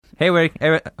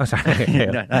Oh, sorry.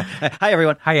 Hi,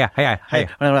 everyone. Hiya. Hi.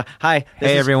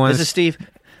 Hey, everyone. This is Steve.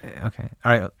 Okay.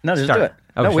 All right. No, just start. do it.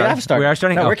 Oh, no, we have started. We are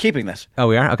starting? No, Oh. we're keeping this. Oh,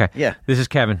 we are? Okay. Yeah. This is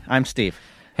Kevin. I'm Steve.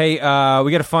 Hey,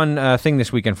 we got a fun thing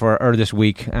this weekend this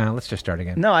week. Let's just start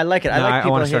again. No, I like it. I like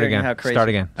people want to start hearing again. how crazy. Start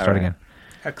again.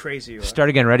 How crazy you are. Start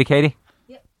again. Ready, Katie?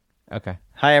 Yep. Okay.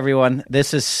 Hi, everyone.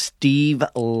 This is Steve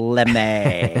Lemme.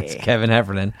 It's Kevin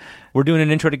Heffernan. We're doing an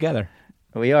intro together.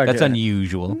 We are. That's doing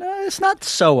unusual. It. No, it's not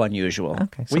so unusual.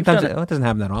 Okay. Sometimes it doesn't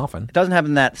happen that often. It doesn't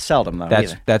happen that seldom, though.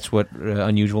 That's what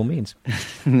unusual means.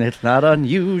 It's not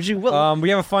unusual. We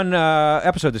have a fun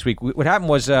episode this week. What happened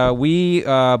was we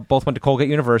both went to Colgate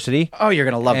University. Oh, you're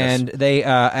going to love and this. And they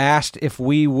asked if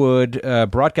we would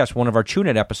broadcast one of our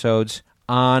TuneIn episodes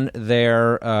on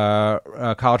their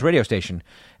college radio station.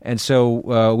 And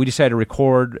so we decided to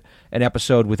record an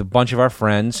episode with a bunch of our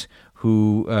friends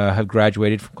who have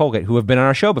graduated from Colgate, who have been on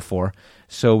our show before.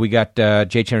 So we got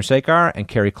Jay Chandrasekhar and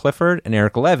Carrie Clifford and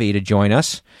Eric Levy to join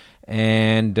us,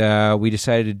 and we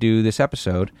decided to do this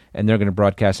episode, and they're going to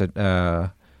broadcast it.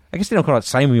 I guess they don't call it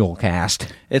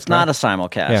simulcast. It's not a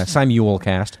simulcast. Yeah,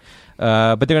 simulcast.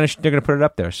 But they're gonna put it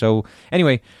up there. So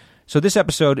anyway, this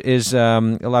episode is a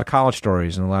lot of college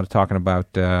stories and a lot of talking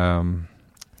about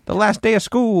the last day of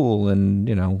school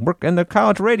and work in the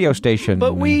college radio station.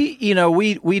 But we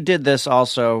did this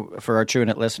also for our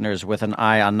TrueNet listeners with an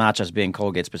eye on not just being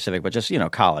Colgate specific, but just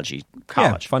college.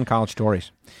 Yeah, fun college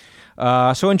stories.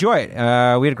 So enjoy it.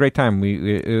 We had a great time.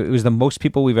 It was the most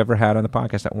people we've ever had on the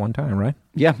podcast at one time, right?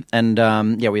 Yeah, and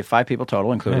we have 5 people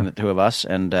total, including the two of us.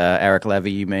 And Eric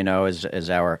Levy, you may know, is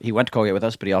he went to Colgate with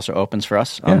us, but he also opens for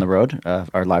us on the road,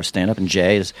 our live stand-up. And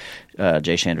Jay is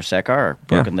Jay Chandrasekhar, our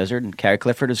Broken Lizard, and Carrie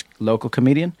Clifford is local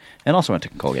comedian and also went to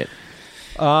Colgate.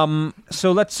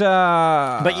 So let's.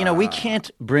 But we can't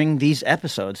bring these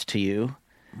episodes to you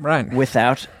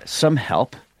without some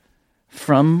help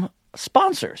from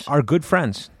sponsors. Our good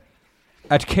friends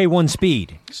at K1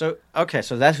 Speed. So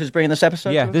that's who's bringing this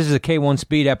episode? Yeah, this is a K1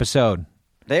 Speed episode.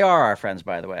 They are our friends,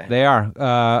 by the way. They are.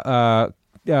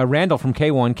 Randall from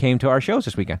K1 came to our shows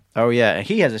this weekend. Oh, yeah.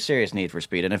 He has a serious need for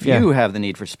speed. And if you have the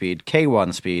need for speed,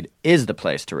 K1 Speed is the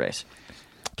place to race.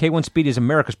 K1 Speed is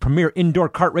America's premier indoor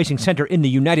kart racing center in the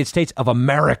United States of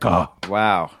America.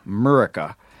 Wow.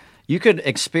 America. You could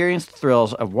experience the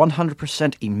thrills of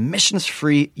 100%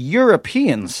 emissions-free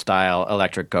European-style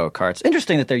electric go-karts.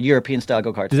 Interesting that they're European-style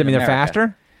go-karts. Does that mean they're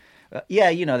faster?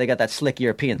 Yeah, they got that slick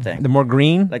European thing. They're more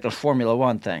green? Like the Formula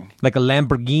One thing. Like a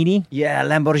Lamborghini? Yeah,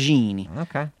 Lamborghini.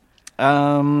 Okay.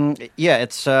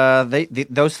 It's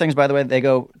those things, by the way, they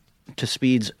go to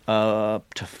speeds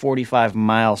up to 45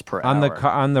 miles per hour.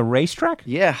 On the racetrack?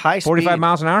 Yeah, high speed. 45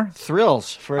 miles an hour?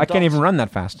 Thrills for adults. I can't even run that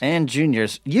fast. And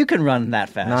juniors. You can run that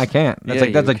fast. No, I can't.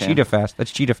 That's like cheetah fast. That's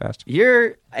cheetah fast.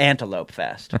 You're antelope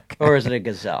fast. Okay. Or is it a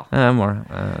gazelle? I'm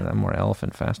more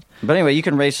elephant fast. But anyway, you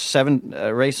can race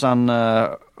on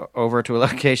over to a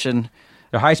location.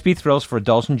 They're high-speed thrills for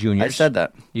adults and juniors. I said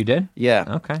that. You did? Yeah.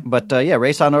 Okay. But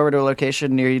race on over to a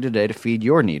location near you today to feed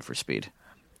your need for speed.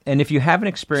 And if you haven't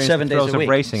experienced the thrills of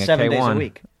racing at K1... 7 days a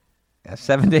week.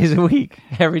 7 days a week,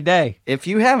 every day. If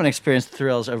you haven't experienced the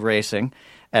thrills of racing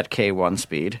at K1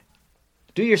 Speed,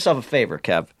 do yourself a favor,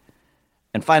 Kev,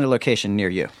 and find a location near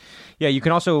you. Yeah, you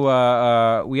can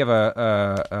also... we have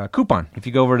a coupon. If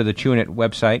you go over to the TuneIt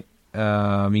website,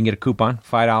 you can get a coupon.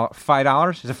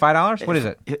 $5? Is it $5? What is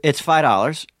it? It's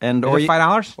 $5. Is it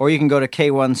 $5? Or you can go to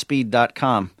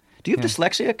k1speed.com. Do you have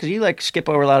dyslexia? Because you skip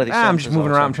over a lot of these. I'm just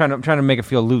moving around. I'm trying to make it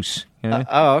feel loose.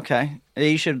 Okay.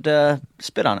 You should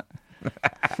spit on it.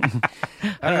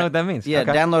 I don't know what that means. Yeah,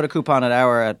 okay. Download a coupon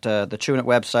at the TuneIt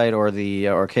website or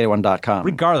k1.com.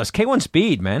 Regardless, K1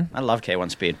 Speed, man. I love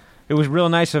K1 Speed. It was real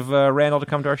nice of Randall to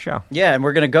come to our show. Yeah, and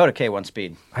we're going to go to K1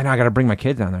 Speed. I know. I got to bring my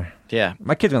kids down there. Yeah,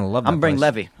 my kid's going to love that. I'm going to bring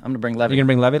Levy. You're going to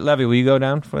bring Levy? Levy, will you go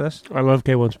down for this? I love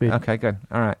K1 Speed. Okay, good.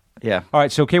 All right. Yeah. All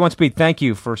right. So K1 Speed, thank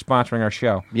you for sponsoring our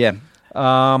show. Yeah.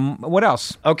 What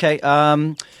else? Okay.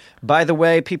 By the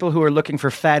way, people who are looking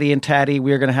for Fatty and Tatty,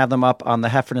 we're going to have them up on the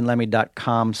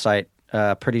HeffernanLemmy.com site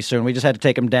pretty soon. We just had to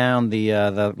take them down.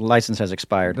 The license has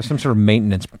expired. There's some sort of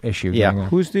maintenance issue. Yeah.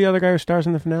 Who's the other guy who stars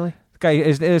in the finale? The guy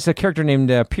is a character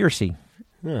named Piercy.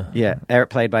 Yeah,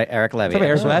 played by Eric Levy.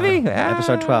 Eric Levy?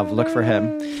 Episode 12. Look for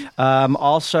him.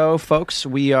 Also, folks,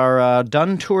 we are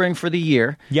done touring for the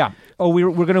year. Yeah. Oh,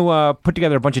 we're going to put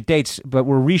together a bunch of dates, but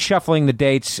we're reshuffling the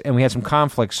dates, and we had some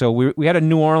conflicts. So we had a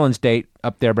New Orleans date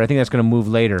up there, but I think that's going to move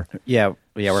later. Yeah,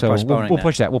 we're postponing We'll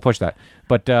push that. We'll push that.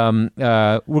 But we're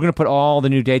going to put all the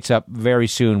new dates up very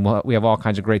soon. We have all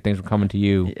kinds of great things coming to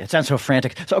you. It sounds so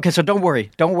frantic. So don't worry.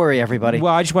 Don't worry, everybody.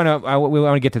 Well, I just want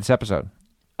to get to this episode.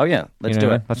 Oh, yeah. Let's You know do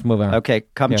what I it. mean? Let's move on. Okay,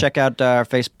 come Yeah. check out our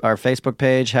Facebook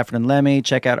page, Heffernan Lemmy.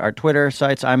 Check out our Twitter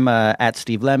sites. I'm at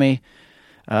Steve Lemmy.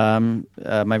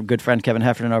 My good friend Kevin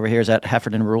Heffernan over here is at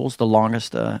Heffernan Rules, the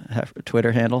longest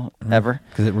Twitter handle ever.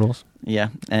 Because it rules. Yeah,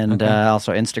 and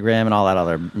also Instagram and all that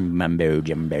other mumbo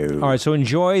jumbo. All right, so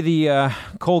enjoy the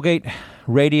Colgate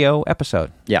radio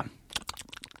episode. Yeah.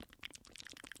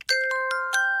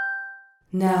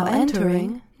 Now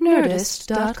entering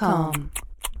Nerdist.com.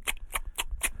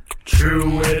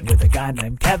 True it with a guy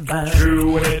named Kevin.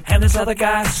 True it and this other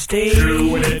guy Steve.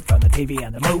 True it from the TV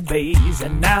and the movies,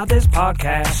 and now this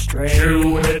podcast straight.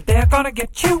 True it, they're gonna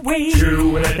get you weak.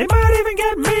 True it, they might even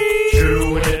get me.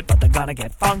 True it, but they're gonna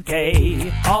get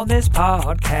funky on this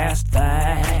podcast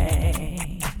thing.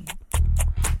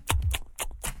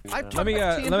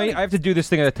 I have to do this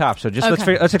thing at the top. So just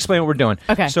let's explain what we're doing.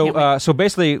 Okay, can't wait. So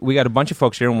basically, we got a bunch of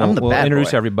folks here, and I'm the we'll bad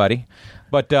introduce boy. everybody.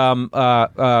 But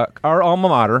our alma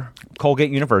mater,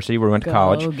 Colgate University, where we went to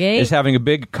college, Colgate. is having a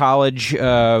big college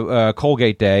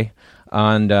Colgate Day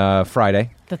on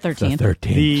Friday. The 13th. The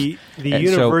 13th. The And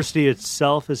university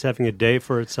itself is having a day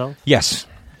for itself? Yes.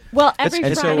 Well, every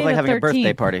It's Friday like the having 13th. a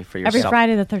birthday party for yourself. Every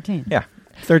Friday the 13th. Yeah.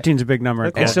 13's a big number.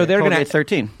 And so they're going Colgate to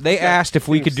 13. They asked if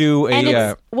we could do And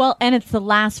a. it's the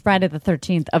last Friday the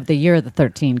 13th of the year the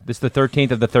 13th. It's the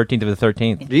 13th of the 13th of the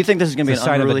 13th. Do you think this is going to be It's a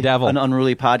sign of the devil. an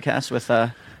unruly podcast with...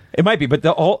 It might be, but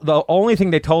the only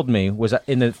thing they told me was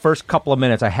in the first couple of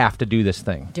minutes, I have to do this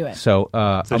thing. Do it. So,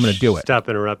 I'm going to do it. Stop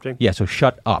interrupting. Yeah, so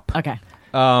shut up. Okay.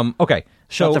 Okay.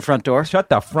 Shut the front door? Shut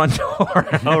the front door.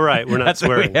 All right, we're not That's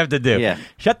swearing. what we have to do. Yeah.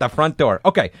 Shut the front door.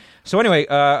 Okay. So anyway,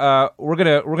 we're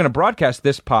gonna broadcast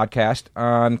this podcast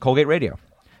on Colgate Radio,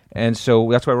 and so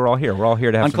that's why we're all here. We're all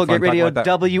here to have on some Colgate fun talking Radio, about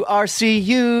that.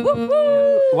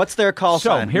 WRCU. What's their call So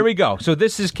sign? here we go. So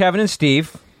this is Kevin and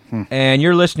Steve, and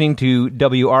you're listening to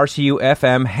WRCU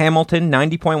FM Hamilton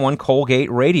 90.1 Colgate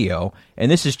Radio,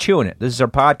 and this is Chewing It. This is our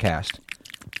podcast.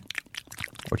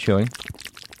 We're chewing.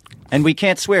 And we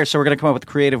can't swear, so we're going to come up with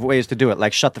creative ways to do it,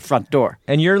 like shut the front door.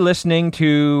 And you're listening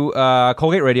to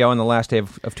Colgate Radio on the last day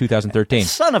of 2013.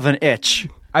 Son of an itch.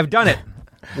 I've done it.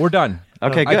 We're done.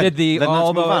 Okay, I good. did Then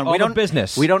all let's move on. the We don't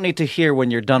business. We don't need to hear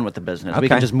when you're done with the business. We Okay.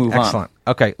 can just move on. Excellent.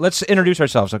 Okay, let's introduce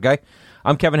ourselves, okay?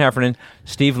 I'm Kevin Heffernan.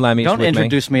 Steve Lemmy's Don't with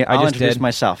introduce me. I I'll just introduce did.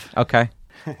 myself. Okay.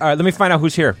 All right, let me find out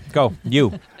who's here. Go.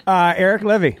 You. Eric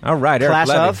Levy. All right, Eric Class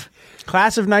Levy. of?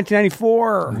 Class of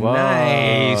 1994.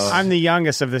 Nice. I'm the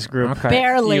youngest of this group. Okay.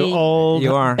 Barely. You old,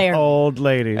 You are. Barely. old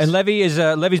ladies. And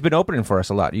Levy's been opening for us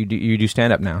a lot. You do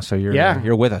stand up now, so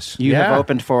you're with us. You have Yeah.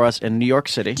 opened for us in New York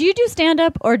City. Do you do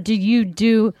stand-up, or do you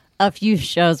do a few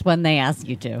shows when they ask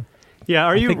you to? yeah,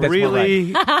 are you think that's more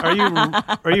really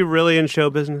are you really in show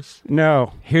business?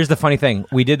 No. Here's the funny thing.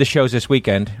 We did the shows this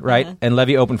weekend, right? And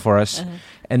Levy opened for us.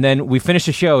 And then we finished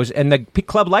the shows, and the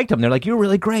club liked him. They're like, "You're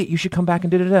really great. You should come back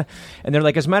and da-da-da." And they're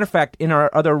like, as a matter of fact, in our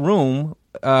other room,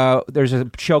 there's a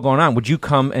show going on. Would you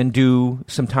come and do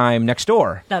some time next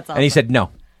door? That's And he awesome. said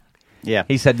no. Yeah.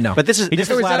 He said no. But this is- he this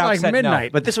just was flat at out like said no.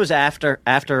 midnight. But this was after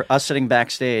us sitting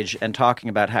backstage and talking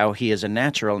about how he is a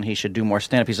natural and he should do more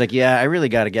stand-up. He's like, yeah, I really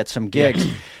got to get some gigs.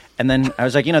 And then I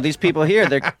was like, these people here,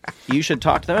 you should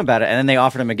talk to them about it. And then they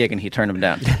offered him a gig and he turned them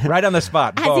down. Right on the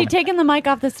spot. Has he Boom. taken the mic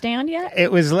off the stand yet?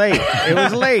 It was late.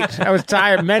 I was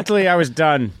tired. Mentally, I was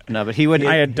done. No, but he would.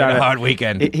 I had done a it. hard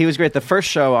weekend. He was great. The first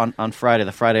show on Friday,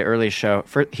 the Friday early show,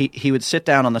 he would sit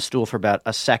down on the stool for about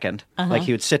a second. Like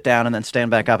he would sit down and then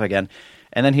stand back up again.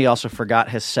 And then he also forgot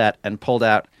his set and pulled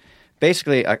out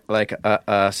basically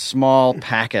a small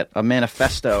packet, a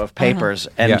manifesto of papers.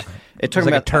 And Yeah. it took It's him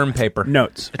like about a term paper.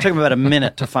 Notes. It took him about a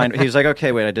minute to find. He was like,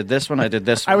 "Okay, wait, I did this one. I did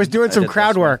this one. I was doing some did this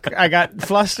crowd one." work. I got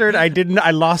flustered.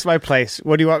 I lost my place.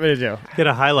 What do you want me to do? Get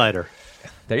a highlighter.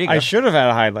 There you go. I should have had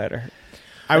a highlighter.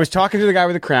 I was talking to the guy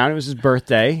with the crown. It was his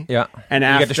birthday. Yeah. And You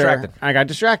after got distracted. I got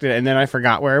distracted, and then I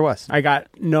forgot where I was. I got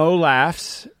no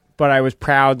laughs, but I was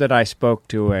proud that I spoke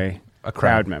to a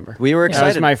crowd member. We were That was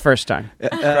excited. my first time.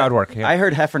 Crowd work. Yeah. I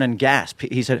heard Heffernan gasp.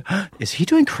 He said, "Is he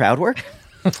doing crowd work?"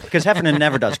 Because Heffernan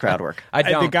never does crowd work. I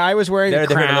don't. The guy was wearing They're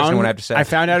the here to listen crown. to what I have to say. I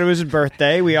found out it was his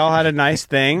birthday. We all had a nice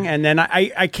thing, and then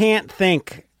I can't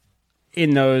think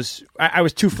in those. I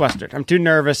was too flustered. I'm too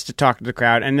nervous to talk to the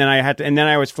crowd, and then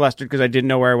I was flustered because I didn't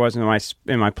know where I was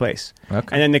in my place. Okay.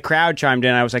 And then the crowd chimed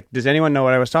in. I was like, "Does anyone know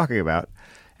what I was talking about?"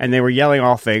 And they were yelling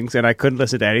all things, and I couldn't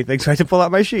listen to anything, so I had to pull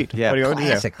out my sheet. Yeah, what do you want me to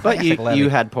do? Classic. But Classic Levy. you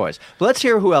had poise. But let's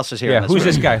hear who else is here. Yeah, in this who's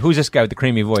room. this guy? Who's this guy with the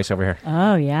creamy voice over here?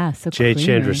 Oh, yeah. So Jay creamy.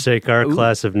 Chandrasekhar,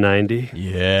 class of 90.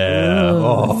 Yeah.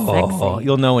 Ooh, sexy.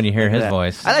 You'll know when you hear his Yeah.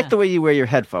 voice. I like the way you wear your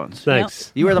headphones.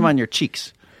 Thanks. You wear them on your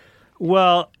cheeks.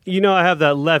 Well, I have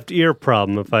that left ear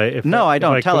problem. No, I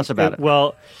don't. Tell us about it.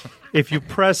 Well, If you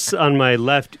press on my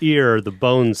left ear, the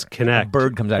bones connect. A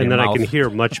bird comes out of and your then mouth. I can hear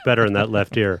much better in that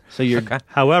left ear. So you're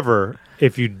However,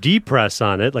 if you depress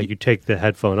on it, like you take the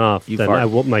headphone off, then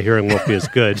fart. my hearing won't be as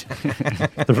good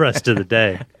the rest of the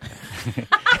day.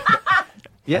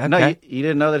 yeah. No, you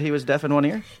didn't know that he was deaf in one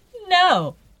ear.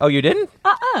 No. Oh, you didn't?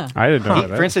 I didn't know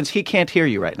that. For instance, he can't hear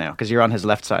you right now because you're on his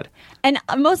left side. And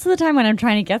most of the time when I'm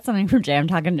trying to get something from Jay, I'm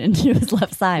talking into his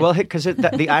left side. Well, because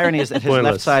the irony is that his left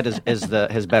Pointless. side is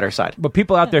his better side. But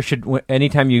people out there should,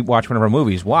 anytime you watch one of our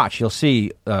movies, you'll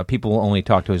see people will only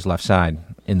talk to his left side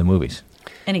in the movies.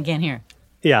 and he can't hear.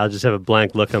 Yeah, I'll just have a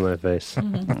blank look on my face.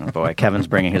 Oh, boy, Kevin's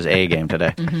bringing his A game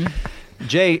today.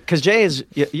 Jay, because Jay is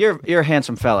you're a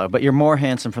handsome fellow, but you're more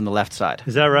handsome from the left side.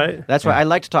 Is that right? That's why I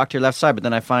like to talk to your left side, but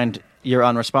then I find you're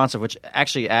unresponsive, which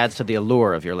actually adds to the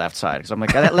allure of your left side. Because I'm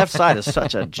like, that left side is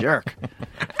such a jerk.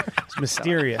 It's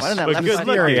mysterious. Why didn't that A left good side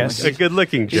mysterious. A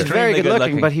good-looking He's jerk. very Extremely good looking,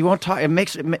 good-looking. but he won't talk. It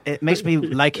makes me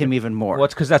like him even more. Well,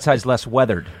 it's because that side's less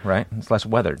weathered, right? It's less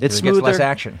weathered. It's It gets less smoother.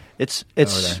 action. It's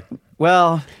Over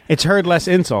well, It's heard less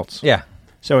insults, Yeah.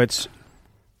 so it's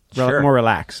Sure. more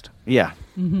relaxed. yeah,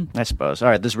 I suppose. All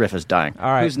right, this riff is dying. All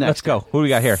right, Who's next? let's go. Who do we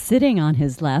got here? Sitting on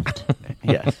his left.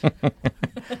 Yes.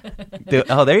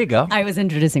 Oh, there you go. I was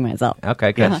introducing myself.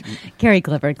 Okay, good. Carrie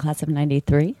Clifford, class of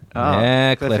 93.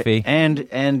 Yeah, Cliffy.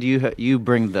 And you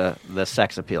bring the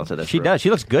sex appeal to this. She room. does. She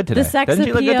looks good today. The sex Doesn't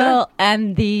she look good today? appeal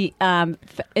and the,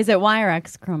 is it Y or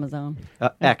X chromosome?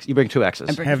 X. You bring two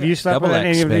X's. Have you slept Double with X,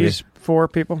 any of baby. these four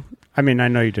people? I mean, I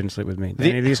know you didn't sleep with me.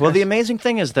 Any of these Well, guys? the amazing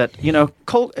thing is that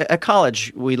at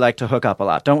college we like to hook up a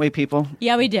lot, don't we, people?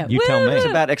 Yeah, we do. You tell me. It's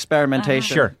about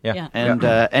experimentation. Sure. Yeah.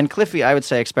 Yeah. And Cliffy, I would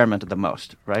say, experimented the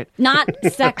most, right? Not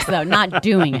sex, though, not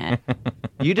doing it.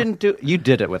 You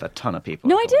did it with a ton of people.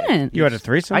 No, I didn't. You had a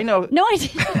threesome? I know. No, I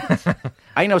didn't.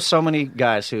 I know so many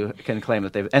guys who can claim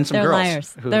that they've and some They're girls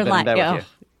liars. who've They're been in bed liars. with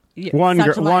you. One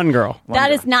Such a liar. one girl.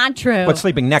 That is not true. But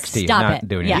sleeping next to you, Stop not it.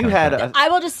 doing Yeah. anything. You had I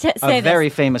will just say a this. very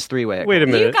famous three-way. Wait a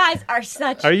minute. You guys are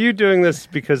such. Are you doing this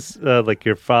because, like,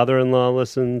 your father-in-law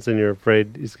listens and you're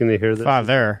afraid he's going to hear this?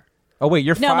 Father. Oh, wait,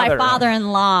 your No, father... my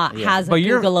father-in-law has a But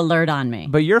you're- Google alert on me.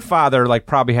 But your father,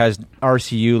 probably has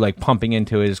RCU, pumping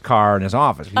into his car in his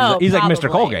office. He's like Mr. probably.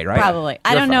 Colgate, right? Probably.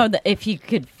 I Your don't father. know if he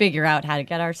could figure out how to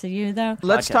get RCU, though.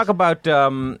 Let's Podcast. talk about...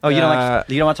 Oh, you don't want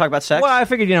to talk about sex? Well, I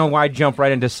figured, why jump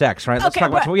right into sex, right? Let's Okay, talk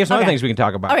about... well, We have some other okay. things we can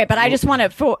talk about. Okay, but I just want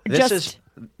to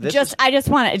I just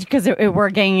want to, because we're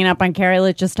ganging up on Carrie.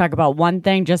 Let's just talk about one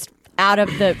thing. Just out of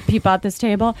the people at this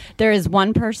table, there is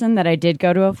one person that I did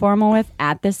go to a formal with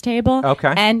at this table.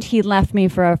 Okay. And he left me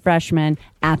for a freshman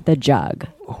at the Jug.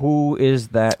 Who is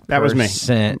that That was me.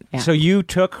 person? Yeah. So you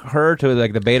took her to,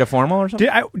 the beta formal or something?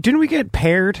 Didn't we get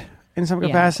paired in some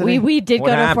capacity? We did What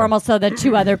go to a happened? formal so that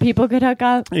two other people could hook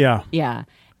up. Yeah. Yeah.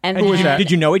 And Who was then- that?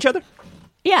 Did you know each other?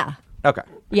 Yeah. Okay.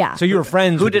 Yeah. So you were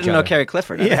friends Who with each didn't know other. Carrie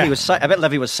Clifford? Yeah. I bet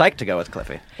Levy was psyched to go with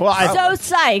Cliffy. Well, So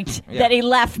psyched that he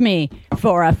left me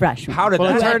for a freshman. How did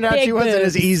well, it that turned out Big she wasn't boobs.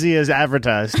 as easy as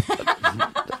advertised.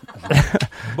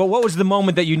 But what was the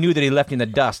moment that you knew that he left you in the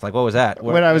dust? What was that?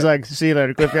 when I was like, "See you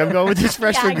later, Cliffy. I'm going with this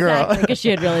Yeah, freshman girl." exactly, because she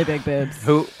had really big boobs.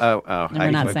 Who? Oh,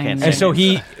 we're not saying can't names. And so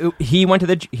names. he went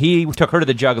to he took her to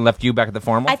the Jug and left you back at the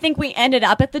formal. I think we ended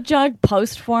up at the Jug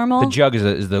post-formal. The Jug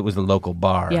was the local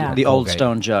bar. Yeah. The Old Colgate.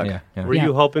 Stone Jug. Yeah. yeah. Were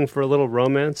you hoping for a little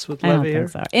romance with I don't Levy here?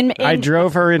 think so. I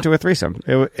drove her into a threesome.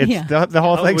 It's Yeah. the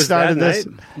whole Oh, thing was started that this.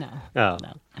 night? No. Oh.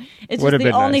 No. It's Would've just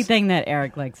the been only nice. thing that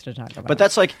Eric likes to talk about. But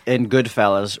that's like in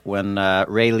Goodfellas when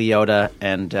Ray Liotta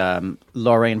and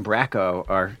Lorraine Bracco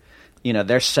are,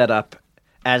 they're set up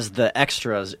as the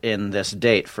extras in this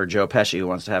date for Joe Pesci who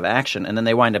wants to have action, and then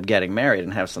they wind up getting married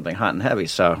and have something hot and heavy.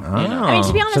 So, I mean,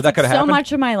 to be honest, so that could have so happened?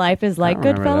 much of my life is like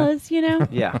remember Goodfellas,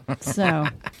 yeah. So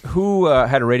Who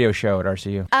had a radio show at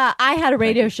RCU? I had a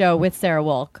radio show with Sarah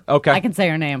Wolk. Okay. I can say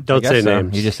her name. Don't I say guess so.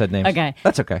 names. You just said names. Okay.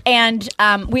 That's okay. And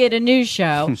we had a news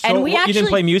show, So and we what, actually you didn't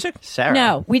play music? Sarah.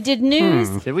 No, we did news.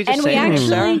 Did we just and say we her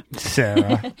name, actually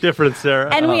Sarah. Different,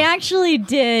 Sarah. and we actually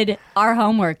did our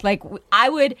homework. I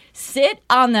would sit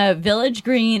on the Village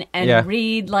Green and Yeah.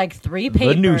 read 3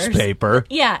 papers. The newspaper.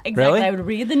 Yeah, exactly. Really? I would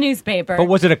read the newspaper. But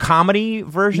was it a comedy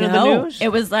version of the news?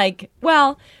 It was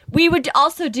we would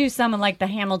also do some of the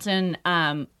Hamilton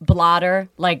blotter,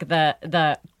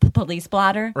 the police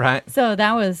blotter. Right. So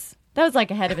that was That was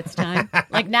like ahead of its time.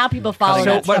 Like now people follow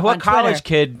that but stuff what on college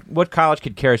Twitter. what college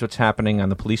kid cares what's happening on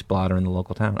the police blotter in the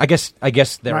local town? I guess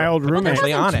they're My old roommate.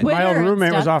 potentially on it. Twitter My old and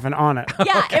roommate was stuff. often on it.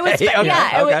 Yeah, it was. Okay,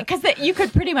 Yeah, okay. because you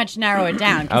could pretty much narrow it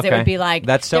down because it Okay. would be like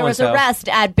That's there was so-and-so. arrest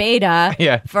at Beta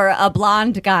Yeah. for a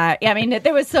blonde guy. Yeah, I mean,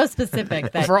 it was so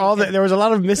specific that For all you could- there was a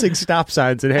lot of missing stop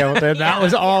signs in Hamilton. That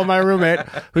was all my roommate,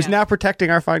 who's now protecting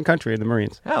our fine country in the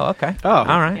Marines. Oh, okay. Oh. All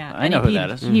right. Yeah, I and know he who peed,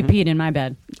 that is. He peed in my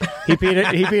bed. He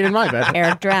peed in my bed.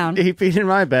 Eric drowned. He peed in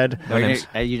my bed. No names.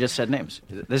 You just said names.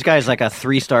 This guy's like a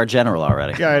 3-star general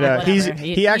already. Yeah, I know. Whatever.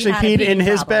 He actually had a peed in peeing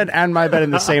his problem. bed and my bed in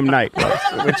the same night,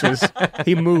 which was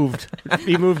he moved.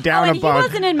 He moved down and a he bunk.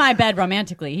 wasn't in my bed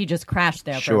romantically. He just crashed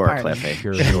there. Sure, for a party. Cliffy.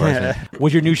 Sure, sure.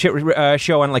 Was your new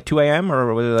show on like 2 a.m.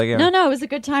 or was it like No, it was a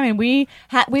good time, and we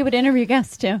would interview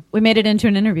guests too. We made it into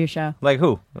an interview show. like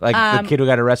who? Like the kid who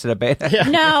got arrested at Beta?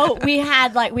 No, we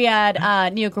had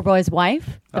Neil Gerboy's wife,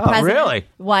 the Oh, president's really?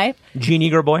 wife. Gene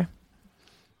Eager boy?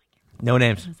 No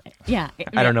names. Yeah,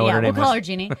 I don't know what her name We'll call was. her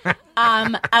Jeannie.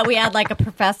 We had like a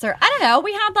professor. I don't know.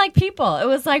 We had like people. It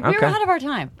was like we were Okay. ahead of our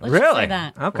time. Let's just Really? say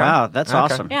that. Okay. Wow, that's Okay.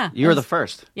 awesome. Yeah, You were it the was-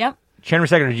 first. Yep.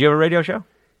 Chandrasekhar, did you have a radio show?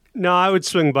 No, I would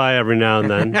swing by every now and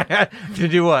then. To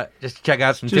do what? Just check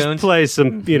out some Just tunes? play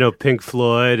some, Pink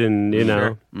Floyd, and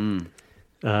Sure.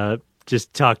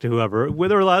 just talk to whoever. Well,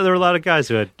 there were a lot of guys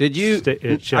who had. Did you-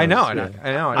 shows, I know.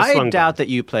 yeah. I swung by. doubt that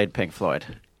you played Pink Floyd.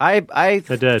 I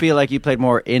did. feel like you played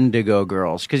more Indigo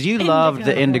Girls because you loved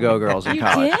the Indigo Girls in You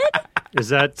college. did? Is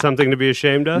that something to be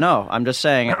ashamed of? No, I'm just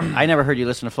saying. I never heard you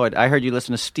listen to Floyd. I heard you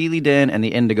listen to Steely Dan and the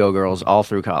Indigo Girls all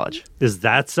through college. Is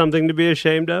that something to be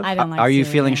ashamed of? I don't like. Are you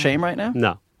Steely feeling Dan. shame right now?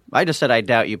 No. I just said I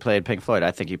doubt you played Pink Floyd. I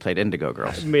think you played Indigo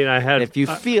Girls. I mean, I had. If you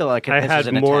feel like I this had is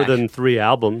an more attack. than 3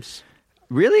 albums.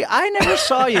 Really? I never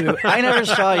saw you. I never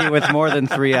saw you with more than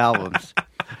 3 albums.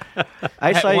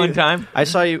 I At saw one you, time? I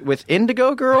saw you with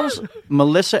Indigo Girls,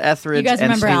 Melissa Etheridge, You guys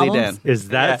and remember Steely albums? Dan. Is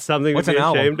that Yeah. something What's to be an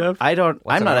album? ashamed of? I don't.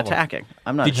 What's I'm an not album? attacking.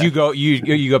 I'm not. Did you attacking. go?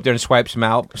 You go up there and swipe some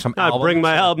some I albums? bring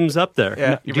my albums up there.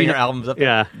 Yeah, you bring you your know- albums up. there?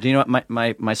 Yeah. Do you know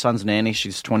what my son's nanny?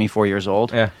 She's 24 years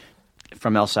old. Yeah.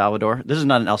 From El Salvador. This is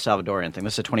not an El Salvadorian thing.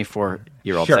 This is a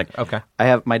 24-year-old Sure, thing. okay.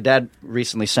 My dad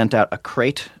recently sent out a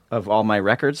crate of all my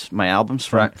records, my albums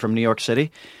from New York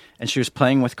City. And she was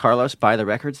playing with Carlos by the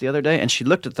records the other day, and she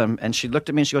looked at them, and she looked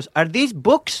at me, and she goes, "Are these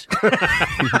books?"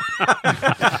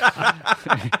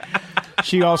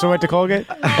 She also went to Colgate.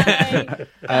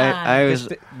 I was.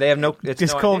 They have no. It's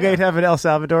Does no Colgate idea. have an El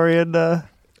Salvadorian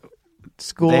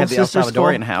school? They have the El sister school?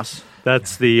 Salvadorian house.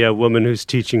 That's the woman who's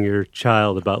teaching your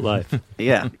child about life.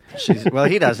 Yeah. Well,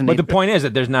 he doesn't. But the point is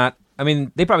that there's not. I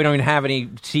mean, they probably don't even have any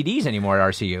CDs anymore at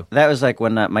RCU. That was like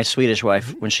when my Swedish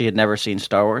wife, when she had never seen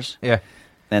Star Wars. Yeah.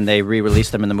 And they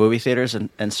re-released them in the movie theaters,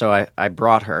 and so I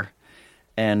brought her.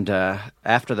 And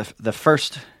after the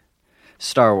first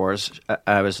Star Wars,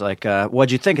 I was like,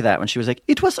 what'd you think of that? When she was like,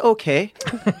 it was okay.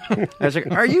 I was like,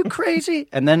 are you crazy?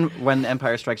 And then when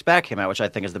Empire Strikes Back came out, which I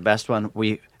think is the best one,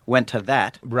 we went to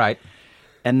that. Right.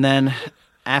 And then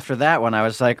after that one, I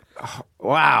was like, oh,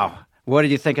 wow, what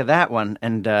did you think of that one?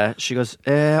 And she goes,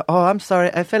 oh, I'm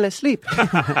sorry, I fell asleep.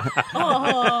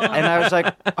 And I was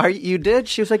like, you did?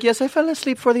 She was like, yes, I fell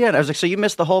asleep for the end. I was like, so you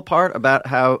missed the whole part about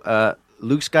how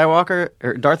Luke Skywalker,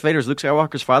 or Darth Vader is Luke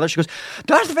Skywalker's father? She goes,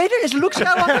 Darth Vader is Luke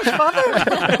Skywalker's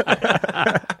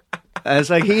father? I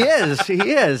was like, he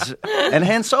is. And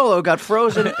Han Solo got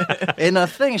frozen in a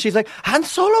thing. And she's like, Han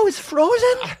Solo is frozen?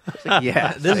 I was like,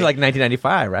 yeah. This is like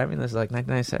 1995, right? I mean, this is like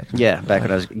 1996. Yeah, back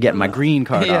when I was getting my green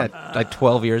card Yeah, on. like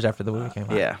 12 years after the movie came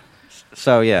out. Yeah.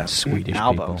 So, yeah. Swedish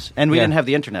albums. people. And we Yeah. didn't have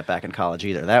the internet back in college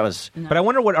either. That was... But I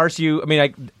wonder what RCU. I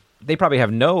mean, they probably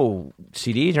have no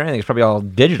CDs or anything. It's probably all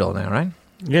digital now, right?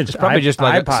 Yeah, It's probably just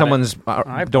like iPod someone's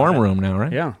iPod dorm it. room now,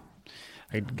 right? Yeah,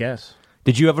 I guess.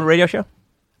 Did you have a radio show?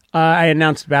 I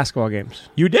announced basketball games.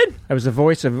 You did? I was the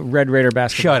voice of Red Raider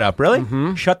basketball. Shut up,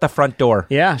 really? Shut the front door.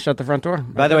 Yeah, shut the front door.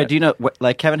 By the way, do you know,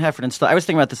 like Kevin Heffernan still... I was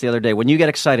thinking about this the other day. When you get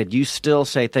excited, you still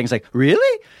say things like,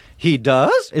 really? He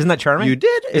does? Isn't that charming? You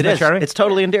did? Isn't that charming? It's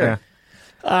totally endearing.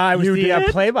 Yeah. I was You the did?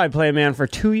 play-by-play man for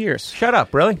 2 years. Shut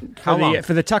up, really? How long?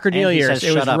 For the Tucker And Neal he years. says It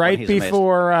was shut up when right he's amazed.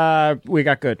 before we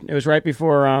got good. It was right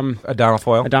before Donald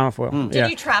Foyle? Donald Foyle. Hmm. Yeah. Did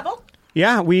you travel?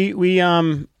 Yeah, we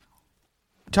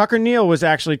Tucker Neal was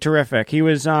actually terrific. He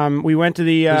was we went to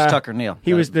the Who's Tucker Neal?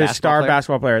 He was the star player?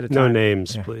 basketball player at the No time.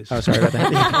 names, please. Oh, sorry about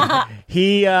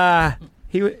that.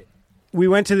 We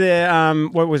went to the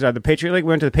what was that? The Patriot League. We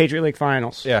went to the Patriot League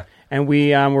finals. Yeah. And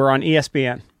we were on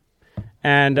ESPN.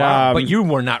 And Wow. But you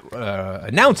were not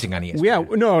announcing on ESPN. yeah,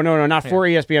 no, not for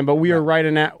ESPN, but we were right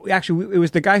in that. Actually, it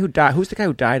was the guy who died. Who's the guy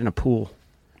who died in a pool?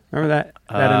 Remember that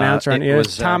announcer? It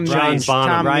was Tom John Mees. Bonham.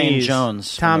 Tom Brian Mees.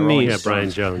 Jones. Tom Mees. Yeah, Brian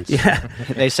Jones. Yeah.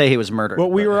 They say he was murdered. Well,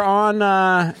 we were on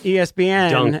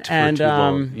ESPN, Dunked for and too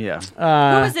long. Yeah.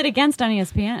 Who was it against on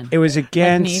ESPN? it was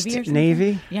against Navy or something?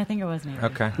 Navy. Yeah, I think it was Navy.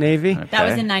 Okay. Navy. That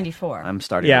was Okay. in '94. I'm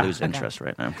starting Yeah. to lose interest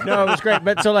right now. No, it was great.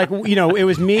 But so, like, it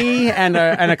was me and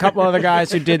a couple other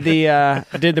guys who did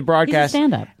the broadcast.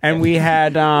 stand-up. And we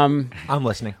had I'm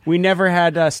listening. we never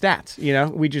had stats.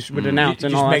 We just would announce You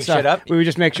and just all make that stuff. shit up? We would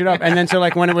just make shit up. And then so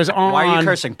like when it was on, Why are you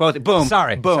cursing? Both. Boom.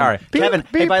 Sorry, Boom. sorry. Kevin,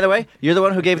 Beep, hey, by the way, you're the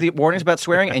one who gave the warnings about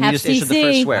swearing, and you just issued the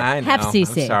first swear. I know. Hep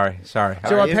CC. I'm sorry.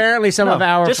 So Are you? apparently some No, of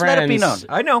our just friends, let it be known.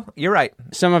 I know. You're right.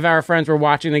 some of our friends were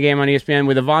watching the game on ESPN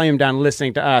with the volume down,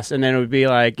 listening to us, and then it would be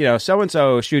like, so and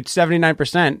so shoots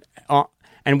 79%.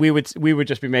 And we would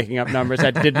just be making up numbers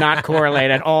that did not correlate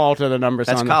at all to the numbers.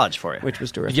 That's on college for you. which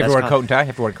was terrific. Did you ever wear a coat and tie?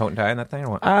 Have to wear a coat and tie in that thing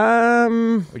or what?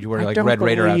 Would you wear I like don't Red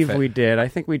Raider believe outfit? we did. I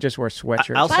think we just wore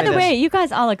sweatshirts. I'll By say the this. way, you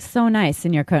guys all look so nice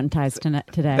in your coat and ties today.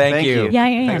 Thank you. Yeah.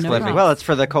 Thanks, no Cliffy. problem. Well, it's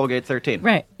for the Colgate 13.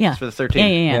 Right. Yeah. It's for the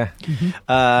 13. Yeah.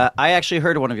 I actually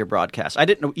heard one of your broadcasts. I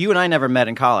didn't know. You and I never met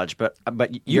in college, but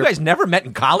You guys never met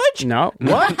in college? No.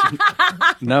 What?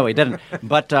 No, we didn't.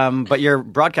 But your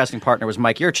broadcasting partner was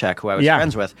Mike Yurchek, who I was Yeah.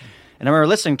 friends with. And I remember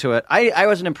listening to it. I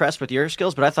wasn't impressed with your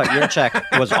skills, but I thought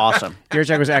Yurchek was awesome.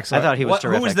 Yurchek was I excellent. thought he was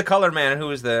terrific. Who was the color man and who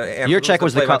was the Yurchek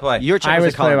was the play-by-play? Yurchek I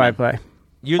was the color man.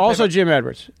 play-by-play. Also, Jim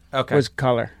Edwards was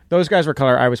color. Those guys were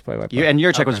color. I was play-by-play. And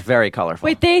Yurchek was very colorful.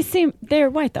 Wait, they're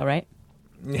white though, right?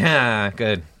 Yeah,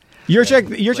 good.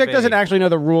 Yurchek doesn't actually know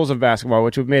the rules of basketball,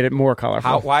 which would made it more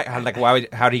colorful. How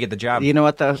did he get the job? You know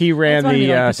what though? He ran That's why we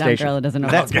the like the dumb station. girl that doesn't know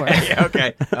about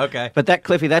sports. Okay. But that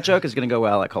Cliffy, that joke is going to go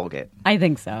well at Colgate I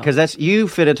think so. because you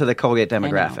fit into the Colgate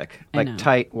demographic, I know. like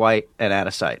tight, white, and out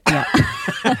of sight. Yeah.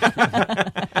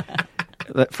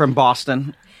 From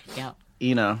Boston, Yeah.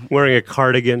 Wearing a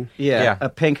cardigan. Yeah. a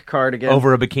pink cardigan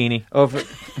Over a bikini. over.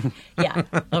 Yeah.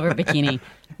 Over bikini,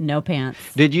 no pants.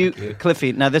 Did you,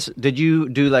 Cliffy? Now did you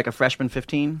do like a freshman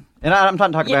 15? And I'm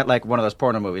not talking about like one of those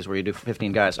porno movies where you do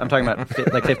 15 guys. I'm talking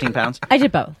about like 15 pounds. I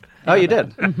did both. Oh, you did?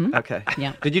 Mm-hmm. Okay.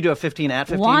 Yeah. Did you do a 15 at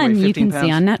 15? One were you you 15 can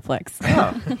see on pounds? Netflix.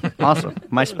 Oh, awesome.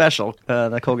 My special,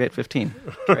 the Colgate 15.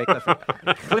 Carrie Clifford.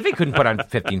 Cliffy couldn't put on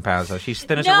 15 pounds though. She's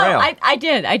thin as No, a rail. I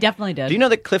did. I definitely did. Do you know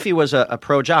that Cliffy was a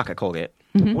pro jock at Colgate?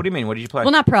 What do you mean? What did you play?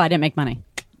 Well, not pro. I didn't make money.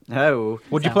 Oh.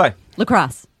 What did you play?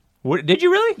 Lacrosse. Did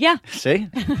you really? Yeah. See?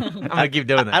 I'm gonna keep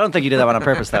doing that. I don't think you did that one on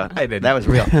purpose, though. I did. That was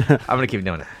real. I'm gonna keep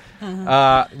doing it.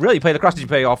 Really? You played lacrosse? Did you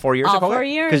play all 4 years? All at Colgate? 4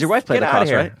 years. Because your wife played Get out of lacrosse,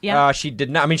 here. right? Yeah. She did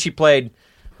not. I mean, she played.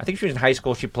 I think she was in high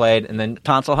school. She played, and then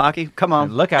Tonsil hockey? Come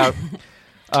on. look out.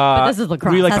 But this is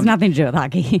lacrosse. were you like has the- nothing to do with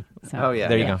hockey. So. Oh, yeah.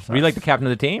 There you go. Were you like the captain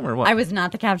of the team, or what? I was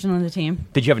not the captain of the team.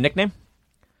 Did you have a nickname?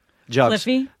 Jugs.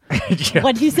 Cliffy.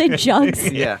 What did you say,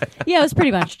 Jugs? Yeah. Yeah, it was pretty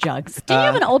much Jugs. Didn't you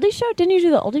have an oldie show? Didn't you do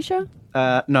the oldie show?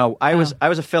 No, I was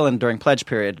a fill-in during pledge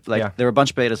period. Like Yeah. there were a bunch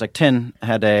of betas. Like Tin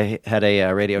had a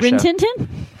radio Rin show. Tin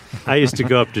Tin? I used to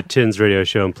go up to Tin's radio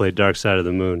show and play Dark Side of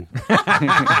the Moon.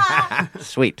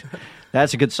 Sweet.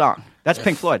 That's a good song. That's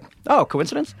Pink Floyd. Oh,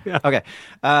 coincidence? Yeah. Okay.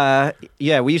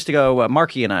 Yeah, we used to go,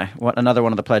 Marky and I, another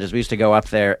one of the pledges, we used to go up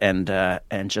there and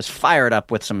just fire it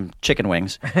up with some chicken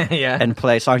wings Yeah. and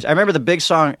play songs. I remember the big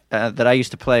song that I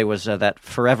used to play was that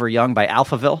Forever Young by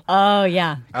Alphaville. Oh,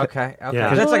 yeah. Okay. Yeah.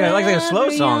 Because that's like a slow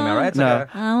song, though, right? It's No.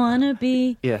 like I want to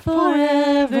be Yeah.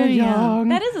 forever young.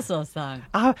 That is a slow song.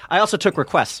 I also took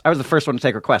requests. I was the first one to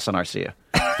take requests on RCU.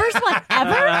 First one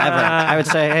ever? Ever. I would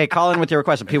say, hey, call in with your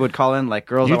request. And people would call in, like,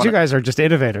 girls. You I two wanna- guys are just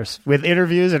innovators with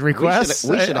interviews and requests.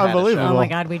 we should've had a show. Unbelievable. Oh, my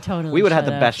God. We totally We would've had the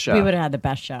should've. best show. We would have had the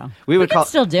best show. We would could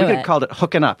still do we it. could called it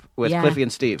Hooking Up with Yeah, Cliffy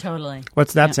and Steve. Totally.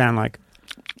 What's that Yeah. sound like?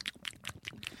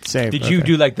 Save. Did you okay.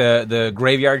 do like the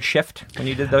graveyard shift when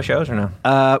you did those shows, or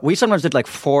no? We sometimes did like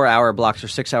 4-hour blocks or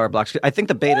 6-hour blocks. I think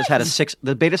the betas had a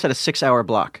 6-hour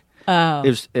block. Oh.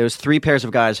 It was 3 pairs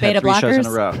of guys had Beta 3 shows in a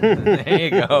blockers? row. There you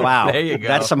go. Wow, There you go.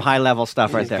 That's some high level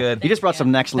stuff right He's there. good. You just brought some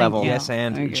next level. Thank you. Yes,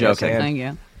 and Thank you. joking. Yes, and. Thank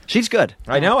you. She's good.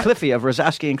 I know it. Cliffy of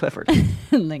Rosowski and Clifford.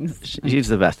 Thanks. She's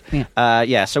the best. Yeah.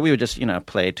 Yeah. So we would just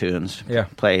play tunes. Yeah.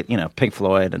 Play Pink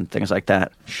Floyd and things like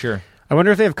that. Sure. I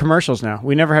wonder if they have commercials now.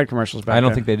 We never had commercials back I don't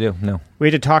then. think they do. No. We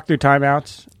had to talk through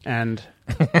timeouts and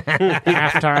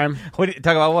halftime.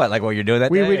 Talk about what? Like what you're doing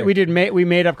that day? or- We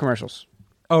made up commercials.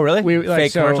 Oh, really? We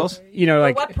Fake commercials? You know,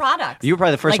 like what products? You were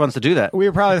probably the first ones to do that. we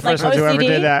were probably the first Like ones who ever OCD?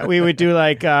 did that. We would do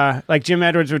like Jim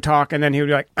Edwards would talk, and then he would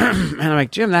be like, and I'm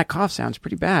like, Jim, that cough sounds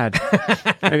pretty bad.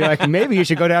 I'd be like, maybe you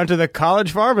should go down to the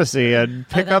college pharmacy and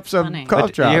pick up that's some funny.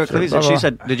 cough drops. She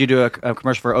said, "Did you do a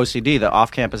commercial for OCD, the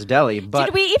off-campus deli?" But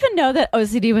Did we even know that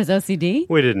OCD was OCD?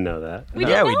 We didn't know that. We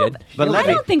Yeah, didn't we know. did. but I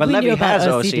Levy, don't think but we Levy knew about has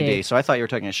OCD. so I thought you were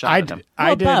taking a shot at him.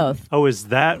 Well, did. both. Oh, is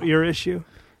that your issue?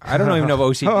 I don't even know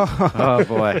if OCD. Oh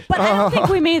boy! But I don't think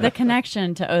we made the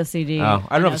connection to OCD. Oh,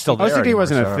 I don't know if it's still there. OCD anymore,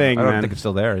 wasn't a so thing, I don't man. think it's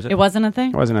still there, is it? It wasn't a thing?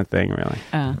 It wasn't a thing, really.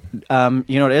 Oh.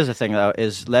 You know what is a thing though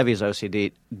is Levy's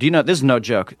OCD. Do you know this is no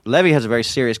joke? Levy has a very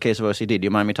serious case of OCD. Do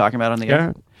you mind me talking about it on the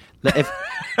air? If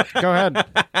Go ahead.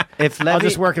 if Levy, I'll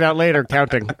just work it out later,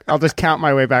 counting. I'll just count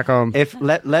my way back home. if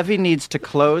Levy needs to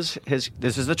close his,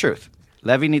 this is the truth.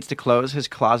 Levy needs to close his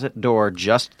closet door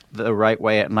just the right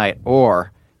way at night,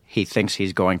 or he thinks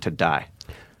he's going to die.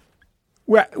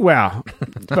 Well,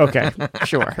 okay,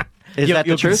 sure. Is that the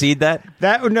You'll truth? concede that?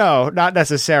 No, not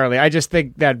necessarily. I just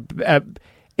think that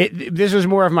this was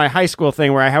more of my high school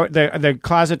thing where the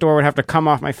closet door would have to come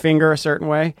off my finger a certain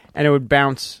way, and it would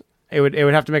bounce. It would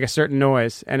have to make a certain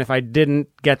noise, and if I didn't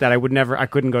get that, I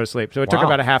couldn't go to sleep. So it took Wow.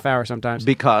 about a half hour sometimes.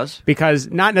 Because Because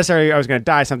not necessarily I was going to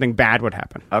die, something bad would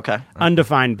happen. okay,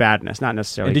 Undefined badness, not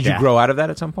necessarily. And did you death. grow out of that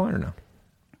at some point or no?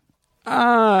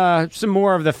 Some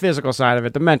more of the physical side of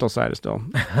it. The mental side is still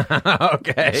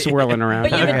Okay. swirling around.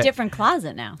 But you have a different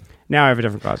closet now. Now I have a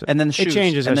different closet. And then it shoes.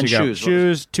 changes And as then you go. shoes.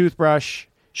 Shoes, toothbrush.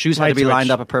 shoes had Light to be switch.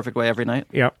 lined up a perfect way every night.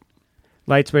 Yep.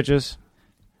 Light switches.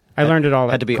 I learned it all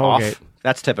Had at to be Colgate. off.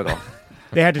 That's typical.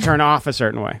 They had to turn off a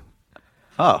certain way.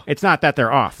 Oh, It's not that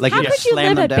they're off. like How you could just you slam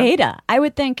live them at down. Beta? I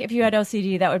would think if you had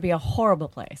OCD, that would be a horrible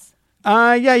place.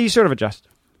 Yeah, you sort of adjust.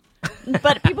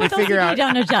 But people with figure OCD out-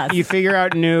 don't adjust. You figure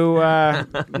out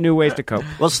new ways to cope.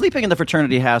 Well, sleeping in the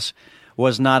fraternity house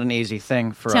was not an easy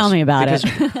thing for us. Tell me about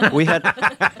it. We had.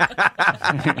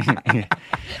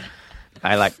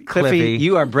 I like Cliffy. Cliffy.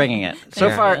 You are bringing it. So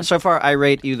far, I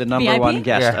rate you the number VIP? one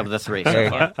guest Yeah. of the three. So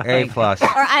far. A plus. Or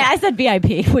I said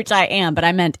VIP, which I am, but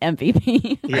I meant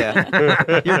MVP.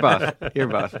 Yeah, you're both. You're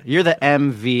both. You're the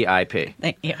MVIP.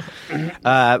 Thank you.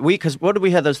 Because what did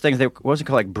we have those things? What was it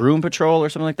called, like Broom Patrol or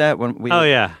something like that? When we, Oh,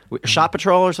 yeah. Shot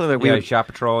Patrol or something. Yeah, shop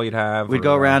patrol you'd have. We'd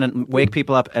go around and wake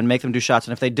people up and make them do shots,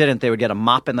 and if they didn't, they would get a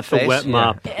mop in the face. A wet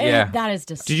mop. Yeah. That is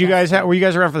disgusting. Did you guys were you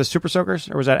guys around for the Super Soakers,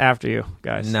 or was that after you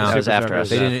guys? No. The That was Super after Soakers. us.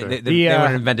 They didn't. They The,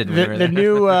 weren't invented. when we were the there.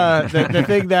 new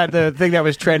the thing that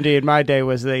was trendy in my day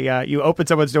was the you open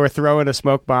someone's door, throw in a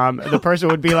smoke bomb. The person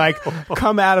would be like,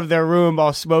 come out of their room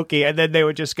all smoky, and then they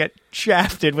would just get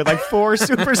shafted with like 4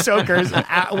 Super Soakers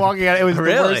walking out. It was the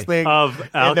Really? worst thing Of in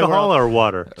the alcohol world. or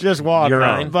water? Just water.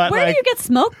 Urine. But Where like, do you get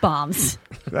smoke bombs?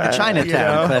 Chinatown, you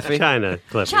know. Cliffy. China,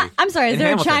 Cliffy. I'm sorry, is In there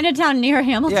Hamilton. a Chinatown near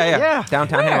Hamilton? Yeah. Yeah.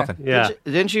 Downtown Where? Hamilton. Yeah.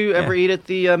 Didn't you ever eat at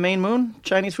the Main Moon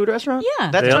Chinese food restaurant?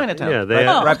 Yeah. That's They- Chinatown. yeah, they-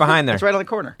 right, Right behind there. It's right on the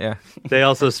corner. Yeah. They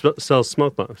also sell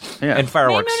smoke bombs. Yeah. And Main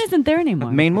fireworks. Moon isn't there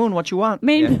anymore. Main Moon, what you want?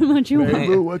 Main Moon, what you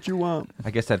want? what you want.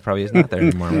 I guess that probably is not there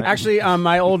anymore. Right? Actually,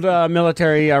 my old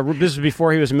military. This was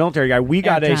before he was a military guy. We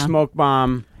got a Airtown. smoke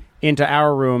bomb into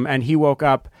our room, and he woke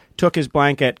up, took his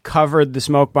blanket, covered the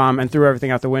smoke bomb, and threw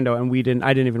everything out the window. And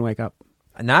I didn't even wake up.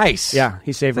 Nice. Yeah,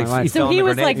 he saved my Like, life. he So fell in he the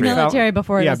was grenade like for you. military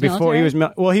before he yeah, was before he was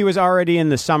military? he was already in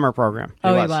the summer program,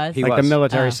 Oh, was. he was. He like the was.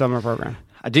 military Oh. summer program.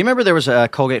 Do you remember there was a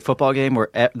Colgate football game where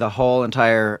the whole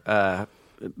entire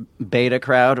Beta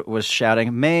crowd was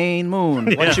shouting, "Main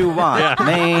Moon, what you want?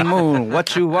 Main Moon,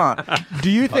 what you want?"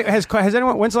 Do you think has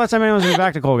anyone? When's the last time anyone's been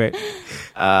back to Colgate?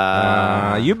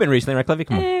 You've been recently, right, Cliffy?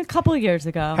 Come on. A couple of years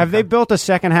ago. Have they built a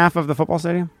second half of the football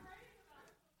stadium?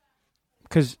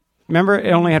 Because remember,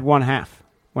 it only had one half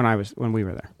when we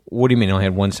were there. What do you mean? It only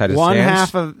had one side of the One stands?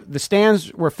 half of the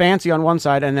stands were fancy on one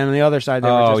side, and then on the other side they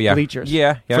were Oh just yeah. bleachers.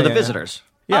 Yeah. For the yeah. visitors.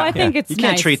 Oh, I think it's You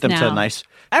can't nice treat them now. to nice.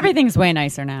 Everything's way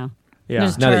nicer now. Yeah.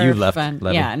 There's Now that you've turf left, and-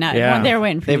 Levy. Yeah, now Yeah. they're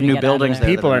waiting for They you have to new get out of buildings there.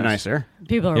 there. People that are are nice. nicer,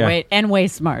 People are Yeah. way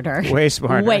smarter. way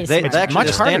smarter. Way They, smarter. actually, Much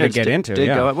the harder to standards get did- into, did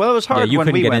yeah. go- well, it was hard you when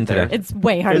couldn't we get went into there. that. It's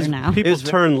way harder now. People Is-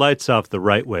 turn lights off the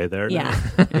right way there. Yeah.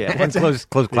 Yeah. And close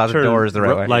closet Turn doors the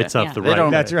right way. Lights Yeah. off the They right don't-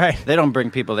 way. That's right. They don't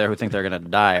bring people there who think they're going to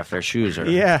die if their shoes are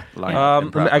Yeah. lined up I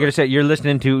improperly. got to say, you're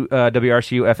listening to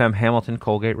WRCU FM Hamilton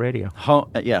Colgate Radio.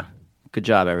 Yeah. Good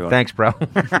job, everyone. Thanks, bro.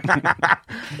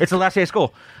 It's the last day of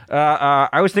school.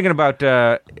 I was thinking about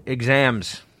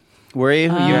exams Were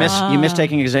you? You missed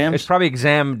taking exams? It's probably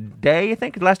exam day, you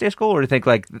think, last day of school? Or do you think,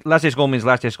 like, last day of school means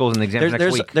last day of school and the exam's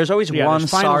next week? There's always one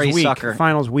there's sorry week. sucker.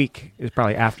 Finals week is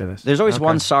probably after this. There's always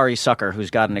one sorry sucker who's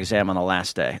got an exam on the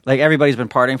last day. Like, everybody's been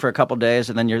partying for a couple days,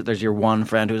 and then there's your one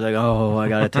friend who's like, oh, I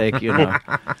got to take,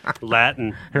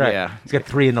 Latin. Right. Yeah. He's got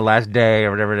 3 in the last day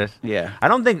or whatever it is. Yeah. I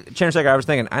don't think, Chandrasekhar, I was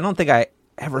thinking, I don't think I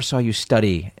ever saw you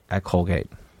study at Colgate.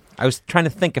 I was trying to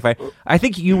think I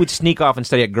think you would sneak off and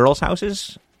study at girls'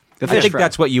 houses. I think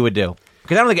that's what you would do.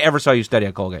 Because I don't think I ever saw you study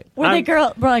at Colgate. Were they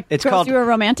girls you were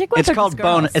romantic with?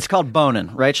 It's called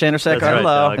boning, right, Chandrasekhar? That's right,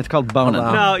 Hello. Doug. It's called boning.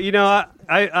 No,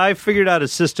 I figured out a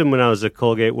system when I was at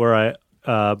Colgate where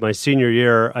my senior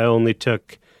year, I only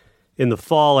took, in the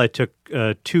fall, I took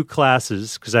 2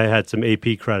 classes because I had some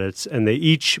AP credits, and they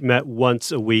each met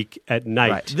once a week at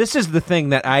night. Right. This is the thing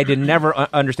that I did never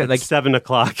understand. Like 7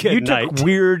 o'clock at you night. took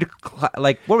weird,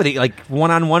 what were they, like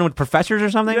one-on-one with professors or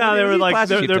something? Yeah, they were like,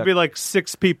 there'd be like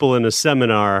 6 people in a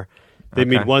seminar. They'd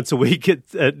meet once a week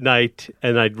at night,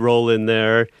 and I'd roll in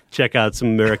there, check out some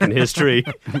American history.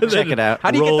 Check it out.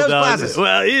 How do you get those classes?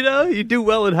 Well, you do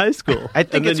well in high school. I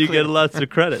think and then it's you clear. get lots of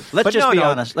credits. Let's be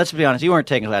honest. Let's be honest. You weren't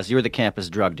taking classes. You were the campus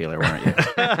drug dealer, weren't you?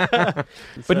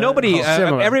 But nobody,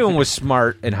 similar. everyone was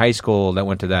smart in high school that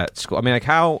went to that school. I mean, like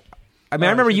how, I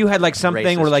remember you had like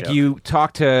something where like joke. you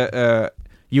talked to,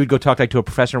 you would go talk like to a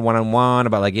professor one-on-one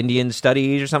about like Indian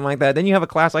studies or something like that. Then you have a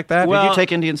class like that? Did you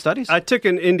take Indian studies? I took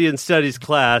an Indian studies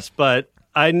class, but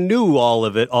I knew all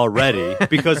of it already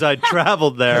because I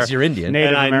traveled there. Because you're Indian.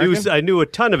 Native and American? I knew a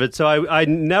ton of it. So I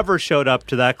never showed up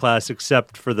to that class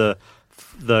except for the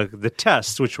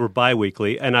tests, which were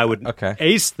biweekly, and I would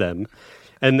ace them.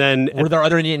 And then Were there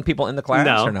other Indian people in the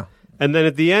class or no? And then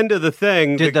at the end of the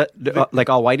thing, Did like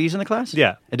all whiteys in the class?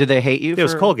 Yeah. And did they hate you? it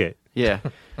was Colgate. Yeah.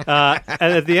 And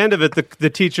at the end of it, the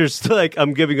teacher's like,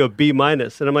 I'm giving a B-, and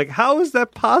I'm like, how is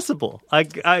that possible? I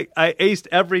aced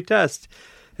every test,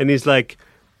 and he's like,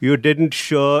 you didn't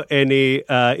show any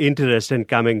interest in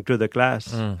coming to the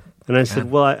class. And I said,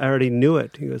 well, I already knew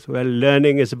it. He goes, well,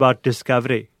 learning is about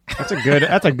discovery. That's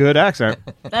a good accent.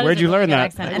 That Where'd is you a learn good that?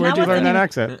 accent. And Where'd you learn that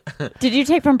wasn't accent? Did you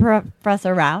take from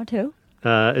Professor Rao too?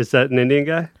 Is that an Indian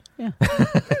guy? Yeah.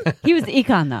 He was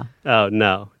econ though. Oh,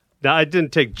 no. No, I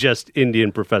didn't take just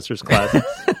Indian professors' classes.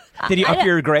 Did he up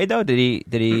your grade though? Did he?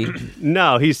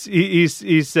 No, he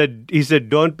said,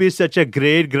 don't be such a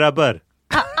grade grubber.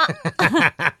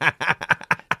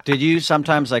 Did you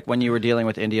sometimes, like when you were dealing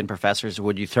with Indian professors,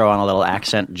 would you throw on a little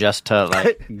accent just to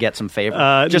like get some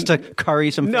favor? Just to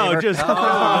curry some favor? No, just... Very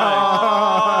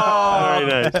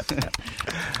nice.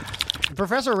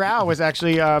 Professor Rao was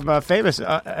actually famous. He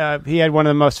had one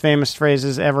of the most famous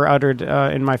phrases ever uttered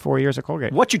in my 4 years at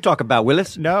Colgate. What you talk about,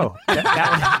 Willis? No,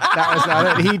 that was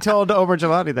not it. He told Omer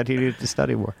Jalani that he needed to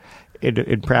study more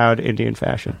in proud Indian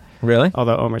fashion. Really?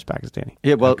 Although Omer's Pakistani.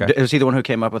 Yeah, well, was he the one who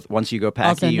came up with once you go packy,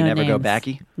 Also, you no never go names.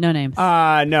 backy? No names.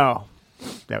 No,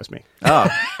 that was me. Oh,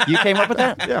 you came up with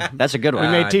that? Yeah. That's a good one.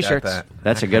 We made I T-shirts. got that.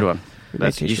 That's a good one.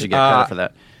 You should get credit for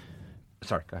that.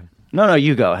 Sorry, go ahead. No,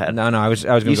 you go ahead. No, I was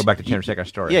going to You go back to s- you- Chandrasekhar's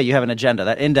story. Yeah, you have an agenda.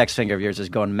 That index finger of yours is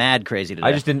going mad crazy today.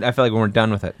 I just didn't. I felt like we weren't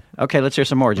done with it. Okay, let's hear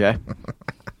some more, Jay.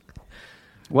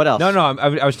 What else? No,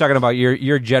 I was talking about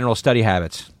your general study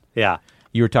habits. Yeah.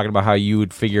 You were talking about how you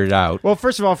would figure it out. Well,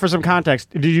 first of all, for some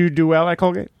context, did you do well at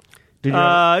Colgate? Did you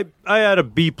I had a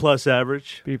B+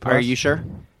 average. B+? Are you sure?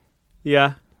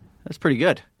 Yeah. That's pretty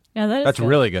good. yeah, that is That's good.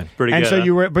 really good. Pretty And good. so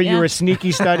you were, but you Yeah. were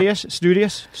sneaky studious.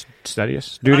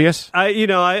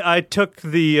 I took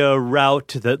the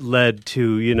route that led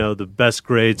to, the best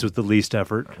grades with the least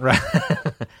effort. Right.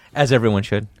 As everyone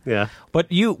should. Yeah.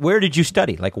 But where did you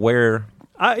study? Like where?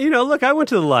 Look, I went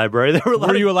to the library. There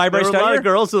were you a library There were a lot studier? of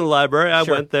girls in the library. I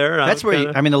went there. And That's I would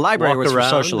where kinda the library walk was for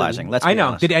around socializing. Let's be I know.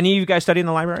 honest. Did any of you guys study in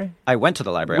the library? I went to the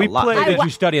library We a lot. played- Did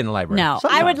you study in the library? No,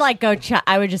 I would like go.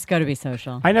 I would just go to be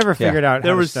social. I never figured out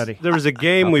There how was to study. there was a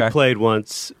game we Okay. played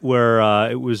once where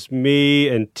it was me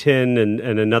and Tin and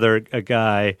another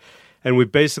guy, and we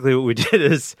basically what we did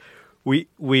is we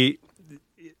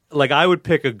like I would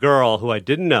pick a girl who I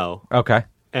didn't know, Okay.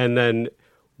 and then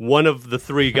one of the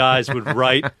 3 guys would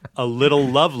write a little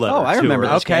love letter. Oh, I to remember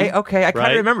her. this. Okay. game. Okay. I kind of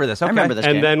Right? remember this. Okay. I remember this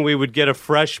game. And then we would get a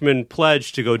freshman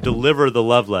pledge to go deliver the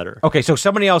love letter Okay. So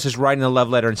somebody else is writing the love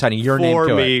letter and signing your name for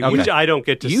to me, it. Okay. which I don't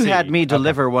get to see. You had me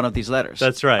deliver one of these letters.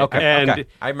 That's right. Okay. And okay.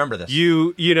 I remember this.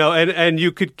 and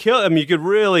you could kill him. You could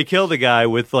really kill the guy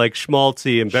with like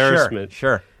schmaltzy embarrassment.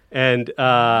 Sure. And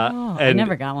I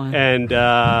never got one. And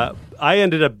I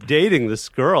ended up dating this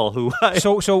girl who.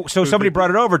 So somebody brought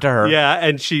it over to her. Yeah,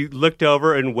 and she looked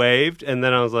over and waved, and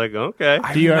then I was like, okay.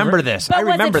 I remember this. But I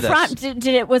remember was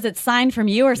this. Was it signed from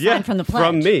you or signed from the pledge?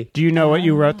 From me. Do you know what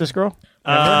you wrote this girl?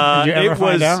 Did you ever It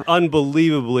find was out?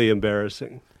 unbelievably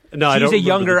embarrassing. No, I She was don't a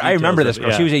younger. remember the I remember details this of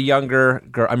girl. it. She was a younger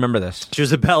girl. I remember this. She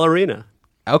was a ballerina.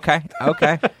 Okay.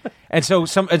 And so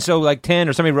like Tin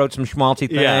or somebody wrote some schmaltzy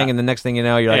thing, Yeah. and the next thing you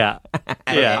know, you're like,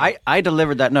 Yeah. I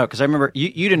delivered that note because I remember you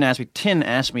didn't ask me. Tin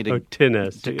asked me to. Oh, Tin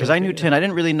asked you. Because I knew Tin. I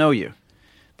didn't really know you,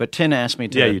 but Tin asked me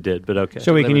to. Yeah, you did, but okay.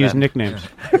 So we can deliver use that. nicknames.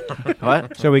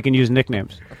 What? So we can use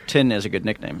nicknames. Tin is a good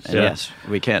nickname, and Yeah. yes,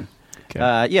 we can.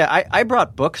 Okay. Yeah, I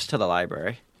brought books to the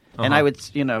library, and I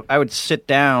would sit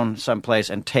down someplace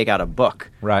and take out a book.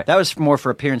 Right. That was more for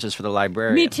appearances for the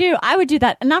librarian. Me too. I would do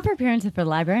that, not for appearances for the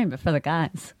librarian, but for the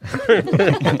guys.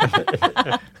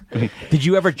 did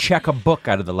you ever check a book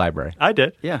out of the library? I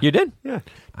did. Yeah. You did? Yeah.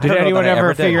 I Did don't know anyone that I ever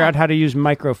did. figure out how to use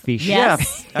microfiche?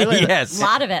 Yes. Yes. A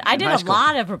lot of it. I did high a school.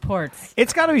 lot of reports.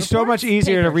 It's got to be so much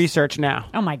easier to papers. research now.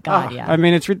 Oh my God, yeah. I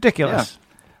mean, it's ridiculous.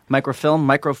 Microfilm,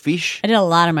 microfiche. I did a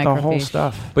lot of The microfiche. whole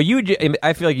stuff. But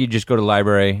I feel like you just go to the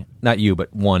library. Not you,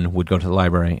 but one would go to the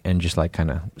library and just like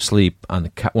kind of sleep on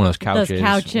the one of those couches.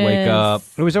 couches. Wake up.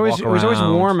 It was always walk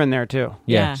around. warm in there too.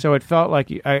 Yeah. So it felt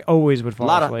like I always would A fall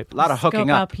lot asleep. of hooking Scope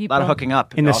out up. A people. lot of hooking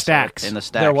up In the also, stacks. In the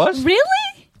stacks. There was? Really?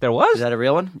 There was? Is that a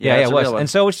real one? Yeah, it's it a was. real one. And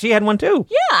so she had one too.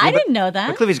 Yeah, I didn't know that.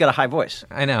 But Cliffy's got a high voice.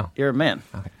 I know. You're a man.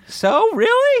 So,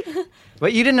 really?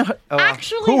 But you didn't.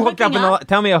 Actually, Who hooked up hooking in the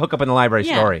Tell me a hookup in the library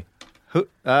Yeah. story. Who?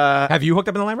 Have you hooked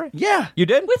up in the library? Yeah. You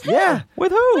did? With who? Yeah.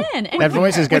 With who? When? And That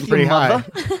voice is getting pretty high.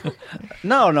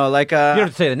 No, like You don't have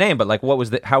to say the name, but like, what were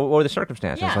the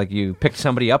circumstances? Yeah. Like, you picked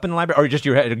somebody up in the library, or just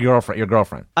your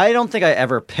girlfriend? I don't think I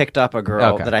ever picked up a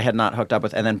girl Okay. that I had not hooked up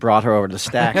with and then brought her over to the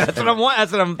stacks. That's what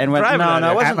I'm and went, driving no, at it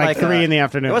here. wasn't At like 3 in the It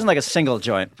afternoon. wasn't like a single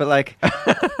joint, but like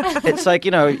it's like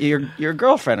your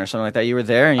girlfriend or something like that. You were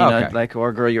there, and Okay. or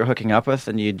a girl you were hooking up with,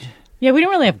 and you'd. Yeah, we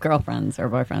didn't really have girlfriends or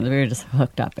boyfriends. We were just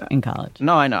hooked up in college.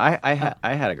 No, I know. I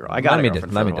had a girl. I got a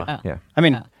girlfriend. Let me for a do. while. Yeah, I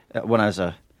mean, when I was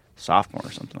a sophomore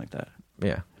or something like that.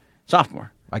 yeah.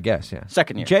 Sophomore, I guess. Yeah.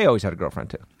 second year. Jay always had a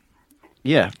girlfriend too.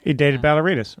 Yeah, He dated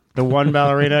ballerinas. The one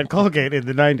ballerina at Colgate in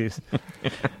the 90s.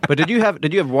 but did you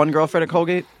have one girlfriend at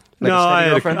Colgate? Like No, a steady I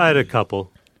girlfriend. had a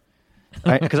couple.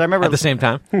 Because I remember At the same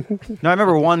time. No, I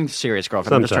remember one serious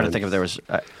girlfriend. I'm just trying to Sometimes. think if there was.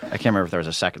 I can't remember if there was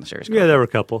a second serious. Yeah, Girlfriend. there were a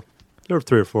couple. There were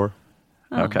 3 or 4.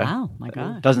 Oh, Okay. Wow, my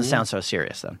God. Doesn't sound so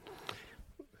serious then.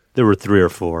 There were 3 or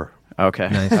 4. Okay.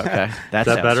 Nice. Okay. That that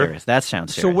sounds better? serious. That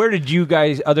sounds So serious. where did you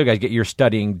other guys, get your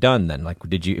studying done then? Like,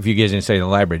 if you guys didn't study in the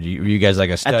library, were you guys like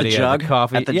a study Jug?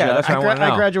 coffee? At the yeah, Jug? that's what I, want to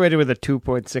know. I graduated with a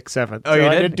 2.67. Oh, you so I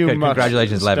did? didn't do Good. much.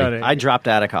 Congratulations, Levy. studying. I dropped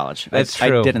out of college. That's I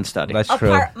true. didn't study. That's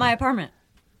true. My apartment.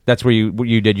 That's where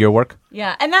you did your work?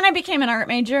 Yeah, and then I became an art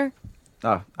major.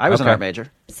 Oh, I was an Okay. art major.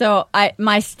 So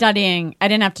my studying, I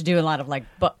didn't have to do a lot of like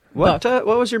book. What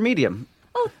was your medium?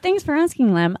 Oh, thanks for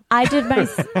asking, Lem. I did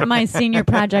my senior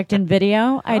project in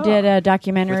video. I did a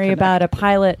documentary about a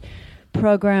pilot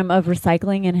program of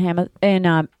recycling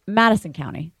in Madison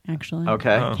County, actually.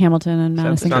 Okay. Hamilton and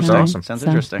Madison sounds County. awesome. Sounds So,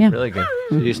 interesting. yeah. Really good.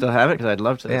 Do you still have it? Because I'd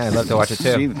love to. Yeah, I'd love to watch it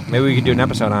too. See- Maybe we could do an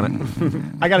episode on it.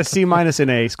 I got a C- in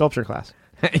a sculpture class.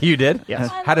 You did? Yes.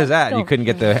 How does that? You couldn't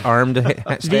get the arm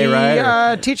to stay right?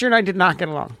 or- The teacher and I did not get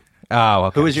along. Oh,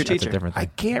 okay. Who was your That's a teacher? different I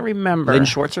thing. can't remember. Lynn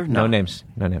Schwartzer? No names.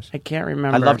 No names. I can't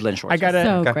remember. I loved Lynn Schwartzer. I got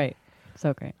So Okay. great.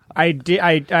 So great. I did.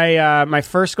 I my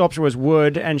first sculpture was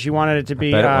wood, and she wanted it to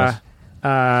be bet it was.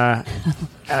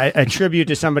 a tribute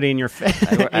to somebody in your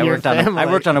family. I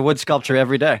worked on a wood sculpture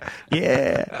every day.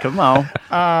 Yeah. Come on.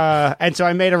 And so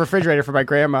I made a refrigerator for my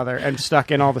grandmother and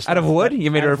stuck in all the stuff. Out of wood?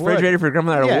 You made a Out of wood. refrigerator for your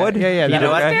grandmother out Yeah, of wood? yeah, yeah, You that did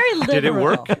was- okay? Very liberal. Did it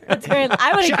work? It's very.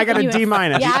 I got a D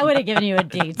minus. Yeah, I would have given you a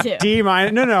D too. D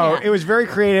minus. No, Yeah. it was very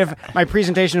creative. My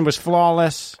presentation was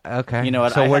flawless. Okay. You know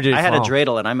what? So where did it I had a fall?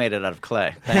 dreidel and I made it out of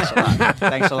clay. Thanks a lot.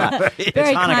 Thanks a lot. It's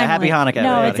Very Hanukkah. Happy timely. Hanukkah.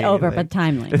 No, everybody. it's over, but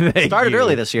timely. Started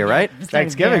early this year, right?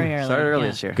 Thanksgiving. Very early. Started early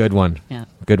Yeah. this year. Good one. Yeah.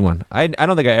 Good one. I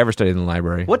don't think I ever studied in the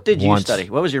library. What did you Once. study?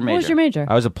 What was your major? What was your major?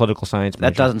 I was a political science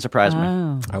major. That doesn't surprise me.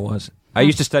 Oh. I was. I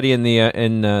used to study in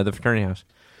the fraternity house.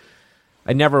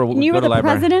 I never would And you go were to the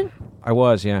library. president? I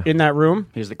was, yeah. In that room?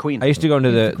 He's the queen. I used to go into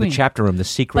He's the the queen. chapter room, the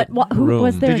secret But who room.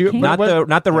 was there? Did you- a king? Not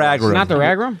Not the rag room. Not the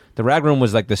rag room? The rag room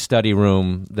was like the study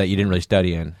room that you didn't really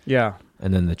study in, Yeah.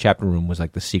 and then the chapter room was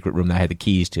like the secret room that I had the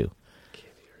keys to.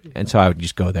 And so I would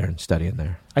just go there and study in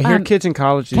there. I hear kids in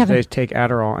college these Kevin. days take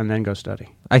Adderall and then go study.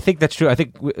 I think that's true. I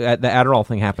think the Adderall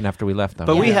thing happened after we left, though.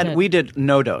 But Yeah. we did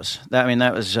no dose. That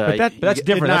was. But But that's it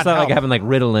different. did That's not help. like having like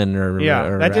Ritalin or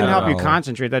Yeah, that didn't help you Adderall.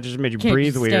 concentrate. That just made you Okay,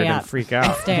 breathe stay weird up. and freak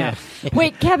out. Stay up.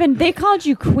 Wait, Kevin, they called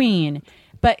you queen,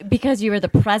 but because you were the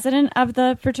president of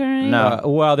the fraternity? No.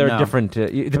 Well, there are No. different.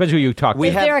 It depends who you talk to.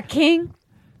 Is there a king?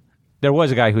 There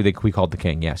was a guy who we called the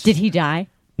king. Yes. Did he die?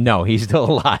 No, he's still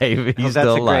alive. He's That's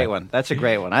still a alive. great one. That's a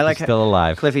great one. I like He's still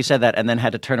alive. Cliffy said that and then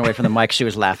had to turn away from the mic. She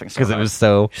was laughing so Because it hard. was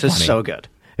so. This is funny. so good.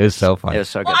 It was so funny. It was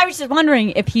so good. Well, I was just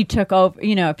wondering if he took over.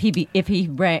 If he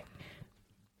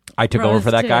I took over rose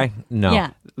for that too. guy. No.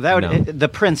 Yeah. That would No. the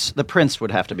prince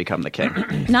would have to become the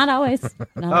king. Not always.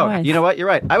 Not Oh, always. you know what? You're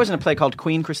right. I was in a play called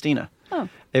Queen Christina. Oh.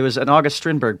 It was an August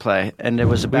Strindberg play, and it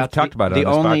was about talked about it the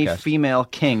on this only podcast. female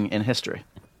king in history.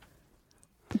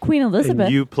 Queen Elizabeth.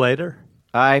 And you played her?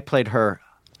 I played her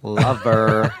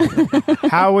lover.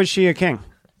 How was she a king?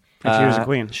 If she was a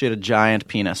queen. She had a giant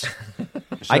penis.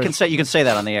 I can say you can say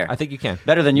that on the air. I think you can.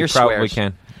 Better than your Probably swears.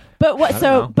 can. But what?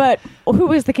 So, know. but who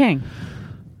was the king?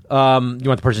 You want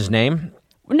the person's name?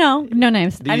 No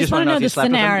names. Do you I just just wanna want to know know if you the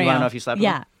slept with him? You scenario. wanna know if you slept with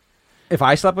yeah, him? If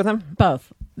I slept with him?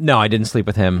 both. No, I didn't sleep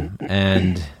with him,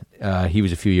 and he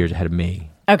was a few years ahead of me.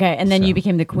 Okay, and then So. you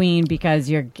became the queen because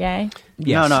you're gay.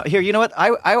 Yes. No. Here, you know what?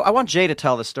 I want Jay to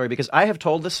tell this story because I have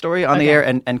told this story on the air,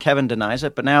 and Kevin denies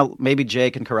it. But now maybe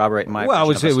Jay can corroborate my Well,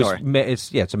 version of the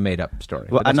story. it's a made up story.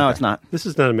 Well, but that's no, okay. it's not. This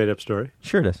is not a made-up story.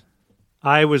 Sure, it is.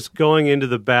 I was going into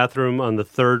the bathroom on the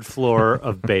third floor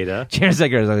of Beta.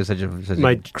 Chandrasekhar is always such a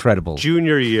My incredible.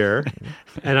 Junior year,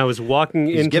 and I was walking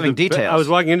into giving the details. I was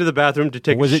walking into the bathroom to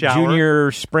take Was a it shower.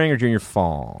 junior spring or junior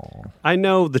fall? I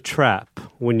know the trap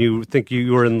when you think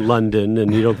you were in London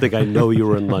and you don't think I know you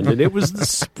were in London. It was the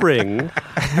spring.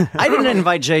 I didn't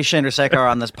invite Jay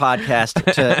Chandrasekhar on this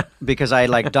podcast because I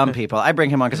like dumb people. I bring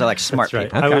him on because I like smart That's right.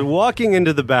 people. I Okay. was walking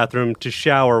into the bathroom to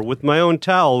shower with my own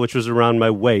towel, which was around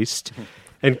my waist.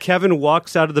 And Kevin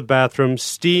walks out of the bathroom,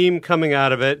 steam coming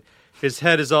out of it. His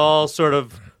head is all sort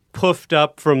of puffed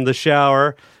up from the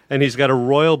shower, and he's got a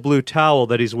royal blue towel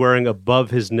that he's wearing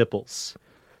above his nipples.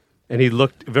 And he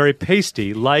looked very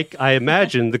pasty, like I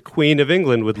imagined the Queen of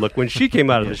England would look when she came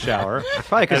out of the shower.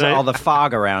 Probably because of And I- all the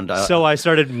fog around. So I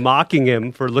started mocking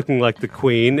him for looking like the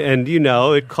Queen, and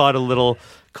it caught a little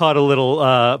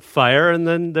fire, and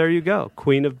then there you go,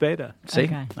 Queen of Beta. see,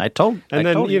 Okay. I told. And I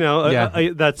then, told you. Yeah.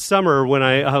 that summer when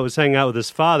I was hanging out with his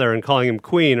father and calling him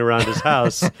Queen around his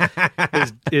house,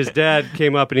 his dad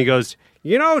came up and he goes,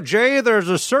 Jay, there's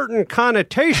a certain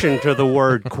connotation to the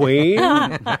word Queen.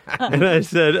 And I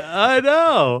said, I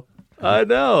know.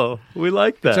 We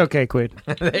like that. It's okay, queen.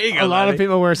 There you A lot of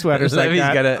people wear sweaters like Levy's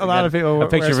that. got a lot of people a wear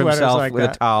picture of sweaters himself like with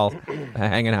that. a towel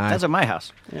hanging high. That's at my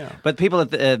house. Yeah. But people on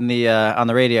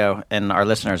the radio and our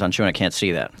listeners on Chewing It can't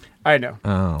see that. I know.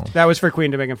 Oh. That was for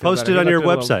Queen to make him feel Post better. it on He your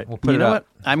looked a little- website. We'll put You it know up. what?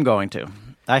 I'm going to.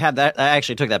 I had that. I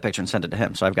actually took that picture and sent it to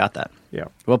him, so I've got that. Yeah.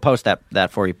 We'll post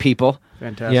that for you, people.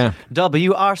 Fantastic. Yeah.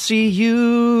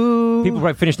 WRCU.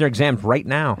 People finish their exams right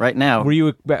now. Right now. Were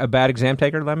you a bad exam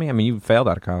taker, Lemmy? I mean, you failed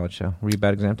out of college, so were you a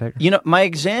bad exam taker? My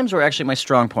exams were actually my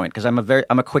strong point because I'm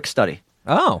a quick study,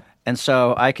 Oh. and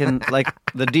so I can like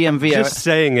the DMV. Just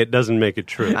saying it doesn't make it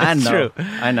true. I know. true.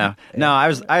 I know. No,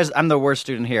 I'm the worst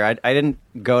student here. I didn't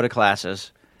go to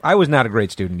classes. I was not a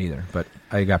great student either, but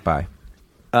I got by.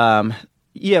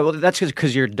 Yeah, well, that's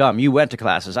because you're dumb. You went to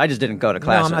classes. I just didn't go to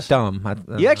classes. No, I'm not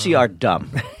dumb. You actually are dumb.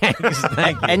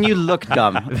 Thank you. And you look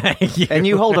dumb. Thank you. And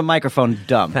you hold a microphone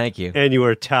dumb. Thank you. And you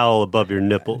wear a towel above your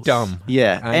nipples. Dumb.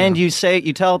 Yeah. I And know.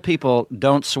 you tell people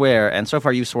don't swear, and so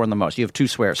far you've sworn the most. You have 2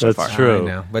 swears so That's far. true. I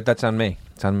know, but that's on me.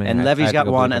 It's on me. And I Levy's have to got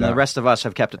go one, bleep and it the out. rest of us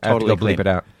have kept it I have to totally go bleep clean. it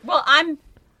out. Well, I'm.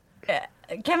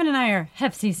 Kevin and I are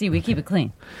FCC. We keep it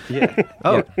clean.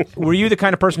 Oh, Were you the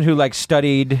kind of person who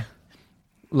studied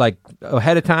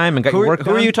ahead of time and got your work done?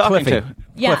 who are you talking Cliffy. to?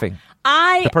 Yeah. Cliffy.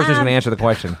 I. The person who's going to answer the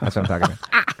question. That's what I'm talking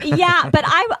about. Yeah, but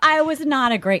I was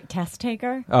not a great test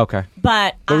taker. Okay.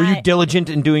 But Were you I- diligent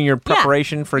in doing your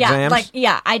preparation for yeah, exams?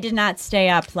 I did not stay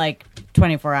up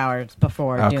 24 hours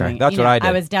before Okay, doing. that's what I did.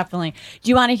 I was definitely. Do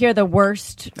you want to hear the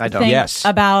worst I don't. thing Yes.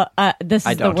 about this?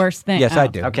 I Is the don't. worst thing. Yes, Oh. I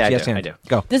do. Okay, I yes, do, and I do.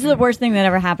 Go. This is the worst thing that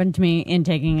ever happened to me in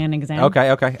taking an exam. Okay.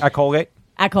 At Colgate?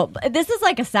 This is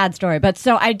like a sad story, but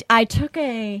so I took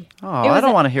a. Oh, I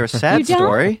don't want to hear a sad You don't?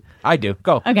 story. I do.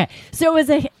 Go. Okay, so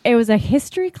it was a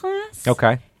history class.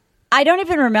 Okay. I don't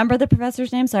even remember the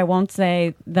professor's name, so I won't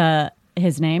say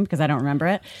his name because I don't remember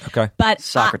it. Okay. But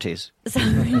Socrates.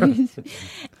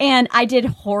 and I did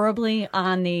horribly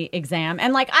on the exam,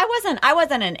 and I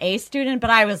wasn't an A student, but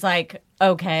I was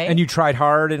okay. And you tried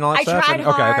hard and all that I stuff? tried And-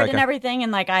 hard okay. and everything,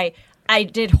 and I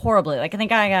did horribly. Like I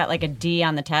think I got like a D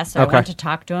on the test. So I went to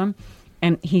talk to him,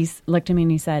 and he looked at me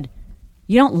and he said,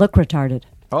 "You don't look retarded."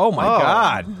 Oh my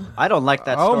God! I don't like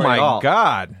that Oh story my at all.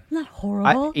 God! Isn't that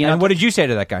horrible? And what did you say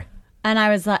to that guy? And I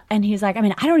was and he's like, I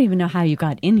mean, I don't even know how you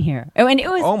got in here. And it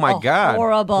was Oh my God!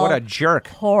 horrible. What a jerk!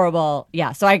 Horrible.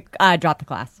 Yeah. So I dropped the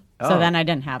class. So then I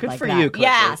didn't have Good like for that. you, Clifford.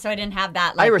 Yeah. So I didn't have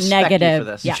that like I respect negative. you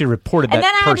for this. Yeah. You should have reported And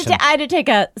that then person. I had to take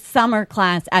a summer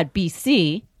class at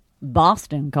BC,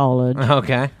 Boston College.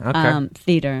 Okay.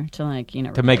 Theater to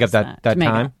To make up replace that To make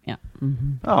time? up, yeah.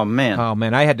 Oh man. Oh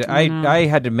man, I had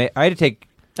to take.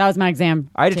 That was my exam.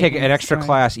 I had to take taking an extra story.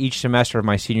 class each semester of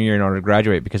my senior year in order to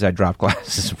graduate because I dropped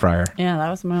classes prior. Yeah, that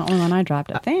was my only one I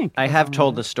dropped, I think. I have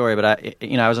told this story, but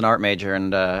I was an art major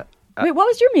and Wait, what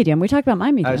was your medium? We talked about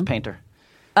my medium. I was painter.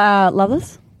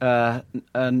 Loveless?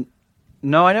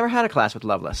 No, I never had a class with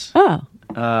Loveless. Oh.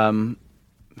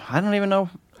 I don't even know.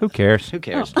 Who cares? Who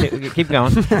cares? Keep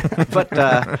going. But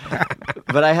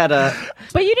I had a.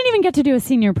 But you didn't even get to do a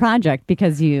senior project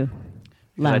because you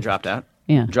left. I dropped out.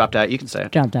 Yeah. Dropped out. You can say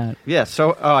it. Dropped out. Yeah.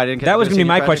 So, I didn't. Get That to was do a going to be senior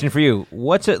my project. question for you.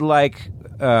 What's it like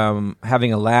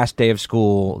having a last day of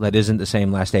school that isn't the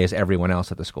same last day as everyone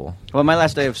else at the school? Well, my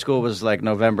last day of school was like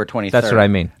November 23rd. That's what I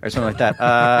mean. Or something like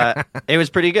that. It was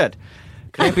pretty good.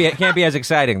 Can't be as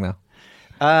exciting though.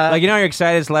 Like you're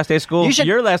excited it's the last day of school. You should-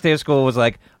 Your last day of school was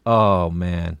like, oh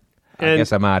man, I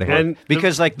guess I'm out of here. And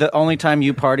Because like the only time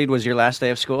you partied was your last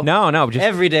day of school. No, just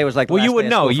Every day was like. Well, last you would day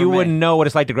of know. school for You me. wouldn't know what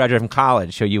it's like to graduate from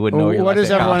college, so you wouldn't know. Your What last is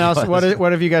day of everyone college else? was.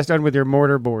 What have you guys done with your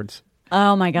mortar boards?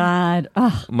 Oh, my God.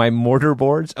 Oh, My mortar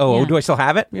boards? Oh, Yeah. do I still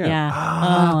have it? yeah. Oh,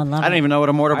 I love I don't it. even know what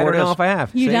a mortar I board don't know is. if I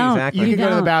have. You See, don't. Exactly. You You can go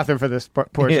to the don't. bathroom for this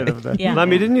portion of the. Yeah.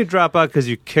 Lemmy, didn't you drop out because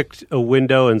you kicked a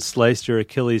window and sliced your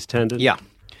Achilles tendon? Yeah.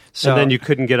 So and then you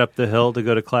couldn't get up the hill to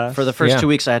go to class? for the first Yeah. 2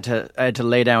 weeks, I had to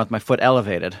lay down with my foot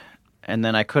elevated, and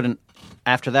then I couldn't.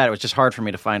 After that, it was just hard for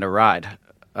me to find a ride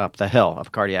up the hill,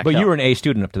 up Cardiac But Hill. you were an A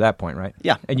student up to that point, right?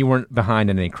 Yeah. And you weren't behind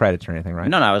in any credits or anything, right?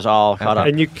 No, I was all caught up.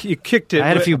 And you kicked it. I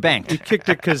had a few banked. You kicked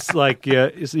it because like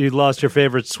you lost your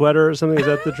favorite sweater or something. Is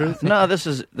that the truth? No, this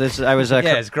is. I was.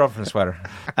 Yeah, his girlfriend sweater.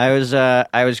 I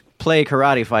was play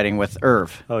karate fighting with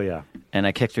Irv, Oh yeah. and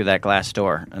I kicked through that glass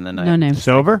door, and then No names.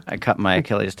 Sober? I cut my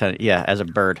Achilles tendon. Yeah, as a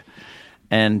bird,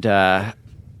 and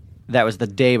that was the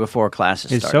day before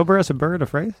classes Is started. sober as a bird a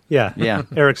phrase? Yeah. Yeah.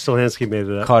 Eric Stolhansky made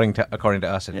it up. According to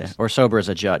us, it Yeah. is. Or sober as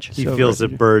a judge. He feels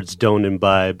that birds don't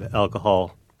imbibe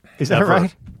alcohol. Is that Ever.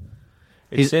 right?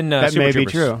 It's in that Super may be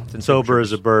Troopers. true. It's in Sober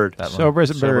as a bird. That one. Sober as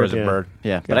a Sober bird. as a yeah. bird.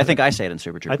 Yeah, but I think I say it in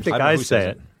Super I Troopers. think I don't know I who say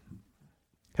says it.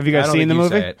 Have you I guys don't seen the think you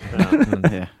movie? say it.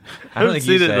 Yeah. I I don't haven't think you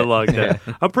seen it say in a long time.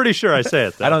 Yeah. I'm pretty sure I say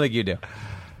it. Though. I don't think you do.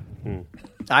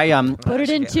 I Put it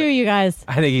in two, you guys.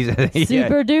 I think he's yeah.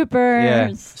 Super dupers.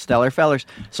 Yeah. stellar fellers.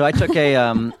 So I took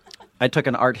I took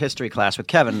an art history class with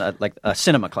Kevin, like a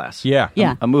cinema class. Yeah.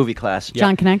 Yeah. A movie class.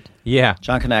 John Connect. Yeah.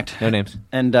 John Connect. No names.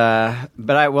 And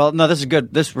this is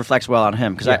good. This reflects well on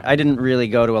him because I didn't really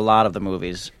go to a lot of the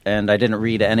movies and I didn't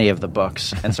read any of the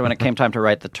books. And so when it came time to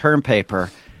write the term paper,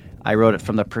 I wrote it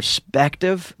from the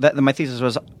perspective that my thesis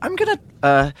was I'm going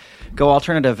to go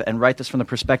alternative and write this from the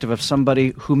perspective of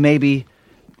somebody who maybe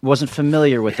wasn't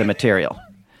familiar with the material.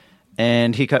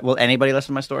 And he cut. Will anybody listen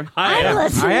to my story? I'm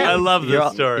listening. I love You're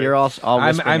this story. You're all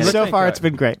whispering I'm it. So listening far, to it's it.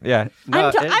 been great. Yeah. No,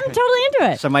 I'm totally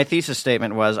into it. So my thesis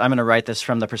statement was, I'm going to write this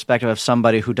from the perspective of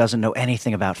somebody who doesn't know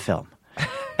anything about film.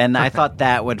 And I thought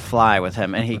that would fly with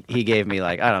him. And he gave me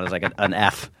like, I don't know, it was like an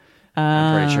F.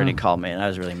 I'm pretty sure he called me, and I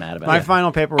was really mad about My it.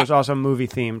 final paper was also movie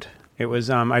themed. It was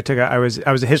I was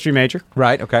a history major,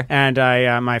 Right. Okay. and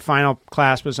my final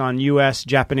class was on U.S.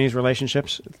 Japanese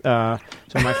relationships. So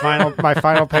my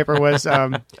final paper was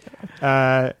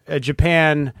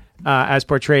Japan as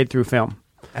portrayed through film.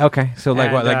 Okay. So like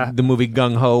And, what? Like the movie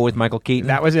Gung Ho with Michael Keaton.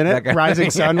 That was in That it. guy? Rising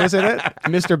Sun was in it.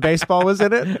 Mr. Baseball was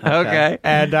in it. Okay.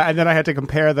 And then I had to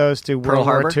compare those to Pearl World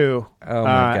War Harbor? II. Oh,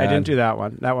 my I God. didn't do that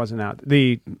one. That wasn't out.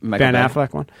 The Michael Ben Bay?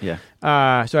 Affleck one.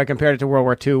 Yeah. So I compared it to World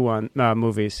War II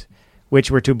movies,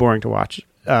 which were too boring to watch.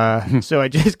 So I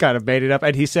just kind of made it up.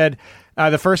 And he said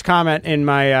the first comment in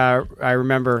my I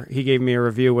remember he gave me a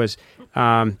review was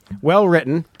well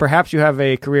written. Perhaps you have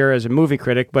a career as a movie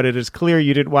critic, but it is clear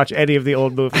you didn't watch any of the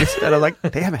old movies. And I'm like,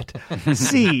 damn it.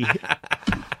 C.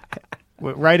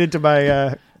 Went right into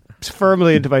my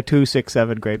firmly into my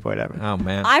 267 grade point ever. Oh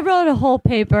man. I wrote a whole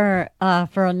paper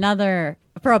for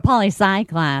a poli-sci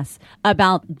class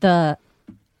about the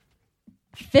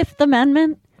Fifth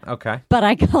Amendment, Okay. but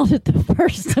I called it the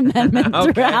First Amendment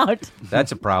Okay. throughout.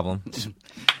 That's a problem.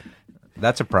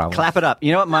 That's a problem. Clap it up. Do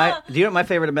you know what my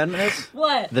favorite amendment is?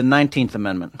 What? The 19th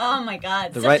Amendment. Oh my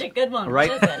God, The such a good one. Right,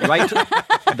 What is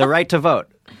it? the right to vote.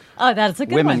 Oh, that's a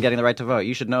good Women one. getting the right to vote.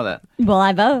 You should know that. Well,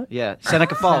 I vote. Yeah,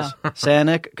 Seneca Falls.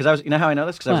 Seneca, because you know how I know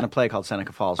this? Because I was in a play called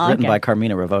Seneca Falls, written by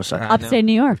Carmina Ravosa. Upstate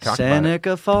New York.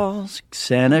 Seneca Falls,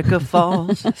 Seneca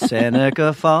Falls,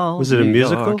 Seneca Falls. Was it a New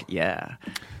musical? York. Yeah.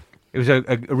 It was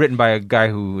written by a guy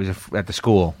who was at the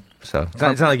school. So it's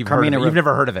not like you've heard of it. You've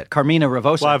never heard of it. Carmina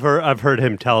Ravosa. Well, I've heard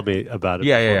him tell me about it.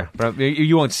 Yeah. But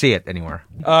you won't see it anywhere.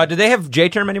 Do they have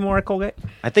J-term anymore at Colgate?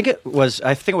 I think it was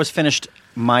finished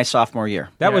my sophomore year.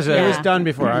 That was It was done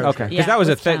before. I was okay. Because Yeah, that was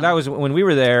it a was thing. done. That was when we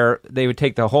were there. They would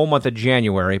take the whole month of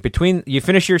January between you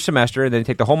finish your semester, and then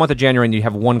take the whole month of January, and you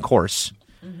have one course.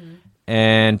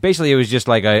 And basically, it was just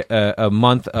like a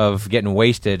month of getting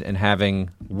wasted and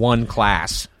having one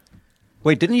class.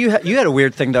 Wait, didn't you? You had a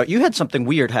weird thing though. You had something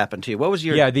weird happen to you. What was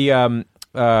your? Yeah, I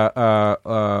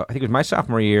think it was my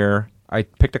sophomore year. I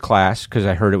picked a class because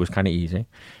I heard it was kind of easy.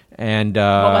 And What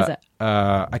was it?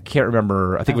 I can't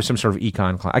remember. I think it was some sort of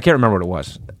econ class. I can't remember what it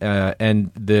was.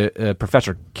 And the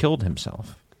professor killed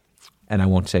himself. And I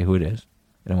won't say who it is.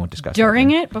 And I won't discuss During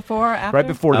it, before, after? Right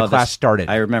before the class started.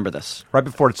 I remember this. Right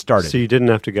before it started. So you didn't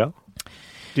have to go?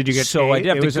 Did you get So paid? I did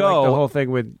have it to was go. Like the whole thing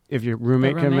with if your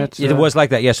roommate The roommate? commits. It was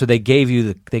like that, yeah. So they gave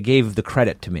the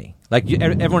credit to me. Like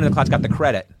everyone in the class got the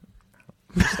credit.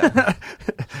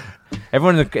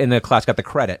 Everyone in the class got the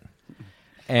credit,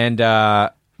 and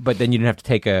but then you didn't have to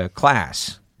take a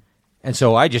class, and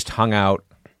so I just hung out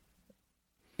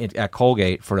at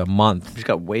Colgate for a month, You just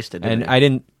got wasted. and didn't you? I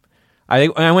didn't.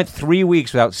 I went 3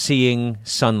 weeks without seeing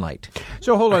sunlight.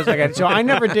 So hold on a second. So I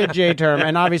never did J-term,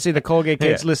 and obviously the Colgate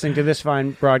kids listening to this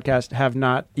fine broadcast have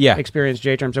not experienced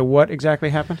J-term. So what exactly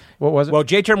happened? What was it? Well,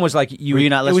 J-term was like Were you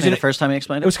not listening the first time he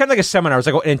explained It was kind of like a seminar. It was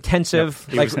like an intensive,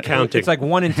 he like was counting. It's like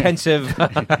one intensive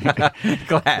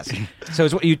class. So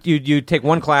it's, you take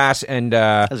one class and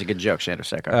That was a good joke,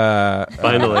 Chandrasekhar.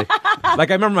 Finally. like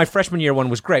I remember my freshman year one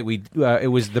was great. It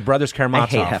was the Brothers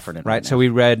Karamazov. I hate Heffernan right? right So we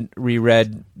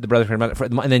reread the Brothers Karamazov,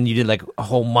 and then you did like a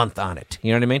whole month on it.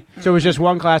 You know what I mean? So it was just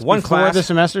one class One before class. the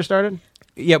semester started?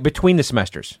 Yeah, between the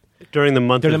semesters. During the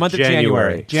month, During the month of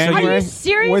January. January? Are you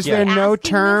serious? Was there You're no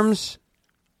asking terms?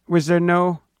 Was there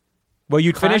no Well,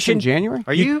 you'd class finish in January?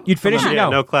 Are you? You'd finish Come it.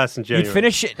 on. Yeah, no class in January. You'd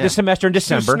finish the semester in Too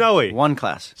December, snowy. One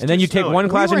class. and then you take snowy. one We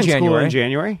class were in in school January. in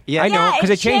January. Yeah, I know Yeah, because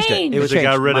it they changed it. changed. It was They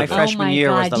got rid of my it. freshman oh my year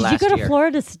God. was the Did last you go to year.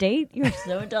 Florida State? You're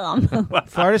so dumb.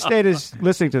 Florida State is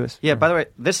listening to this. Yeah, by the way,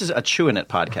 this is a Chewing It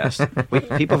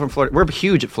podcast. People from Florida, we're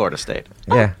huge at Florida State.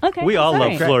 Yeah. Okay. We all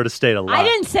sorry. love Florida State a lot. I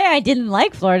didn't say I didn't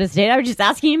like Florida State. I was just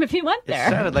asking him if he went It there.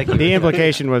 sounded like The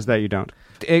implication was that you don't.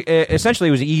 Essentially,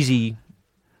 it was an easy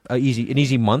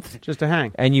month. Just to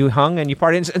hang. And you hung and you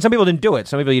partied. And some people didn't do it.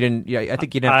 Some people you didn't. Yeah, I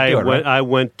think you didn't have to do it. Right? I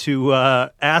went to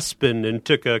Aspen and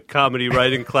took a comedy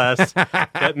writing class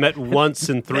that met once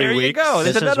in 3 There you weeks. go.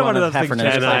 This That's is another one one of of those things.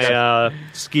 Heffernan's And I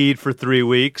skied for 3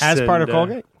 weeks. As part of and,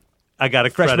 Colgate? I got a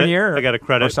Freshman credit. year? I got a Or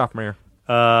credit. sophomore year?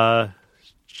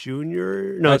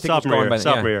 Junior? I No, think it was sophomore going year. by the-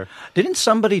 Sophomore yeah. year. Didn't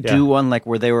somebody do one like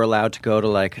where they were allowed to go to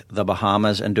like the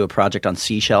Bahamas and do a project on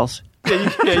seashells?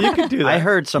 Yeah, you could do that. I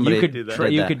heard somebody You could did try,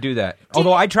 you that. could do that.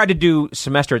 Although I tried to do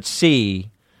semester at sea,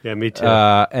 Yeah, me too.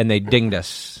 and they dinged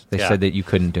us. They Yeah. said that you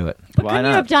couldn't do it. But Why couldn't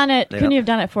you not? have done it? They Couldn't don't- you have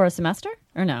done it for a semester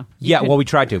or no? Yeah, well, we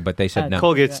tried to, but they said no.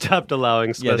 Colgate stopped allowing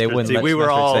Yeah, semester they at wouldn't sea. let We were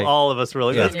semester at sea. all of us were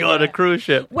like, Yeah. let's go on a cruise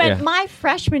ship. When Yeah. my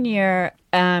freshman year,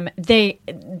 they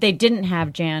didn't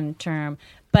have Jan term,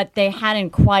 but they hadn't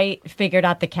quite figured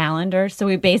out the calendar. So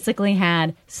we basically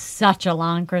had such a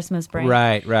long Christmas break.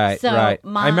 Right. So I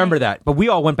remember that. But we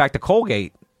all went back to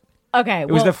Colgate. Okay. It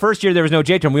was the first year there was no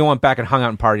J-term. We went back and hung out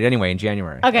and partied anyway in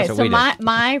January. Okay, That's what so we did.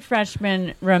 my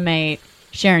freshman roommate,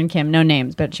 Sharon Kim, no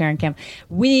names, but Sharon Kim,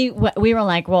 we were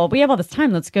like, well, we have all this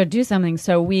time, let's go do something.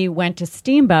 So we went to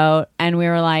Steamboat, and we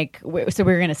were like, so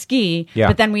we were going to ski, Yeah.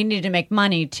 but then we needed to make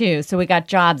money too. So we got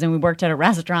jobs, and we worked at a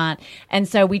restaurant. And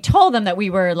so we told them that we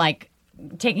were like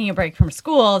taking a break from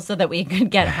school so that we could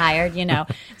get hired,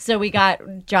 So we got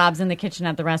jobs in the kitchen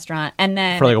at the restaurant. And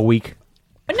then For like a week.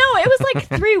 no, it was like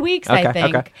 3 weeks, I Okay,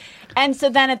 think. okay. And so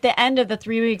then at the end of the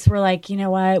 3 weeks, we're like, you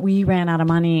know what? We ran out of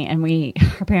money, and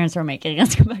our parents were making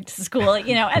us go back to school,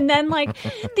 And then like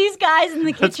these guys in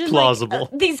the kitchen, plausible.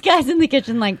 these guys in the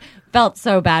kitchen like felt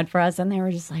so bad for us, and they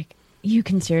were just like, you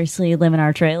can seriously live in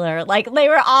our trailer. Like they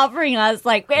were offering us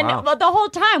and Wow. but the whole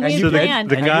time we And had you did? planned.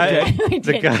 The guy, We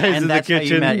the did. guys And in the that's how you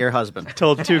kitchen met your husband.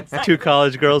 told two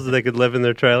college girls that they could live in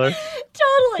their trailer.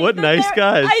 Totally. What But nice they're-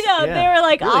 guys. I know. Yeah. They were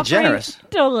like Really offering. generous.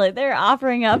 Totally. They're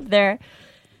offering up their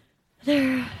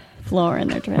floor in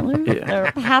their trailer. Their,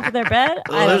 half of their bed.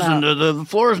 I don't know. the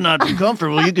floor's not too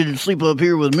comfortable. You can sleep up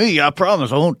here with me. I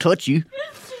promise I won't touch you.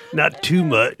 Not too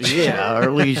much. Yeah, or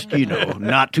at least,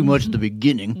 not too much at the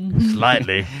beginning.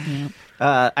 Slightly.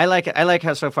 I like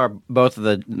how so far both of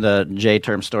the J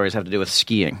term stories have to do with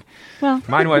skiing. Well,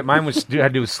 Mine had to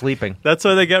do with sleeping. That's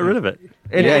why they got rid of it.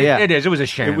 It is. It was a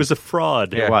shame. It was a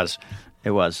fraud. It was. It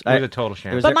was. It was a total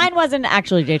shame. but mine wasn't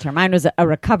actually J term. Mine was a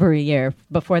recovery year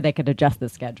before they could adjust the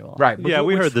schedule. Right. Yeah,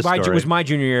 we heard this story. It was my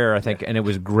junior year, I think, and it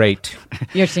was great.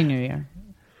 Your senior year.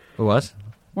 It was?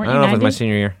 Weren't I you don't know if it was 90? my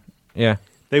senior year. Yeah.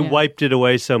 They wiped it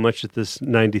away so much that this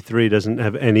 93 doesn't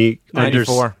have any...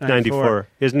 94. 94.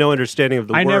 He has no understanding of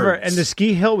the words. And the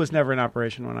ski hill was never in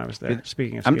operation when I was there,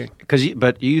 speaking of skiing.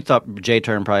 But you thought J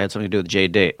term probably had something to do with J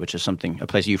date, which is a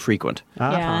place you frequent.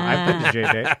 I've been to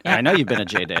J Date. I know you've been a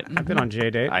J date. I've been on J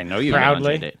Date. I know you've Proudly.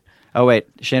 been on J date. Oh,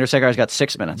 wait. Chandrasekhar's got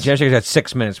 6 minutes. Chandrasekhar's got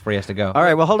 6 minutes before he has to go. All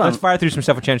right, well, hold on. Let's fire through some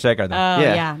stuff with Chandrasekhar then. Oh,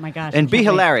 yeah. My gosh. And be Can't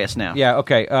wait. hilarious now. Yeah,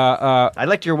 okay. I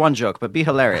liked your one joke, but be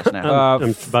hilarious now. I'm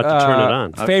about to turn it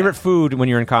on. Favorite food when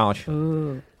you're in college?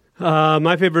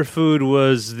 My favorite food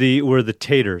were the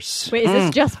taters. Wait, is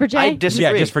this just for Jay? I disagree.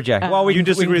 Yeah, just for Jay. Well, You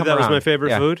disagree that was my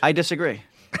favorite food? I disagree.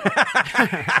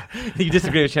 You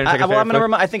disagree with Chandrasekhar's Well, I'm favorite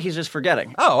going food? to I think he's just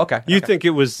forgetting. Oh, okay. You think it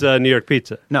was New York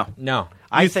pizza? No. No.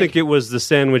 You think it was the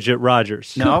sandwich at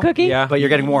Rogers? No. Cookie? Yeah. But you're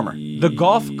getting warmer. The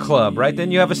golf club, right? Then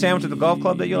you have a sandwich at the golf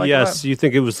club that you like? Yes, you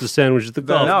think it was the sandwich at the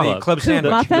golf No. club. The club sandwich.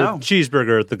 Muffin? The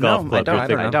cheeseburger at the golf No, club. I you're don't.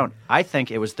 thinking. I don't. I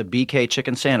think it was the BK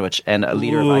chicken sandwich and a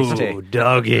liter of iced tea. Ooh,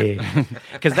 doggy.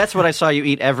 Because that's what I saw you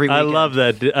eat every I weekend. love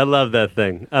that. I love that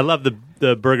thing. I love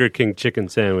the Burger King chicken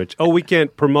sandwich. Oh, we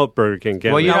can't promote Burger King,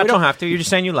 can we? Well, No, we don't have to. You're just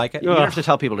saying you like it. You don't have to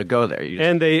tell people to go there. You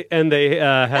just- And they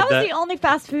had That was that. the only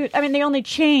fast food. I mean, the only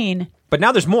chain. But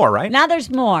now there's more, right? Now there's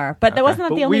more, but that wasn't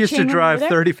But the only we used chain to when drive we were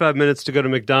there? 35 minutes to go to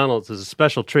McDonald's as a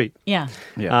special treat. Yeah.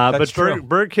 Yeah. But That's true.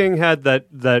 Burger King had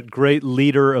that great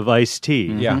liter of iced tea,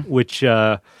 Yeah. which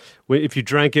if you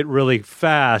drank it really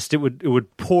fast, it would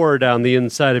pour down the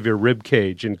inside of your rib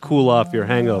cage and cool off your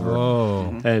hangover.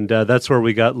 Oh. And that's where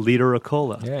we got liter of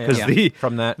cola. Yeah.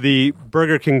 From that. the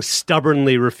Burger King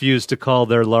stubbornly refused to call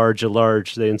their large a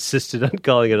large. They insisted on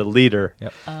calling it a liter,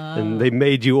 Yep. and they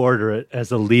made you order it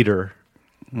as a liter.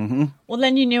 Well,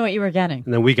 then you knew what you were getting.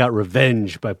 And then we got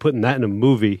revenge by putting that in a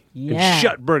movie Yeah. and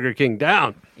shut Burger King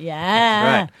down.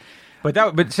 Yeah. Right.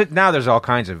 But now there's all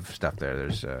kinds of stuff there.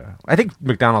 There's I think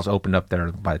McDonald's opened up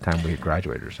there by the time we had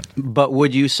graduated or something. But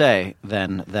would you say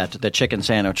then that the chicken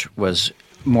sandwich was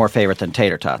more favorite than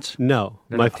tater tots? No,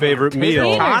 my favorite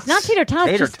meal. Taters. Not tater tots,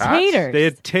 Tater just tots? taters. They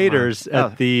had taters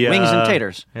at the wings and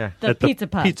taters. Yeah. The at pizza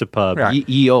pub. Pizza pub. Yeah.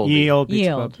 Ye olde. Ye old pizza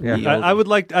Yield. pub. Yeah. Ye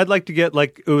olde. I'd like to get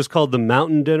it was called the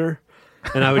Mountain Dinner.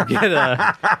 And I would get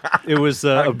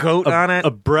a goat on it?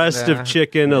 a breast Yeah. of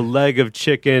chicken, a leg of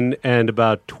chicken, and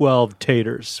about 12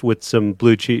 taters with some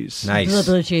blue cheese. Nice. The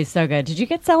blue cheese, so good. Did you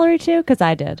get celery too? Because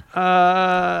I did.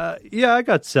 Yeah, I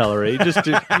got celery just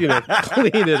to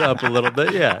clean it up a little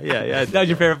bit. Yeah. That was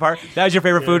your favorite part? That was your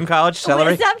favorite food in college?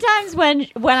 Celery? Sometimes when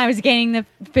I was gaining the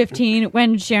 15,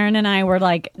 when Sharon and I were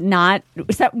like not,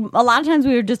 a lot of times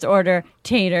we would just order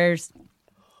taters.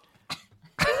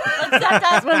 But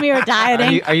sometimes when we were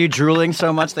dieting, Are you drooling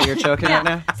so much that you're choking right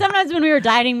now? sometimes when we were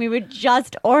dieting, we would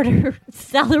just order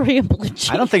celery and blue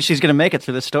cheese. I don't think she's going to make it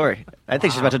through this story. I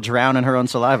think she's about to drown in her own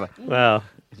saliva. Wow.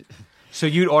 So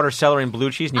you'd order celery and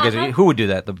blue cheese, and you guys, who would do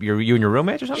that? You and your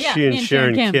roommates or something? Yeah, She me and and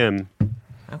Sharon Sharon Kim.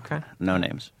 Okay. No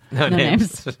names. No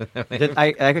names.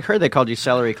 I heard they called you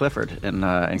Celery Clifford in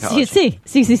college. CCC.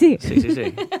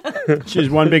 CCC. She's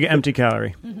one big empty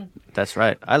calorie. That's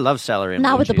right. I love celery and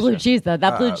Not blue with the blue though. cheese though.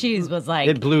 That blue cheese was like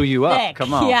It blew you up. thick.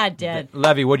 Come on. Yeah, it did.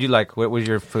 Levy, what'd you like? What was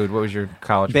your food? What was your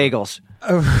college food? Bagels.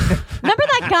 Remember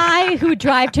that guy who would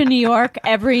drive to New York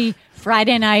every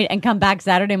Friday night and come back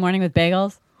Saturday morning with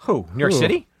bagels? Who? New York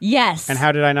City? Yes. And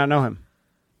how did I not know him?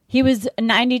 He was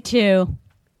 92.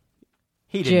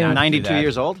 He Jew. not do 92 that.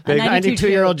 years old? Big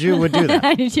 92-year-old Jew would do that.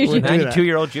 92 Would Jew. do that.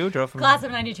 92-year-old Jew drove from... Class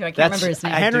of 92. I can't That's- remember his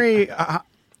name. Henry,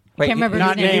 Wait, can't remember not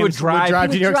his name. names, He would drive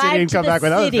to He New would York City drive and to come the back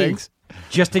with other city. things.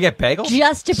 just to get bagels?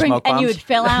 Just to bring, Smoke and you bombs? would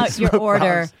fill out your Smoke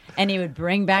order, bombs. and he would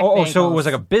bring back Oh, bagels. so it was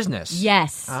like a business?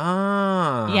 Yes.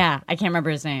 Ah. Yeah, I can't remember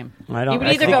his name. I don't- He would I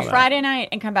either think go about Friday night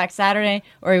and come back Saturday,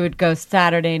 or he would go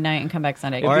Saturday night and come back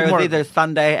Sunday. Or it more- was either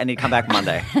Sunday and he'd come back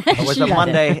Monday. Or it was a Yeah.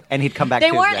 Monday and he'd come back They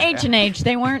Tuesday. weren't H&H.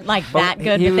 They weren't like that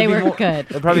good, he but would they be were more- good.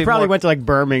 It'd probably He probably more, went to like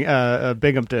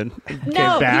Binghamton. and No,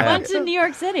 came he back. went to New York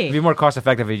It'd be City. more cost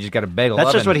effective if you just got a bagel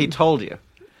That's just oven. what he told you.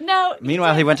 No.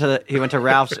 Meanwhile, he went to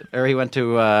Ralph's, or he went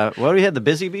to what do we have? The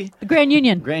Busy Bee, Grand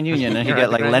Union. Grand Union, and he Right, get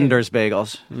the like Grand Lender's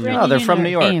bagels. Grand Oh, they're Union from or New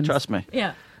York. Ames. Trust me.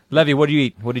 Yeah. Levy, what do you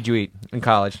eat? What did you eat in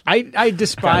college? I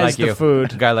despise like the you.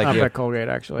 food Guy like up you. at Colgate,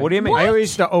 actually. What do you mean? I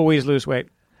used to always lose weight.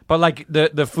 But like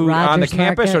the food on the Rogers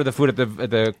campus Market. or the food at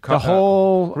the The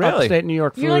whole really? upstate New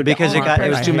York food. You're like Because it I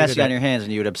was too hated messy it. on your hands,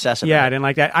 and you would obsess about Yeah, I it. didn't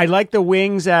like that. I like the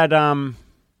wings at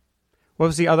what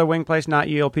was the other wing place? Not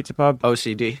Yale Pizza Pub.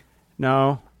 OCD.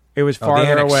 No, it was the farther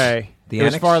Annex. away. The it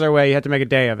was Annex? farther away. You had to make a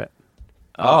day of it.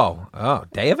 Oh,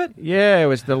 day of it? Yeah, it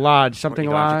was the lodge, something you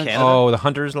going to lodge. Canada? Oh, the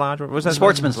Hunter's Lodge. What was that?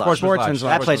 Sportsman's Lodge. Sportsman's That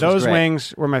Lodge. place was Those great.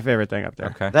 wings were my favorite thing up there.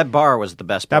 Okay. That bar was the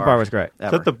best bar. That bar was great. Is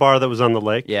Ever. that the bar that was on the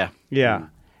lake? Yeah. Yeah.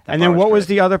 That And bar then what was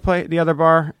great. the other the other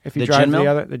bar? If you The drive Gin to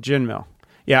Mill? the Gin Mill.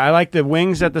 Yeah, I like the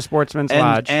wings at the Sportsman's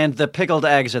Lodge. And the pickled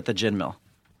eggs at the gin mill.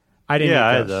 I didn't Yeah,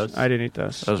 I eat had those. those. I didn't eat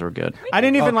those. Those were good. I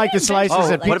didn't even like the slices Oh,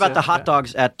 at pizza. what about the hot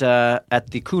dogs at the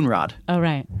Coonrod? Oh,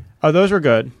 right. Oh, those were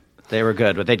good. They were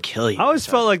good, but they'd kill you. I always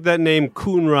felt like that name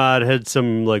Coonrod had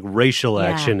some like racial Yeah.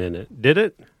 action in it. Did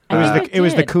it? It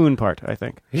was the did. coon part, I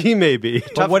think. He may be.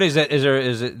 But what is it?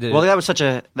 Is it? Well, that was such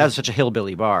a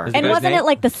hillbilly bar. Is And guy's wasn't name? it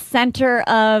like the center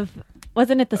of?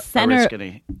 Wasn't it the center?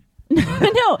 Oriskany.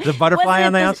 No, The butterfly wasn't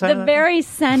on the it outside of The that? very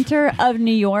center of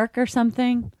New York or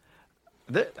something.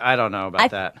 I don't know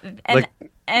about that.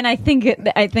 And I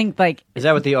think like Is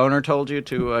that what the owner told you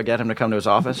to get him to come to his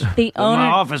office? the My owner.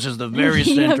 office is the very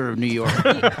Yeah. center of New York.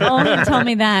 owner told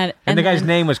me that, And the guy's then-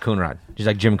 name was Coonrod. He's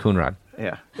like Jim Coonrod.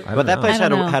 Yeah, don't but that know. place I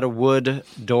don't know. had a wood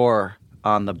door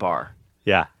on the bar.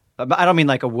 Yeah. But I don't mean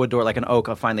like a wood door, like an oak,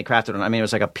 a finely crafted one. I mean it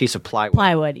was like a piece of plywood.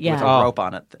 Plywood, yeah. with a Oh. rope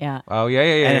on it. Yeah. Oh yeah.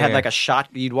 And it had yeah. like a shot.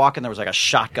 You'd walk in, there was like a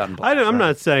shotgun blast. I'm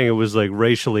not saying it was like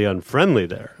racially unfriendly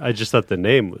there. I just thought the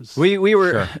name was. We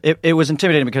were. It was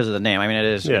intimidating because of the name. I mean, it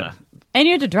is. Yeah. You know, And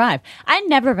you had to drive. I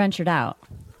never ventured out.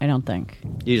 I don't think.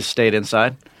 you just stayed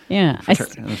inside. Yeah. I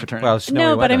s- In the fraternity. Well, snowy No,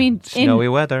 weather. but I mean, snowy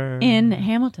weather. in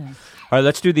Hamilton. All right,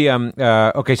 let's do the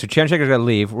okay, so Chandrasekhar's got to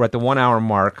leave. We're at the 1 hour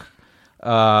mark.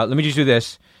 Let me just do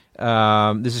this.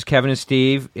 This is Kevin and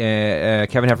Steve. Kevin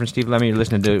Heffernan, Steve Lemmy. You're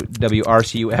listening to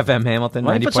WRCU FM Hamilton,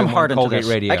 Why don't you put some 90.1 heart into Colgate this?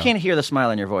 Radio. I can't hear the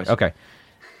smile in your voice. Okay.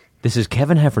 This is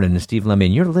Kevin Heffernan and Steve Lemmy,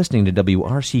 and you're listening to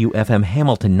WRCU FM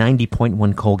Hamilton,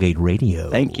 90.1 Colgate Radio.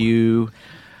 Thank you,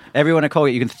 everyone at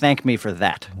Colgate. You can thank me for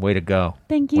that. Way to go.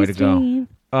 Thank you, Way to Steve.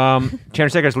 go.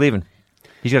 Chandrasekhar's leaving.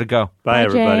 He's got to go. Bye, Bye,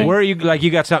 everybody. Jay. Where are you? Like,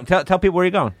 you got something? Tell people where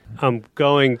you're going. I'm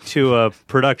going to a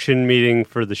production meeting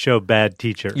for the show Bad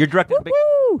Teacher. You're directing a big.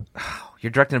 Woo! You're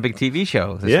directing a big TV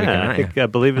show this weekend, yeah, aren't I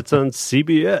believe it's on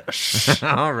CBS. you?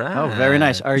 All right. Oh, very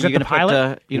nice. Are Is you that going the to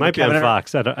pilot? put? You It gonna might put be on Kevin in it?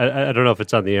 Fox. I don't know if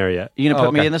it's on the air yet. You going to put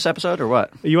okay. me in this episode or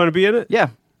what? You want to be in it? Yeah.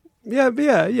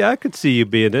 Yeah. I could see you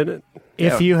being in it.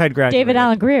 If you had graduated. David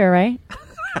Allen Greer, right?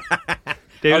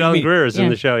 David you Allen mean- Greer is in yeah.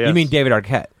 the show. Yes. You mean David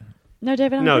Arquette? No,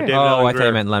 David Allen No, Greer. David Oh, Allen I thought you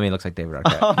Greer. meant Lemmy looks like David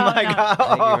Arquette. Oh my God!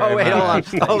 Oh, wait, hold on,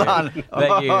 hold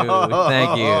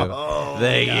on.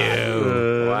 Thank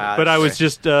you. Wow, But I was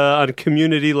just on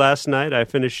Community last night. I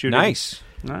finished shooting Nice.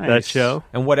 that show.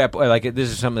 And what this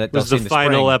is something that This is they'll the see in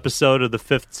final spring. episode of the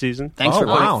 5th season. Thanks Oh for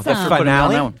putting, wow, thanks the for putting me on that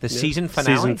finale, one. the season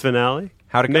finale. Season finale.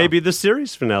 How'd it go? Maybe the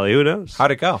series finale. Who knows?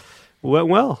 How'd it go? Went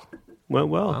well.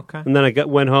 Okay. And then I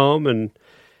went home and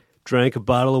drank a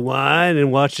bottle of wine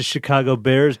and watched the Chicago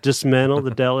Bears dismantle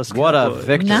the Dallas What a Cowboys.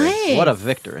 victory! Nice. What a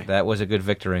victory! That was a good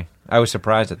victory. I was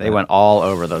surprised at that. They went all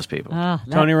over those people.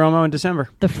 Tony Romo in December.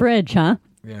 The fridge, huh?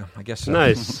 Yeah, I guess so.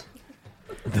 Nice.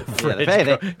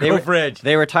 Yeah, Go Fridge.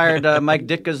 They retired Mike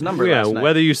Ditka's number. Yeah, last night.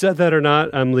 whether you said that or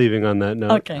not, I'm leaving on that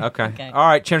note. Okay. Okay. All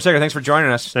right, Chandrasekhar, thanks for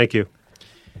joining us. Thank you.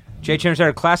 Jay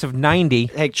Chandrasekhar, class of 90.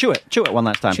 Hey, chew it one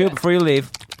last time. Chew it before you leave.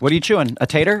 What are you chewing? A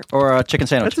tater or a chicken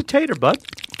sandwich? That's a tater, bud.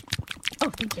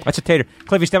 That's a tater.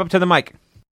 Cliffy, step up to the mic.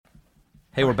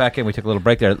 Hey, we're back in. We took a little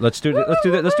break there. Let's do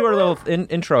our little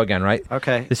intro again, right?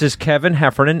 Okay. This is Kevin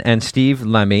Heffernan and Steve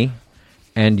Lemmy,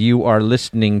 and you are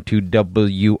listening to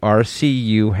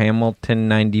WRCU Hamilton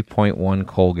 90.1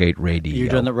 Colgate Radio. You're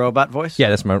doing the robot voice? Yeah,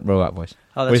 that's my robot voice.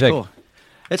 Oh, What do that's you cool.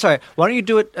 It's all right. Why don't you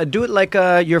do it? Do it like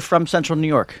you're from Central New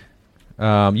York.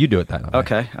 think? You do it that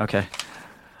way. Okay.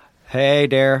 Hey,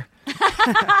 there.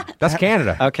 That's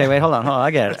Canada. Okay, wait, hold on.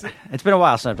 I get it. It's been a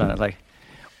while since I've done it. Like,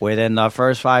 within the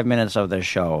first 5 minutes of the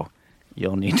show,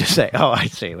 you'll need to say, "Oh, I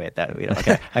see." Wait,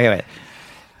 okay, wait.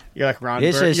 You're like Ron.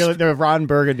 This is- You're the Ron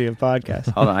Burgundy of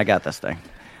podcasts. Hold on, I got this thing.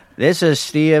 This is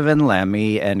Stephen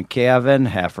Lemmy and Kevin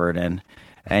Heffernan,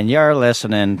 and you're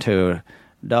listening to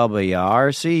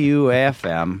WRCU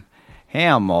FM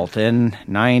Hamilton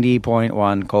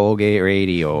 90.1 Colgate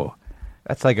Radio.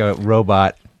 That's like a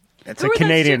robot. It's a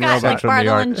Canadian robot. Like from New Bartle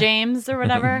York. and James or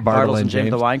whatever? Bartle Bartles and and James,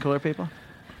 James. the wine cooler people.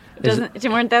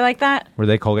 Weren't they like that? Were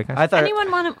they Colgate guys? I thought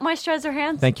Anyone want to moisturize their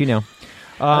hands? Thank you, Neil.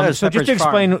 That So is just to Pepperidge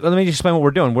Farm. explain, let me just explain what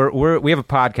we're doing. We have a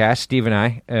podcast, Steve and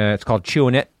I. It's called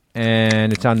Chewing It,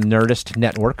 and it's on Nerdist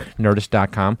Network,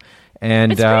 Nerdist.com.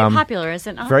 And It's very popular, is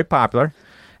it not? very popular.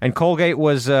 And Colgate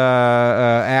was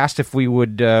asked if we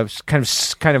would kind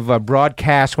of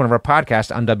broadcast one of our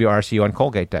podcasts on WRCU on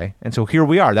Colgate Day. And so here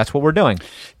we are. That's what we're doing.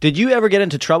 Did you ever get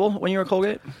into trouble when you were at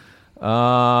Colgate?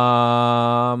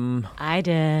 I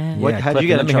did. How did you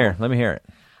get in trouble? Let me hear it.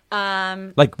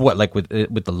 Like what? Like with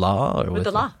the law? Or with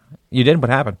the law. You did? What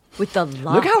happened? With the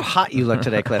law. Look how hot you look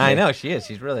today, Clifford. I know, she is.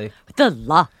 She's really... With the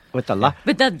law. With the law.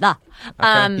 With the law.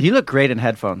 You look great in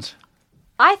headphones.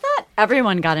 I thought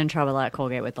everyone got in trouble at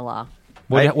Colgate with the law.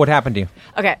 What happened to you?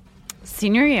 Okay.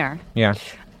 Senior year. Yeah.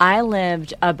 I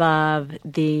lived above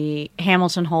the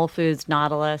Hamilton Whole Foods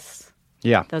Nautilus.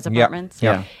 Yeah. Those apartments.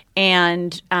 Yeah.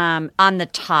 And on the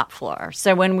top floor.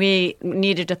 So when we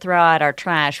needed to throw out our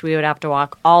trash, we would have to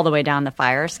walk all the way down the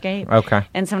fire escape. Okay.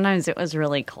 And sometimes it was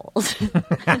really cold.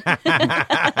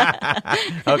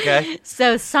 Okay.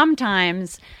 So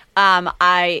sometimes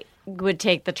I would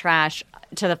take the trash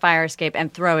to the fire escape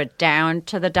and throw it down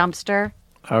to the dumpster.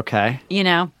 Okay. You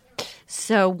know?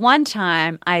 So one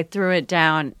time I threw it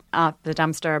down off the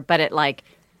dumpster, but it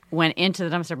went into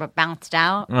the dumpster but bounced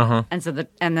out. Uh-huh. And so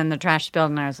then the trash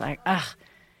spilled and I was like, ugh,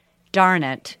 darn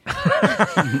it.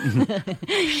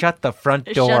 Shut the front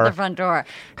door. Shut the front door.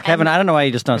 Kevin, I don't know why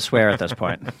you just don't swear at this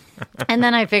point. And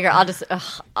then I figure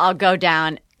I'll go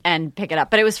down and pick it up.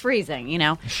 But it was freezing, you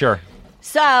know? Sure.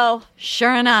 So,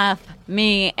 sure enough,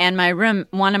 me and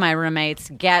one of my roommates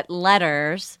get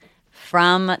letters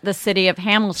from the city of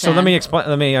Hamilton. So let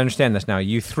me understand this now.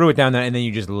 You threw it down there and then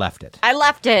you just left it. I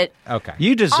left it. Okay.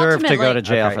 You deserve to go to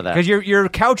jail for that. Because you're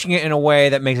couching it in a way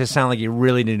that makes it sound like you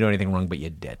really didn't do anything wrong, but you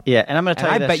did. Yeah, and I'm going to tell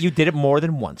you I this. bet you did it more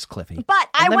than once, Cliffy. But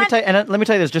let me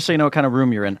tell you this, just so you know what kind of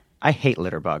room you're in. I hate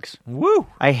litter bugs. Woo.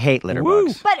 I hate litter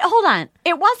bugs. But hold on.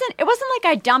 It wasn't like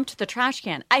I dumped the trash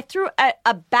can. I threw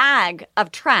a bag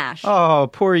of trash. Oh,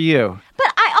 poor you.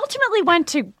 But I ultimately went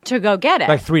to go get it.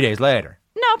 Like 3 days later.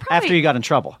 No, probably. After you got in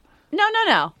trouble.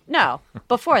 No.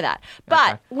 Before that.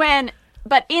 But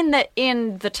in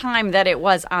the time that it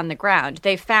was on the ground,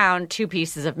 they found 2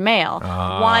 pieces of mail.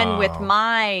 One with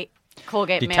my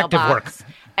Colgate Detective mailbox work.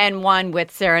 and one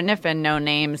with Sarah Niffin, no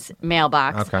names,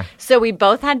 mailbox. Okay. So we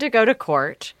both had to go to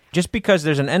court. Just because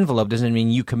there's an envelope doesn't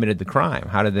mean you committed the crime.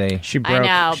 How did they... She broke.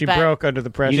 know, She but- broke under the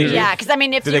pressure. Yeah, because if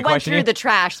Did you they went question through you? the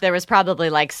trash, there was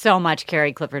probably so much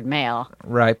Carrie Clifford mail.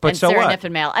 Right, but and so Sarah what?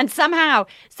 Niffin mail. And somehow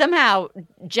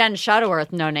Jen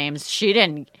Shuttleworth, no names, she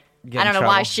didn't. Get I don't in know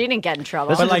why trouble. she didn't get in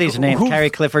trouble. Listen to these names. who- Carrie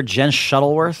Clifford, Jen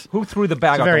Shuttleworth. Who threw the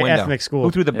bag It's a out the very window? ethnic school.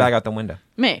 Who threw the bag out the window?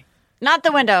 Me. Not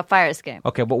the window, fire escape.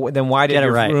 Okay, but then why did Get it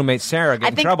your right. roommate Sarah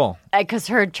get in trouble? Because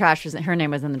her name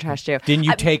was in the trash too. Didn't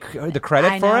you take the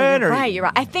credit I for know, it? You're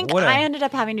right. I think What I ended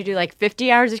up having to do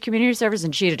 50 hours of community service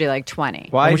and she had to do 20.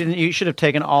 Why didn't you? Should have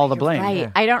taken all the blame.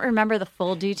 Right. I don't remember the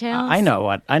full details. I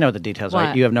know the details. What?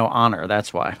 Right? You have no honor.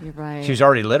 That's why. You're right. She was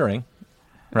already littering,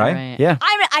 right? Right. Yeah.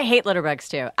 I hate litter bugs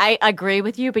too. I agree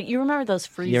with you, but you remember those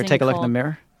freezing You ever take a look in cold- the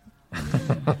mirror?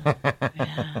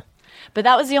 But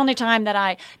that was the only time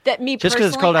that me Just 'cause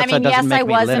it's personally, cold outside doesn't yes, make I me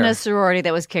was in litter. a sorority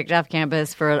that was kicked off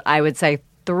campus for, I would say,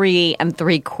 3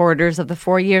 3/4 of the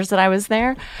 4 years that I was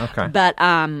there. Okay.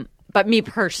 But me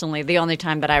personally, the only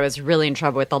time that I was really in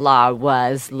trouble with the law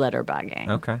was litter bugging.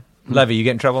 Okay. Levy, you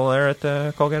get in trouble there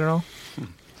at Colgate at all?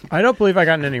 I don't believe I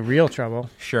got in any real trouble.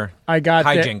 Sure. I got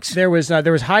hijinks. There was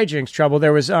hijinks trouble.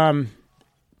 There was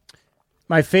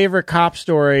my favorite cop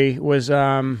story was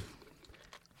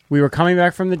we were coming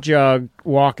back from the Jug,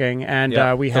 walking, and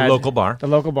Yeah, we the had local bar. the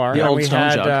local bar, The and old we Stone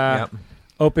had Jug. Yep.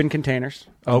 open containers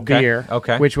of Okay, beer,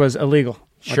 okay. which was illegal.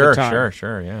 Sure, at the time.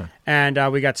 sure, yeah. And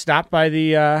we got stopped by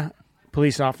the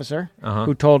police officer Uh-huh.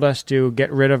 who told us to get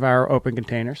rid of our open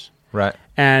containers. Right.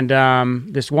 And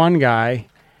this one guy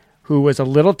who was a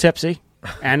little tipsy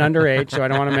and underage, so I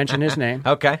don't want to mention his name,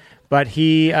 Okay. but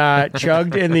he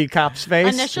chugged in the cop's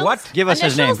face. Initials? What? Give us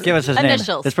his name. Initials? Give us his Initials.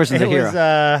 name. This person's It a hero.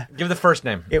 was Give the first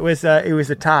name. it was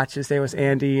a Toch. His name was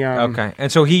Andy. Okay.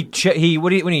 And so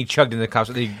when he chugged in the cops,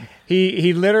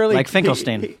 He literally Like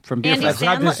Finkelstein from Beer Andy,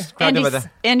 Fest.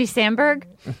 Andy Sandberg?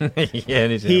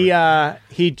 yeah,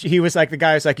 He was like the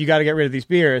guy who's like, you got to get rid of these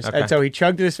beers, Okay. and so he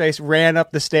chugged in his face, ran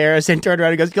up the stairs, and turned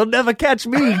around and goes, "You'll never catch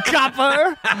me,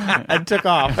 copper," and took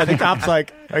off. And the cop's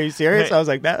like, "Are you serious?" I was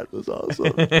like, "That was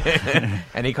awesome."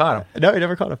 and he caught him. No, he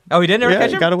never caught him. Oh, he didn't ever Yeah, catch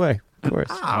he him? got away. Of course.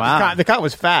 wow. The cop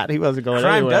was fat. He wasn't going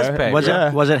Crime anywhere. does pay. Was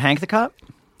Yeah. it Hank the cop?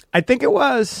 I think it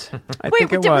was. I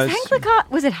think it was Hank the Cop?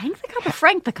 Was it Hank the Cop or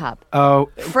Frank the Cop? Oh,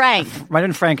 Frank. right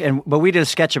in Frank. But we did a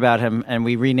sketch about him, and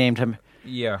we renamed him.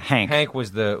 Yeah, Hank. Hank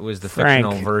was the Frank.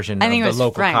 fictional version I think of it the was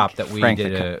local Frank. cop that we Frank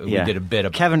did. the cop. We Yeah. did a bit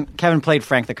of. Kevin played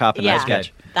Frank the cop in Yeah. that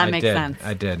sketch. That I makes did. sense.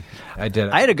 I did.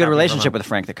 I had a good relationship with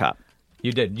Frank the cop.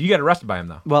 You did. You got arrested by him,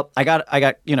 though. Well, I got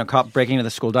caught breaking into the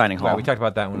school dining hall. Right, we talked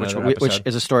about that in which, another episode. which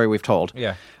is a story we've told.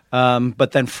 Yeah.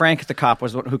 But then Frank, the cop,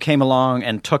 was the one who came along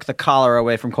and took the collar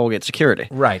away from Colgate security.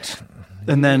 Right.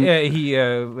 And then he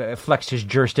flexed his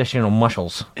jurisdictional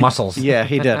muscles. Yeah,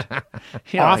 he did.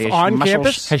 On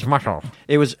campus? His muscles.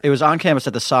 It was on campus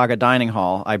at the Saga Dining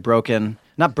Hall. I broke in.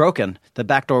 Not broken. The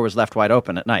back door was left wide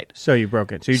open at night. So you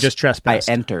broke it. So you just trespassed.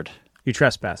 I entered. You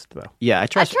trespassed, though. Yeah, I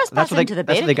trespassed. That's what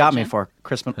they got me for.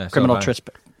 Criminal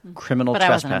trespass. Criminal But I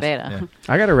trespass. wasn't a beta.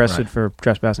 Yeah. I got arrested for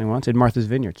trespassing once in Martha's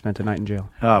Vineyard. Spent a night in jail.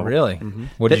 Oh, Really?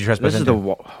 What did you trespass This is into?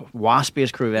 the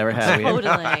waspiest crew we've ever had. We had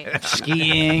Totally.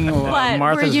 skiing. What?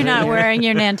 Martha's Were you not Vineyard. wearing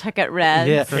your Nantucket Reds?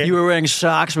 Yeah, you were wearing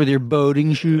socks with your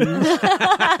boating shoes.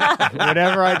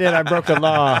 Whatever I did, I broke the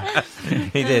law.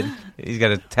 He did. He's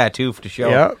got a tattoo to show.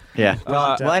 Yep. Yeah.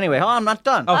 Well, anyway, I'm not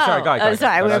done. Oh, sorry. Go ahead.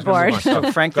 sorry, we were bored.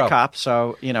 So Frank the cop,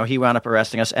 so he wound up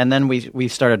arresting us, and then we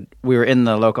were in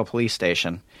the local police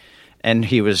station, and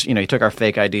he was he took our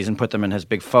fake IDs and put them in his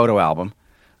big photo album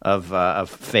of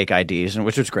fake IDs, and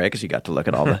which was great because you got to look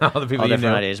at all the All the people all you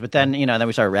different knew. IDs. But then then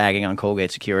we started ragging on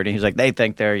Colgate security. He's like, they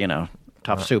think they're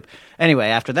tough soup. Anyway,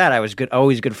 after that, I was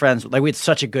always good friends. Like we had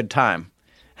such a good time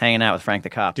hanging out with Frank the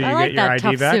cop. Did I you like get your that ID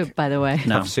tough back? soup, by the way.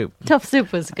 No. Tough soup. Tough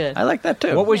soup was good. I like that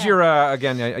too. What was your,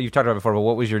 again, you've talked about it before, but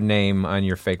what was your name on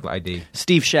your fake ID?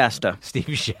 Steve Shasta,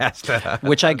 Steve Shasta.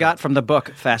 which I got from the book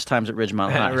Fast Times at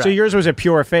Ridgemont High. So yours was a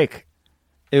pure fake.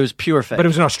 It was pure fake. But it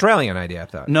was an Australian ID, I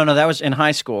thought. No, that was in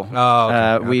high school. Oh,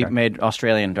 okay, We okay. made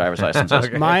Australian driver's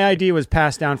licenses. My ID was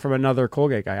passed down from another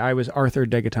Colgate guy. I was Arthur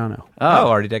Degatano. Oh,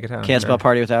 Artie Degatano. Can't spell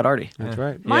party without Artie. That's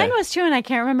right. Mine Yeah. was too, and I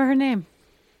can't remember her name.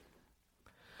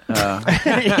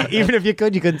 Even if you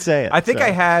could, you couldn't say it. I think so.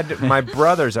 I had my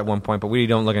brothers at one point, but we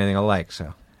don't look anything alike,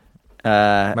 so.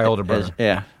 My older brother.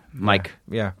 Yeah, Mike.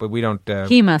 Yeah, but we don't.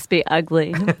 He must be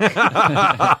ugly.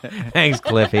 Thanks,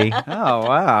 Cliffy. Oh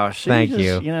wow! Thank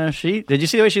you. Did you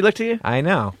see the way she looked at you? I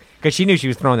know. Because she knew she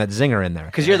was throwing that zinger in there.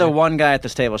 Because you're the one guy at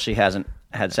this table she hasn't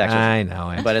had sex with. I know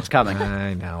it. But it's coming.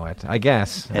 I know it. I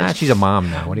guess. She's a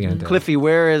mom now. What are you going to do? Cliffy,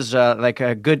 where is tell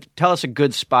us a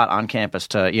good spot on campus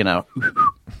to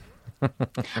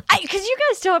Because you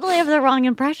guys totally have the wrong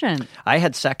impression. I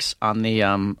had sex on the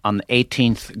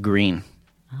 18th green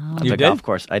of You the did? golf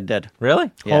course. I did.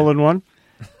 Really? Yeah. Hole in one.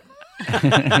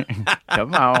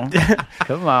 Come on,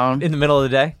 come on. In the middle of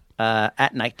the day?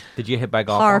 At night. Did you get hit by a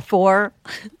golf Par ball? 4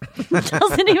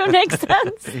 doesn't even make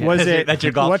sense. Was it? That's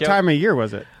your golf What joke? time of year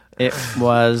was it? It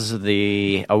was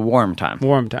a warm time.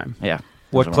 Warm time. Yeah.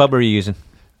 What club were you using?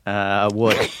 A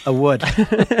wood. A wood.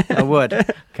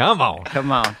 Come on.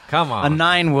 Come on. Come on. A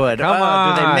 9 wood. Come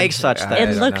Do they on. make such I things? It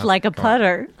don't looked know. like a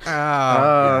putter.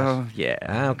 Oh,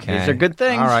 yeah. Okay. These are good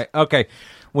things. All right. Okay.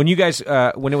 When you guys,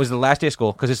 when it was the last day of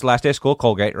school, because it's the last day of school,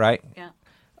 Colgate, right? Yeah.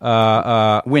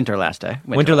 Winter last day.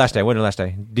 Winter last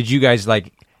day. Did you guys,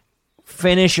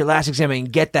 finish your last exam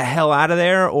and get the hell out of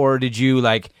there? Or did you,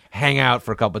 hang out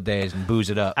for a couple of days and booze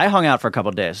it up? I hung out for a couple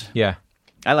of days. Yeah.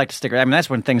 I like to stick around. I mean, that's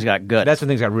when things got good. That's when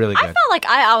things got really good. I felt like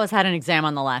I always had an exam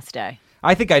on the last day.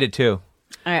 I think I did too.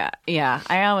 I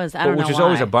always, I don't know Which was why.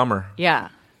 always a bummer. Yeah.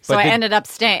 So But I did- ended up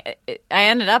staying. I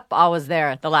ended up always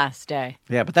there the last day.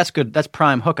 Yeah, but that's good. That's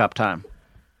prime hookup time.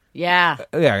 Yeah.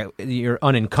 Yeah, you're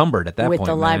unencumbered at that With point.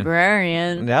 the man.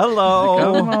 librarian.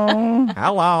 Hello.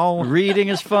 Hello. Reading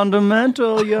is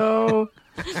fundamental, yo.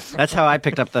 That's how I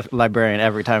picked up the librarian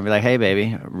every time. Be like, hey,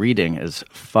 baby, reading is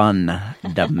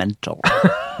fundamental.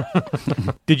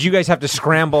 Did you guys have to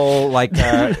scramble?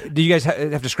 Did you guys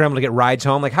have to scramble to get rides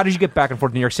home? How did you get back and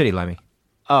forth to New York City, Lemmy?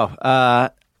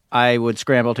 I would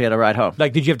scramble to get a ride home.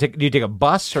 Did you take a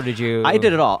bus or did you? I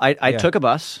did it all. I Yeah. took a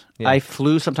bus. Yeah. I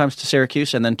flew sometimes to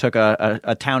Syracuse and then took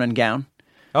a town and gown.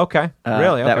 Okay,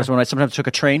 really? Okay. That was when I sometimes took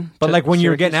a train. But to when you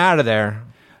were Syracuse. getting out of there,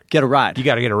 Get a ride. you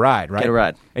got to get a ride, right? Get a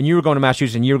ride. And you were going to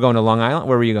Massachusetts, and you were going to Long Island.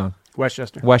 Where were you going?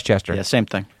 Westchester. Westchester. Yeah, same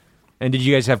thing. And did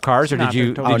you guys have cars, or Nah, did you?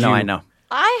 they're totally- did Oh, no, you- I know.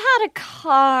 I had a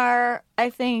car, I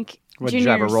think. What, did you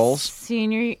junior, drive a Rolls?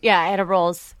 Senior. Yeah, I had a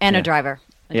Rolls and a driver.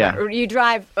 Yeah. You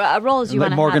drive a Rolls. You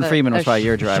want to Morgan have Freeman was a probably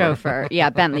your driver. Chauffeur. Yeah,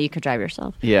 Bentley. You could drive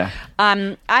yourself. Yeah.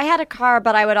 I had a car,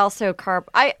 but I would also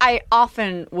I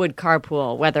often would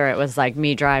carpool, whether it was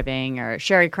me driving or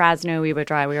Sherry Krasnow. We would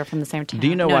drive. We were from the same town. Do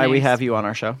you know why we have you on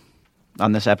our show?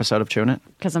 On this episode of Chewing It?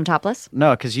 Because I'm topless.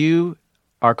 No, because you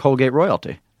are Colgate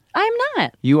royalty. I'm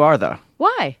not. You are, though.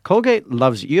 Why? Colgate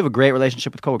loves you. You have a great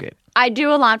relationship with Colgate. I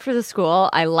do a lot for the school.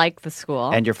 I like the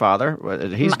school. And your father,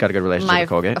 he's got a good relationship My with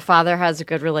Colgate. father has a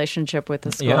good relationship with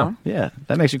the school. Yeah. Yeah,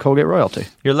 that makes you Colgate royalty.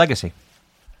 Your legacy.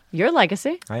 Your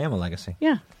legacy. I am a legacy.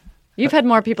 Yeah. You've had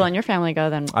more people in your family go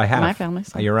than I have. my family.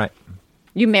 So. You're right.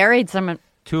 You married someone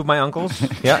 2 of my uncles.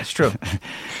 Yeah, it's true.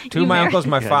 2 of my uncles,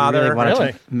 my You father, really wanted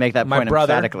Really? to make that my point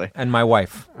brother, emphatically. and my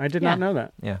wife. I did Yeah. not know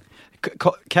that. Yeah,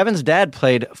 Kevin's dad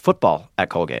played football at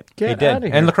Colgate. Get he did. outta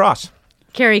here. And lacrosse.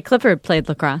 Carrie Clifford played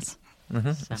lacrosse.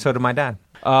 So did my dad.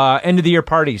 End of the year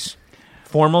parties,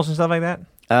 formals and stuff like that.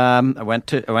 I went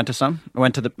to some.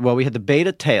 We had the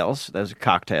Beta Tails. Those are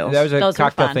cocktails. That was a Those were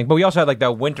cocktail fun. thing. But we also had like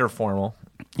the winter formal.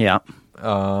 Yeah,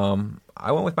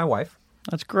 I went with my wife.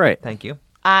 that's great. Thank you.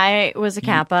 I was a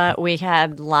Kappa. We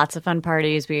had lots of fun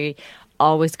parties. We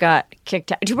always got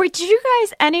kicked out. Did you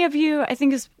guys, any of you, I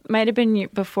think this might have been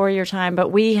before your time, but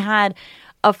we had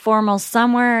a formal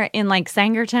somewhere in like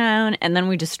Sangertown, and then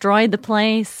we destroyed the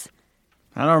place.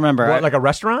 I don't remember. What, like a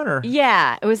restaurant or?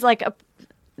 Yeah, it was like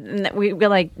we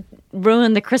like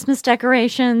ruined the Christmas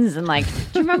decorations and like.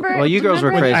 Do you remember? Well, you do girls were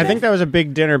remember crazy. I think that was a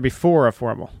big dinner before a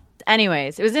formal.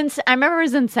 Anyways, it was in. I remember it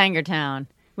was in Sangertown.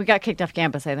 We got kicked off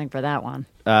campus, I think, for that one.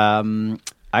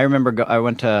 I remember I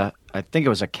went to, I think it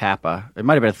was a Kappa. It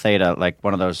might have been a Theta, like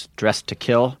one of those dressed to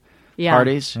kill Yeah.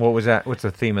 parties. What was that? What's the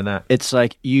theme of that? It's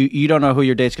like you don't know who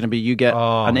your date's going to be. You get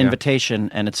an yeah. invitation,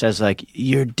 and it says like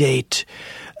your date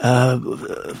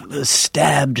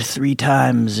stabbed 3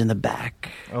 times in the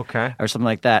back, Okay. or something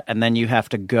like that, and then you have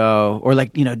to go, or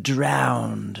like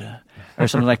drowned, or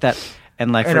something like that.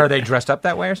 And like, And are they dressed up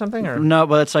that way or something? Or? No,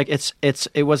 but it's like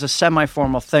it was a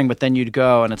semi-formal thing, but then you'd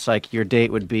go, and it's like your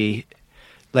date would be.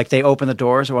 Like, they open the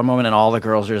doors at one moment, and all the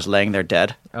girls are just laying there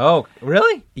dead. Oh,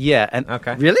 really? Yeah. And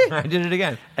Okay. Really? I did it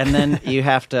again. And then you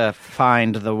have to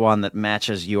find the one that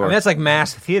matches your... I mean, that's like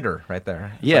mass theater right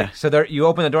there. It's Yeah. like- so there, you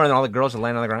open the door and all the girls are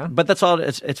laying on the ground? But that's all...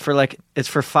 It's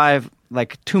for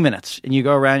 2 minutes. And you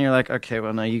go around, and you're like, okay,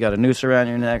 well, now you got a noose around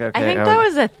your neck. Okay. I think that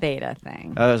was a Theta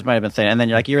thing. Oh, this might have been thing. And then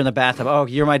you're in the bathtub. Oh,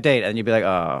 you're my date. And you'd be like,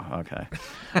 oh, okay.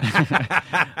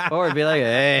 Or it'd be like,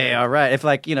 hey, all right. If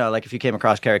if you came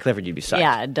across Carrie Clifford, you'd be psyched.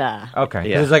 Yeah, duh. Okay.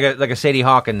 Yeah. It's like a Sadie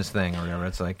Hawkins thing or whatever.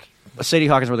 It's like Sadie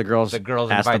Hawkins were the girls the girls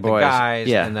ask invite the boys. guys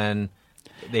Yeah. and then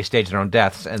they stage their own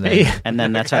deaths. And then And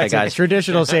then that's how the guys...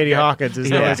 Traditional Sadie Hawkins is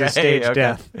always a stage Okay.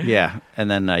 death. Yeah, and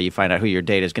then you find out who your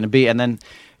date is going to be, and then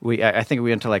I think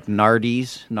we went to like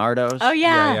Nardo's. Oh,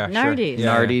 yeah, Yeah, sure. Nardies.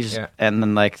 Yeah. Nardi's, and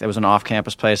then like there was an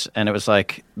off-campus place, and it was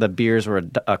like the beers were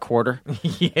a quarter.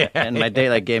 yeah. And my date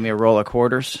like gave me a roll of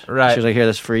quarters. Right. She was like, "Here,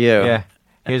 this is for you." Yeah.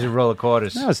 Here's a roll of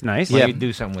quarters. That was nice. Why Yeah. don't you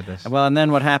do something with this? Well, and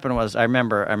then what happened was I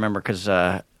remember because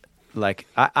like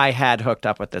I had hooked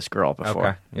up with this girl before.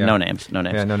 Okay, yeah. No names.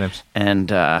 Yeah, no names.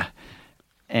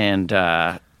 And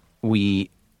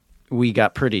we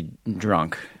got pretty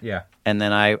drunk. Yeah. And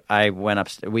then I went up.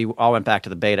 We all went back to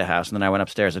the Beta house, and then I went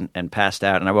upstairs and passed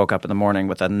out. And I woke up in the morning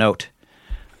with a note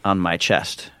on my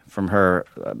chest from her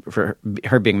for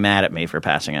her being mad at me for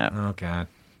passing out. Oh, God.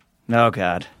 Oh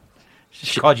God!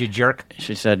 She called you jerk.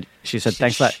 She said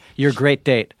thanks a lot. You're a great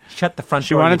date. Shut the front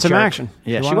She door. wanted you some jerk. action.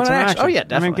 Yeah, she wanted some action. Oh yeah, I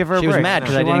definitely. mean, give her a she was break. mad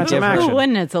because She I didn't wanted give some her. action. Who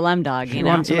wouldn't? It's a lem dog, you know?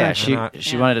 wanted some Yeah, action.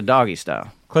 she wanted a doggy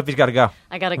style. Cliffy's got to go.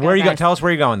 I gotta go. Where are you going? guys. Tell us where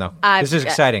you're going, though. This is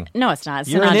exciting. No, it's not. It's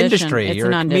You're an in audition. industry. It's You're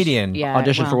an a audition. comedian. Yeah,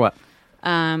 Audition for what?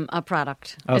 A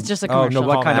product. It's just a commercial. no,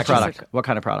 What kind of Actually, product? What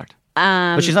kind of product?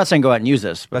 But she's not saying go out and use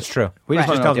this. That's true. We just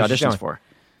Right. want to know what the Just tell audition's us for.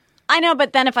 I know,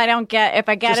 but then if I get it,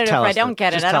 Just or if tell I us don't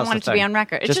get it, just I tell don't us want it the to be thing. on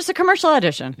record. It's Just- just a commercial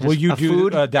audition. Will you a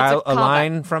food? dial It's a a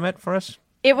line from it for us?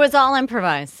 It was all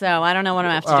improvised, so I don't know what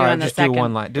I'm going to have to do All right, on the just second. do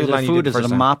one line. Do Is the it line a you food? did Is it a first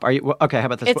time. mop? Are you okay? How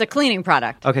about this? It's a cleaning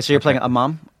product. Okay, so you're playing a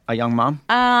mom, a young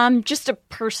mom. Just a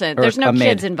person. Or There's no a maid.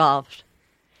 kids involved.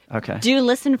 Okay. Do you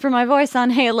listen for my voice on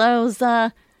Halos?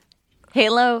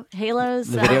 Halos.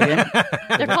 The video game.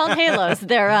 They're called Halos.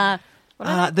 They're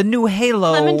The new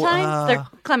Halo. clementines. They're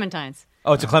clementines.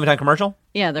 Oh, it's a Clementine commercial?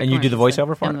 Yeah, they're And you do the clementines.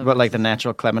 voiceover for I'm it? the What, like the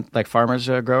natural like farmers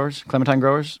growers, clementine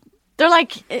growers? They're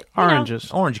like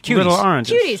Oranges. Orange, cuties. Little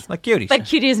oranges. cuties. Like cuties. But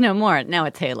cuties no more. Now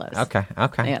it's Halos. Okay. Yeah,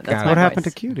 that's Got my it. What happened to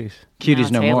voice. cuties? Cuties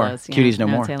it's no more. Halos, yeah. Cuties no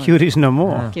Now more. it's Halos. Cuties no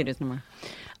more. Cuties no more.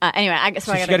 Anyway,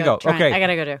 So I she's gotta gotta go. Okay. I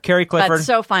gotta go do. Carrie Clifford. That's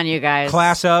so fun, you guys.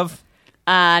 Class of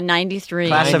 93.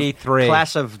 Class 93.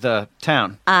 Class of the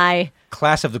town. I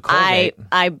Class of the Colgate.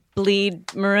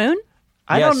 bleed maroon.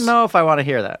 I Yes. don't know if I want to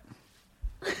hear that.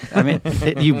 I mean,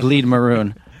 you bleed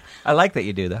maroon. I like that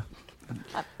you do, though.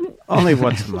 Only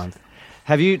once a month.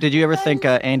 Did you ever think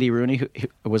Andy Rooney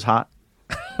who was hot?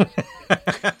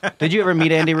 Did you ever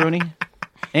meet Andy Rooney?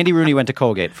 Andy Rooney went to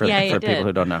Colgate for Yeah, he did. people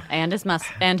who don't know. And his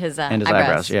and his And his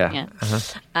eyebrows. eyebrows, yeah.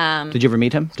 Yeah. Did you ever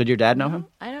meet him? Did your dad know him?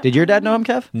 I don't- Did your dad know him,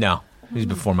 Kev? No. He was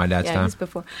before my dad's Yeah, time. he's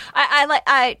before.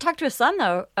 I talked to his son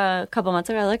though a couple months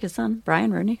ago. I like his son,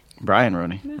 Brian Rooney. Brian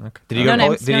Rooney. Okay. Did he No go?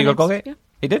 names, Did no he go names. Colgate? Yeah.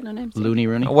 He did. No names. Looney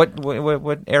Rooney.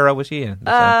 What era was he in?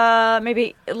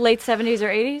 Maybe late 70s or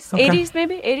 80s. Okay. 80s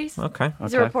maybe 80s. Okay.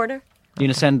 He's a Okay. reporter. You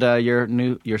gonna send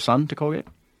your son to Colgate?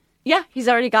 Yeah, he's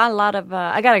already got a lot of.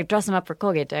 I gotta dress him up for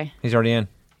Colgate Day. He's already in.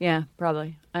 Yeah,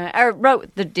 probably. I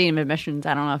wrote the dean of admissions.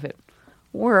 I don't know if it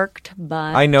worked,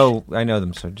 but I know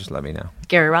them, so just let me know.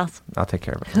 Gary Ross. I'll take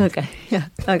care of it. Okay. Yeah.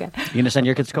 Okay. You gonna send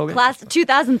your kids to Colgate? Class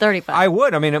 2035. I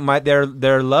would. I mean,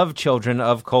 they're love children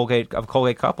of Colgate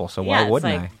couple. So why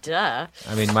wouldn't it's like, Duh.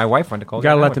 I? I mean, my wife went to Colgate.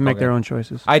 Got to I let went them to make their Colgate. own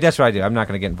choices. That's what I do. I'm not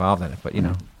going to get involved in it, but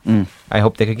I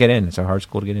hope they could get in. It's a hard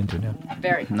school to get into now.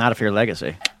 Very. Not if you're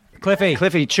Legacy.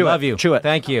 Cliffy, chew love it. you. Chew it.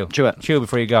 Thank you. Chew it. Chew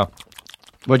before you go.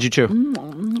 What'd you chew?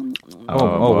 Oh,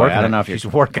 boy, working I don't it. know if you're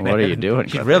She's working it. What are you doing?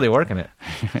 She's really working it.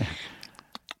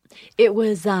 It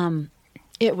was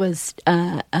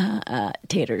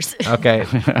taters. Okay.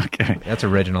 Okay. That's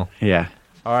original. Yeah.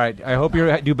 All right. I hope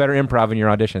you do better improv in your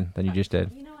audition than you just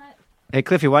did. You know what? Hey,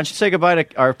 Cliffy, why don't you say goodbye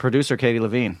to our producer, Katie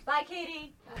Levine? Bye,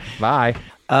 Katie. Bye.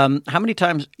 How many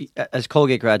times, as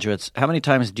Colgate graduates, how many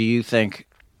times do you think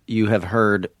you have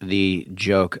heard the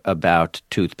joke about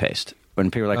toothpaste? When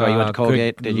people are like, "Oh, you went to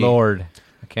Colgate?" Good Did you? Lord,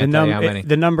 I can't tell you how many.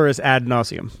 The number is ad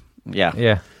nauseum. Yeah.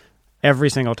 Yeah. Every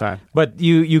single time. But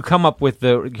you come up with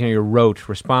your rote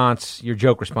response, your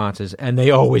joke responses, and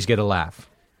they always get a laugh.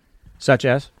 Such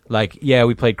as? Like, yeah,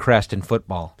 we played Crest in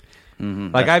football.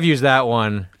 Mm-hmm. Like, I've used that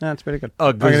one That's pretty good. a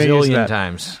I'm gonna use gazillion that.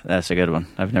 times. That's a good one.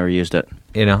 I've never used it.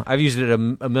 I've used it a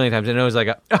million times, and it was like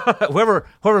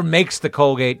whoever makes the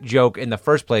Colgate joke in the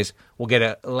first place will get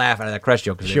a laugh out of that Crest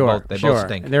joke because they both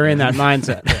stink. They're in that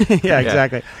mindset. Yeah,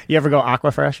 exactly. You ever go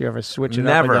Aquafresh? You ever switch it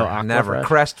up and go Aquafresh? Never.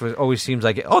 Crest always seems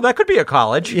like that could be a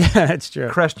college. Yeah, that's true.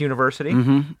 Crest University.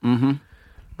 Mm-hmm. Mm-hmm.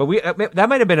 But that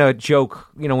might have been a joke.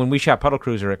 When we shot Puddle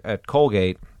Cruiser at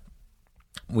Colgate,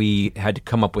 we had to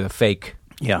come up with a fake.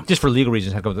 Yeah. Just for legal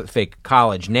reasons, had to come up with a fake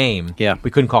college name. Yeah.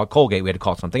 We couldn't call it Colgate. We had to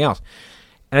call it something else.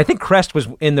 And I think Crest was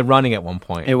in the running at one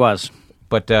point. It was.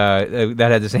 But that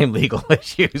had the same legal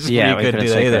issues. Yeah, we couldn't do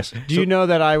that say either. Crest. Do you know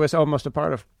that I was almost a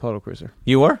part of Puddle Cruiser?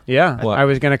 You were? Yeah. What? I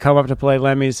was going to come up to play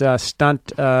Lemmy's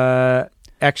stunt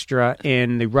extra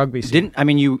in the rugby scene.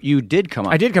 You did come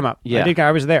up. I did come up. Yeah.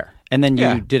 I was there. And then you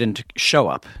Yeah. didn't show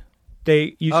up.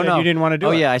 You said no. you didn't want to do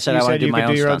Oh, it. yeah, I said you I want to said do you my could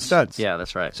own do your own stunts. stunts. Yeah,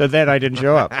 that's right. So then I didn't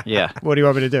show up. Yeah. What do you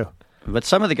want me to do? But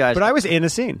some of the guys... But I was in a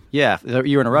scene. Yeah,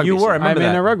 you were in a rugby You were. I scene. remember I'm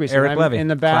in that. a rugby scene. Eric I'm Levy, in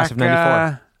the back, class of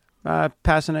 '94.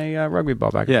 passing a rugby ball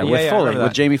back. Yeah, and with I Foley, remember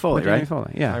with that. Jamie Foley, forth. right? Jamie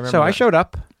Foley. Yeah. remember So I that. showed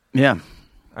up. Yeah.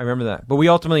 I remember that. But we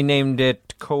ultimately named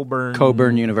it Coburn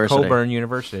University. Coburn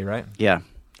University, right? Yeah.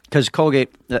 Because Colgate,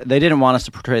 they didn't want us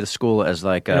to portray the school as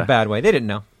like... In a bad way. They didn't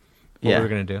know what Yeah. we were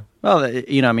going to do. Well,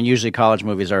 usually college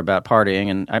movies are about partying,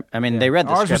 and they read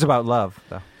the Ours script. was about love,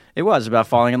 though. It was about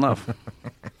falling in love.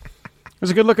 It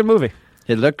was a good looking movie.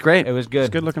 It looked great. It was good. It's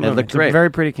a good looking It movie. looked It's a great. very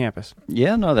pretty campus.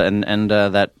 Yeah, no,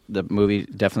 that the movie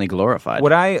definitely glorified.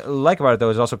 What I like about it,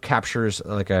 though, is it also captures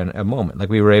like a moment. Like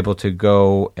we were able to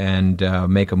go and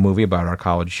make a movie about our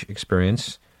college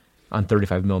experience on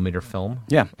 35 millimeter film.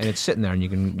 Yeah. And it's sitting there, and you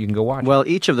can go watch it. Well,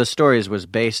 each of the stories was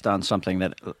based on something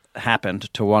that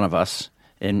happened to one of us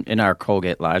in our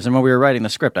Colgate lives. And when we were writing the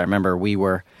script, I remember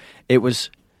it was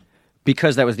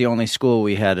because that was the only school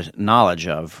we had knowledge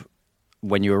of.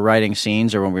 When you were writing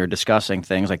scenes or when we were discussing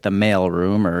things like the mail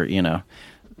room or,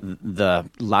 the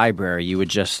library, you would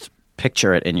just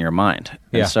picture it in your mind.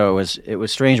 Yeah. And so it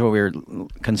was strange when we were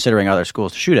considering other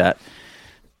schools to shoot at.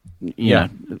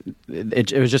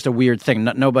 It was just a weird thing.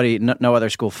 No other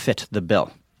school fit the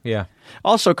bill. Yeah.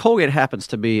 Also, Colgate happens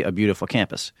to be a beautiful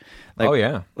campus. Oh,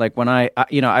 yeah. Like when I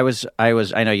was.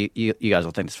 I know you guys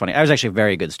will think it's funny. I was actually a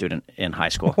very good student in high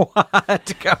school.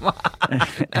 What? Come on.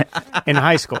 In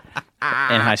high school.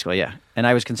 In high school, yeah. And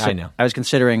I was I know. I was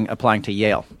considering applying to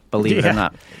Yale. Believe it Yeah. or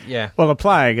not. Yeah. Well,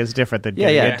 applying is different than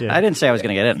getting Yeah. into. I didn't say I was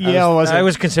going to get in. Yale wasn't. I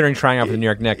was considering trying out for the New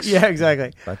York Knicks. Yeah,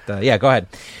 exactly. But, yeah, go ahead.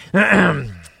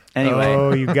 Anyway.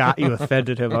 Oh, you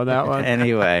offended him on that one.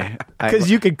 Anyway.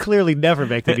 Because you could clearly never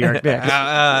make the New York Knicks.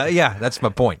 Yeah, that's my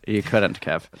point. You couldn't,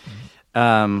 Kev.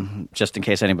 Just in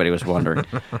case anybody was wondering.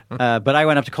 But I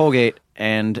went up to Colgate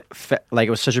and it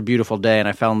was such a beautiful day and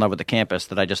I fell in love with the campus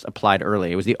that I just applied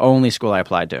early. It was the only school I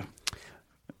applied to.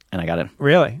 And I got in.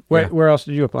 Really? Where else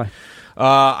did you apply?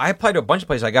 I applied to a bunch of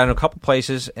places. I got in a couple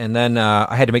places, and then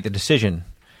I had to make the decision.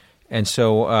 And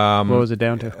so... What was it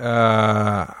down to?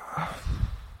 I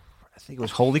think it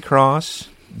was Holy Cross,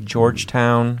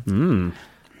 Georgetown.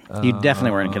 You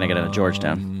definitely weren't going to get into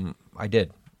Georgetown. I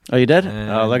did. Oh, you did? And,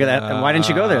 oh, look at that. And why didn't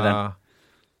you go there then?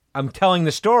 I'm telling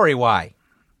the story why.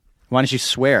 Why don't you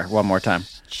swear one more time?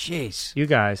 Jeez. You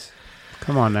guys.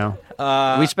 Come on now.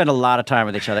 We spend a lot of time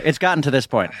with each other. It's gotten to this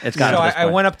point. I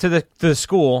went up to the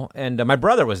school, and my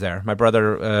brother was there. My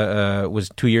brother was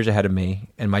 2 years ahead of me,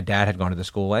 and my dad had gone to the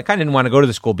school. I kind of didn't want to go to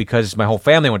the school because my whole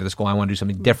family went to the school. I wanted to do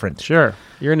something different. Sure.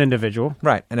 You're an individual.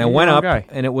 Right. And I You're went your own up, guy.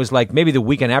 and it was like maybe the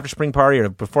weekend after spring party or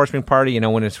before spring party,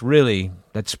 when it's really,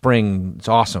 that spring, it's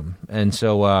awesome. And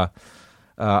so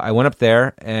I went up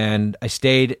there, and I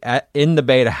stayed in the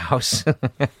Beta House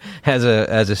as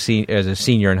a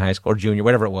senior in high school or junior,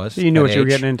 whatever it was. So you knew what you were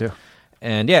getting into.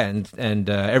 And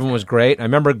everyone was great. I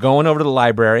remember going over to the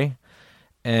library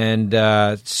and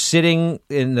sitting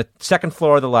in the second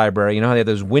floor of the library. You know how they have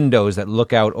those windows that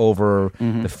look out over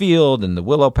the field and the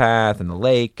willow path and the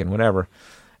lake and whatever.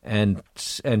 And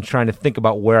trying to think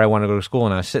about where I want to go to school,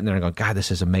 and I was sitting there and going, God, this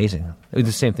is amazing. It was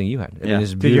the same thing you had. I mean, this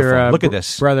is Did beautiful. your Look at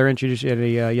this. brother introduce you to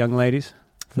the young ladies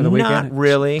for the weekend? Not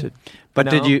really. But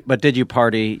No. did you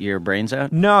party your brains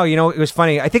out? No, it was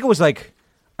funny. I think it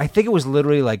was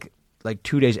literally like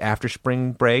 2 days after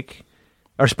spring break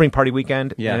or spring party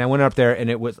weekend. Yeah. And I went up there,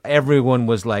 and everyone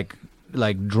was like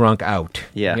drunk out.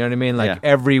 Yeah. You know what I mean? Like Yeah.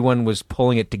 everyone was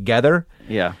pulling it together.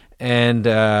 Yeah. And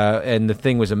the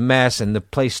thing was a mess, and the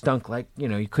place stunk like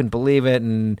you couldn't believe it,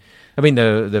 and I mean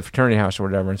the fraternity house or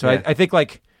whatever. And so Yeah. I think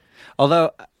Although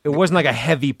it wasn't like a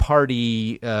heavy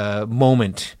party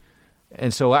moment,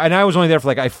 and so I was only there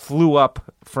for I flew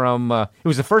up from it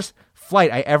was the first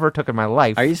flight I ever took in my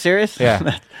life. Are you serious?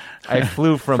 Yeah, I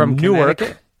flew from Newark.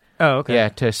 Newark, Oh, okay. yeah,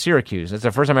 to Syracuse. That's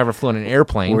the first time I ever flew in an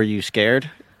airplane. Were you scared?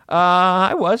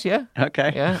 I was, yeah,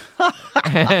 Okay. yeah,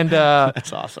 and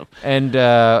That's awesome.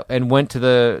 and went to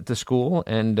the school,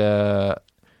 and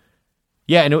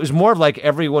and it was more of like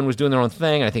everyone was doing their own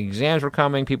thing. I think exams were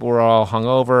coming, people were all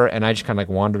hungover, and I just kind of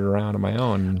wandered around on my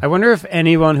own. I wonder if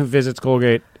anyone who visits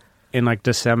Colgate in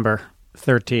December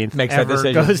 13th Makes that ever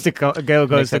decision. goes to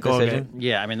Makes that Colgate. decision.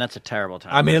 Yeah, I mean that's a terrible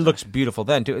time. I mean, it looks beautiful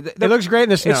then too. It looks great in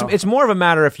the snow. It's more of a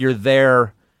matter if you're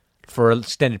there for an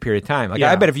extended period of time. Yeah.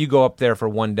 I bet if you go up there for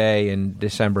one day in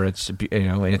December, it's and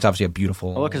it's obviously a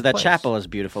beautiful. Well, because that place. chapel is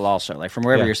beautiful also. Like from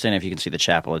wherever Yeah. you're standing, if you can see the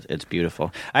chapel, it's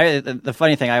beautiful. The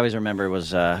funny thing I always remember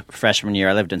was freshman year,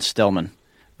 I lived in Stillman,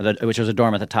 which was a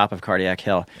dorm at the top of Cardiac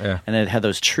Hill. Yeah. And it had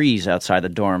those trees outside the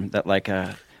dorm that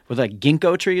with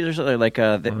ginkgo trees or something,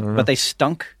 but they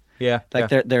stunk. Yeah,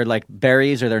 They're like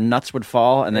berries or their nuts would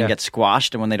fall and then Yeah. get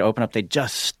squashed, and when they'd open up, they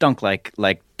just stunk like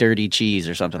dirty cheese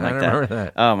or something like that. remember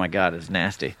that. Oh my God, it's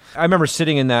nasty. I remember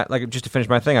sitting in that, just to finish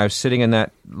my thing, I was sitting in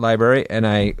that library, and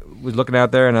I was looking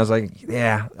out there, and I was like,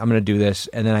 yeah, I'm going to do this.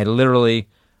 And then I literally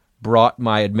brought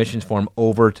my admissions form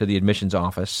over to the admissions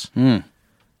office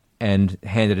and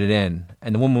handed it in.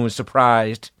 And the woman was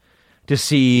surprised to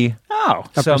see Oh,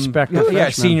 A prospective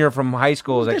freshman. senior from high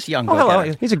school. Was like, This young oh, hello.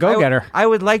 go-getter. He's a go-getter. I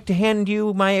would like to hand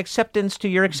you my acceptance to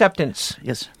your acceptance.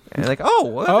 yes. And like, oh,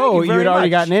 well, Oh, thank you you had very already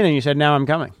much. gotten in, and you said, "Now I'm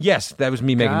coming." Yes, that was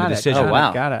me making Got the it. decision. Oh,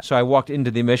 wow. Got it. So I walked into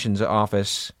the admissions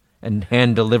office and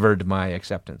hand delivered my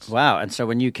acceptance. Wow. And so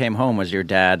when you came home, was your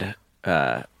dad?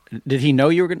 Did he know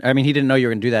you were going? I mean, he didn't know you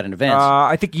were going to do that in advance.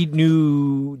 I think he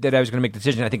knew that I was going to make the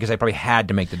decision. I think because I probably had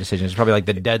to make the decision. It's probably like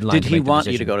the deadline. Did to he make the want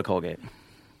you to decision. go to Colgate?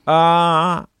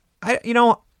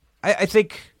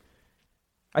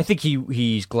 I think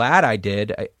he's glad I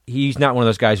did. He's not one of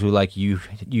those guys who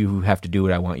you have to do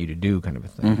what I want you to do kind of a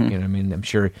thing. Mm-hmm. You know what I mean? I'm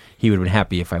sure he would have been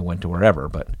happy if I went to wherever,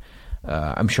 but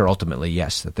I'm sure ultimately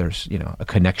yes, that there's a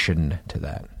connection to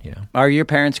that. Are your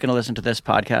parents going to listen to this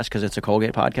podcast because it's a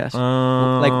Colgate podcast?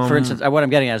 Like for instance, what I'm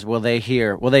getting at is, will they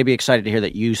be excited to hear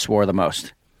that you swore the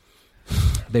most?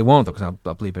 They won't though, because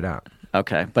I'll bleep it out.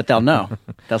 Okay, but they'll know.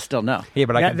 They'll still know. Yeah,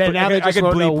 but Now- I could, then now they I just could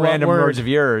won't know bleep what random word. words of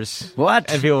yours.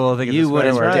 What? And people will think it's You a swear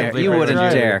wouldn't word. dare. Bleep You right wouldn't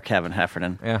there. dare, Kevin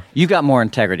Heffernan. Yeah. You got more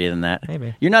integrity than that.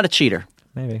 Maybe. You're not a cheater.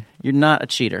 Maybe. You're not a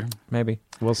cheater. Maybe.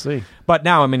 We'll see. But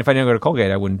now, I mean, if I didn't go to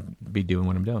Colgate, I wouldn't be doing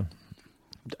what I'm doing.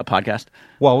 A podcast.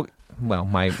 Well,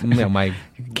 my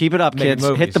Keep it up, Make kids.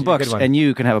 movies. Hit the Good books, one. and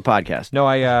you can have a podcast. no,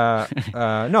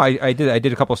 I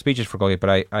did a couple of speeches for Colgate, but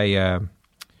I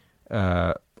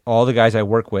all the guys I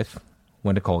work with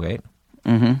went to Colgate,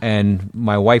 and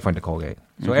my wife went to Colgate.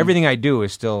 So everything I do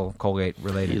is still Colgate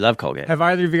related. You love Colgate. Have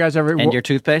either of you guys ever? And your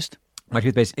toothpaste? My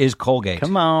toothpaste is Colgate.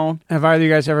 Come on. Have either of you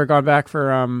guys ever gone back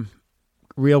for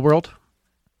Real World?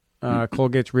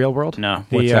 Colgate's Real World? No.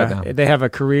 What's that now? They have a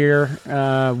career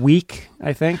week,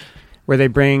 I think, where they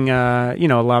bring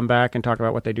alum back and talk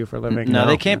about what they do for a living. No,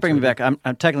 they can't bring me back. I'm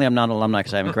technically I'm not an alumni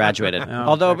because I haven't graduated.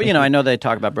 Although, I know they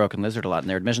talk about Broken Lizard a lot in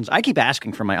their admissions. I keep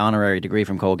asking for my honorary degree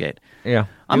from Colgate. Yeah,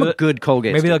 I'm a good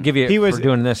Colgate Maybe they'll student. give you He was for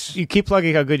doing this. You keep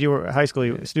plugging how good you were, high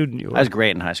school student you were. I was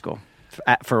great in high school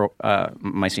for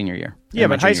my senior year. Yeah, And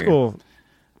my but high junior year. school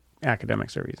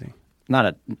academics are easy.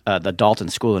 Not at the Dalton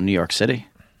School in New York City.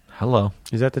 Hello.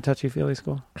 Is that the touchy-feely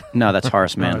school? No, that's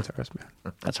Horace Mann. No, it's Horace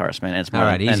Mann. That's Horace Mann. And it's more, All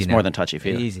right, and easy it's now. more than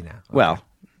touchy-feely. Easy now. Okay. Well,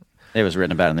 it was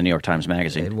written about in the New York Times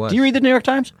Magazine. It was. Do you read the New York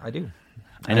Times? I do.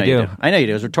 I know you do. I know you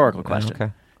do. It was a rhetorical question. Okay.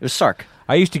 It was Sark.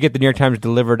 I used to get the New York Times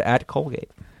delivered at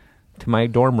Colgate to my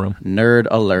dorm room. Nerd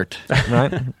alert.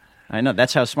 Right? I know.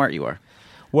 That's how smart you are.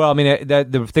 Well, I mean,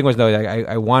 the thing was, though,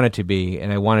 I wanted to be,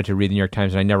 and I wanted to read the New York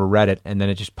Times, and I never read it, and then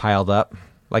it just piled up.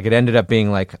 Like, it ended up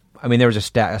being like, I mean, there was a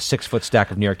 6-foot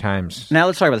stack of New York Times. Now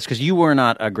let's talk about this, because you were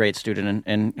not a great student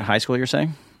in high school, you're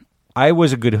saying? I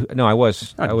was a good a good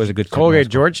student Colgate, in high school.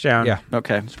 Georgetown. Yeah.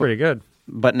 Okay. It's pretty good.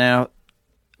 But now,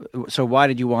 so why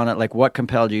did you want to, like, what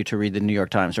compelled you to read the New York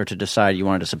Times or to decide you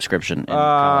wanted a subscription in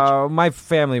college? My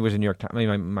family was a New York Times. I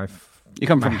mean, You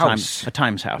come my from house. a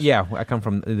Times house. Yeah, I come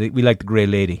from, we like the Gray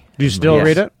Lady. Do you still Yes.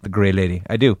 read it? The Gray Lady.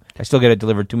 I do. I still get it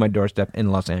delivered to my doorstep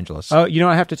in Los Angeles. Oh, you know,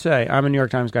 I have to say, I'm a New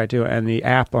York Times guy, too, and the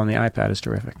app on the iPad is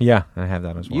terrific. Yeah, I have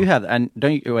that as well. You have, and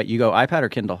don't you, you go iPad or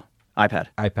Kindle? iPad.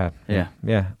 iPad. Yeah.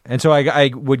 Yeah. And so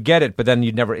I would get it, but then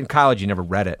in college, you never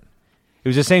read it. It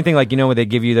was the same thing, like, when they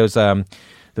give you those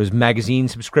magazine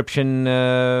subscription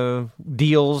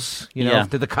deals, Yeah.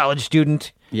 to the college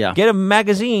student. Yeah. Get a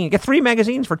magazine. Get 3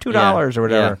 magazines for $2 or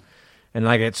whatever. Yeah. And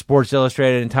like at Sports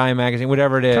Illustrated and Time Magazine,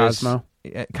 whatever it is.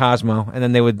 Cosmo. And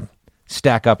then they would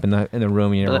stack up in the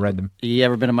room and you never read them. You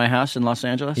ever been to my house in Los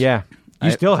Angeles? Yeah.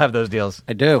 You still have those deals.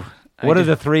 I do. What are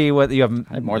the 3? What you have?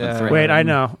 I have more than 3. Wait, I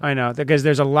know. Because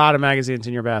there's a lot of magazines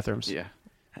in your bathrooms. Yeah.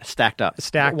 Stacked up.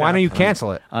 Stacked Why up. don't you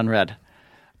cancel it? Unread.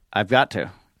 I've got to.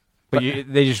 But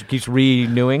they just keeps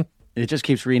renewing? It just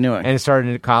keeps renewing. And it started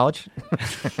in college?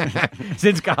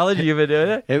 Since college you've been doing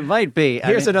it? It might be.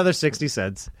 Here's another 60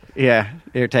 cents. Yeah.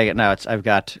 Here, take it. Now I've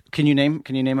got. Can you name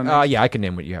a magazine? Yeah, I can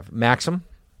name what you have. Maxim,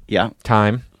 Yeah.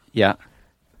 Time, Yeah.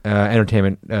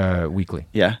 Entertainment Weekly,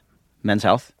 Yeah. Men's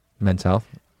Health. Men's Health,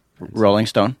 Rolling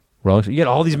Stone. Rolling Stone. You get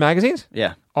all these magazines?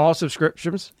 Yeah. All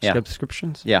subscriptions? Yeah.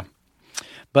 Subscriptions? Yeah.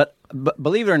 But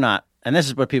believe it or not, and this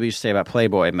is what people used to say about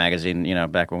Playboy magazine,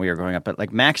 back when we were growing up. But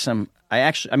like Maxim,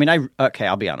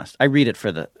 I'll be honest. I read it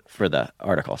for the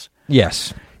articles.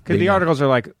 Yes. Because the articles are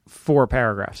like 4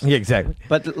 paragraphs. Yeah, exactly.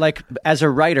 But like as a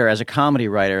writer, as a comedy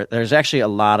writer, there's actually a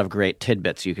lot of great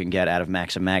tidbits you can get out of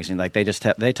Maxim magazine. Like they just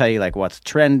they tell you like what's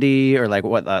trendy or like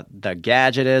what the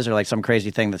gadget is or like some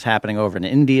crazy thing that's happening over in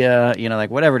India.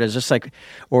 Like whatever it is, just like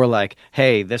or like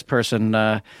hey, this person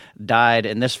died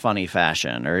in this funny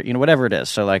fashion or whatever it is.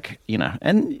 So like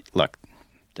and look.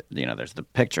 There's the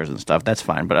pictures and stuff. That's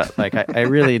fine, but I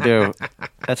really do.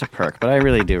 That's a perk, but I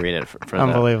really do read it for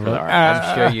Unbelievable. The art.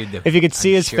 I'm sure you do. If you could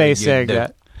see his face saying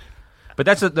that. But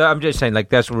I'm just saying, like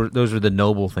those were the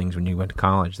noble things when you went to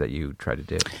college that you tried to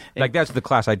do. Like that's the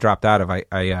class I dropped out of.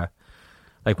 I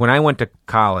like when I went to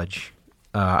college,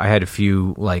 I had a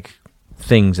few like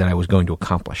things that I was going to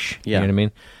accomplish. Yeah. You know what I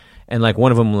mean? And like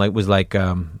one of them was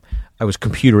I was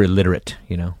computer illiterate.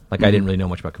 Like I didn't really know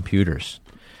much about computers.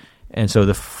 And so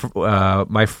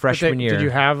my freshman year, did you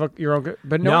have your own?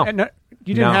 But No.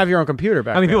 You didn't have your own computer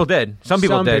back then. I mean, people did. Some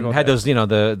people did. Had those,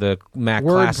 the Mac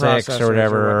Word Classics processors or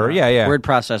whatever. Yeah. Word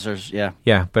processors, yeah.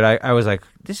 Yeah, but I was like,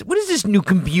 what is this new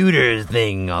computer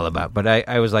thing all about? But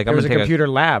I was like, There I'm was going a to take computer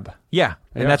lab. Yeah,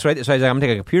 and that's right. So I was like, I'm going to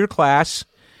take a computer class,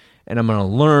 and I'm going to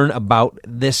learn about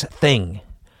this thing.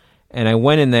 And I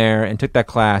went in there and took that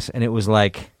class, and it was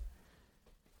kind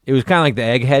of like the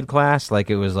egghead class. Like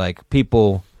it was like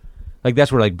people. Like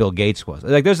that's where like Bill Gates was.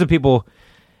 Like those are the people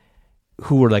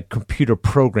who were like computer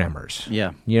programmers.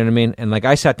 Yeah. You know what I mean? And like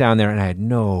I sat down there and I had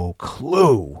no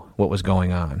clue what was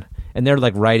going on. And they're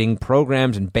like writing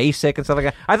programs and BASIC and stuff like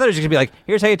that. I thought it was just gonna be like,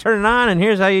 here's how you turn it on and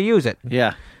here's how you use it.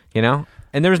 Yeah.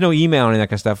 And there was no email and that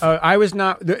kind of stuff. I was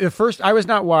not I was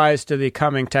not wise to the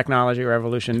coming technology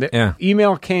revolution. The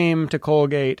email came to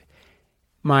Colgate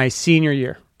my senior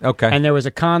year. Okay. And there was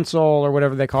a console or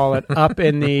whatever they call it up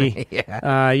in the,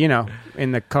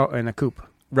 in the coop.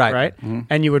 Right. Mm-hmm.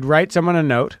 And you would write someone a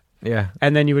note. Yeah.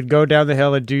 And then you would go down the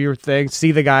hill and do your thing,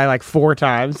 see the guy like 4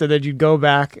 times, and then you'd go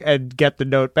back and get the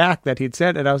note back that he'd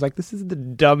sent. And I was like, this is the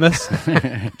dumbest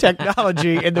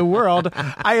technology in the world.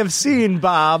 I have seen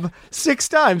Bob 6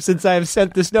 times since I have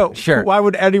sent this note. Sure. Why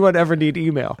would anyone ever need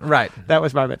email? Right. That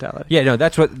was my mentality. Yeah, no,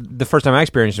 that's what the first time I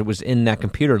experienced it was in that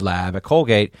computer lab at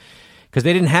Colgate. Because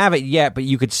they didn't have it yet, but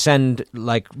you could send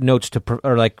like notes to,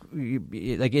 or like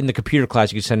in the computer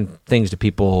class, you could send things to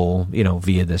people,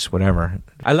 via this whatever.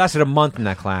 I lasted a month in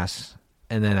that class,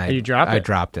 and then I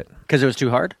dropped it because it was too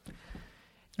hard.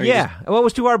 Well, it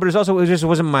was too hard, but it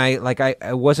wasn't my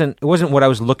it wasn't what I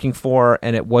was looking for,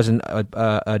 and it wasn't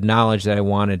a knowledge that I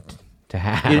wanted to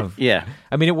have. Yeah.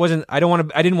 I mean, it wasn't. I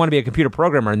didn't want to be a computer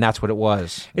programmer, and that's what it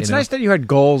was. It's nice that you had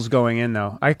goals going in,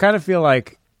 though. I kind of feel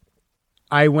like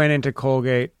I went into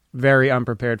Colgate very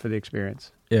unprepared for the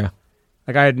experience. Yeah.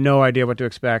 Like I had no idea what to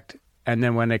expect, and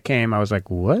then when it came, I was like,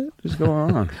 "What is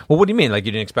going on?" Well, what do you mean? Like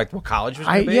you didn't expect what college was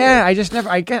going to be? Yeah, I just never.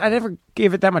 I never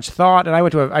gave it that much thought, and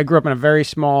I grew up in a very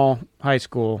small high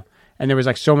school, and there was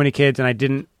like so many kids, and I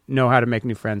didn't know how to make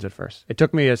new friends at first. It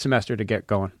took me a semester to get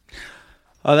going.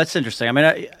 Oh, that's interesting. I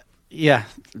mean, yeah,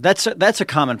 that's a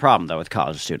common problem though with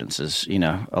college students. Is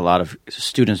a lot of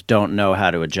students don't know how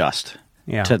to adjust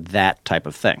to that type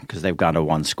of thing because they've gone to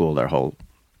one school their whole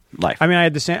life. I mean, I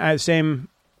had the same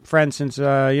friend since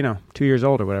 2 years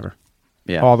old or whatever,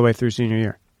 all the way through senior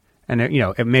year, and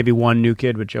maybe one new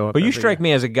kid would show up. But you strike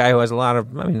me as a guy who has a lot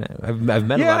of. I mean, I've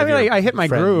met a lot of your I hit my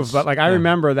friends. groove, but like I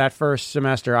remember that first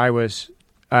semester, I was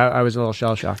a little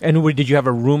shell shocked. And did you have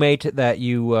a roommate that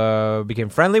you became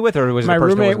friendly with, or was my it a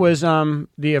person roommate was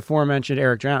the aforementioned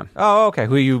Eric Drown? Oh, okay.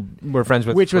 Who you were friends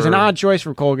with? Which was an odd choice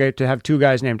for Colgate to have two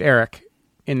guys named Eric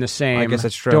in the same I guess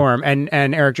that's true. dorm. And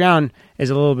Eric Drown is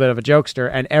a little bit of a jokester,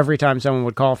 and every time someone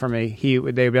would call for me, they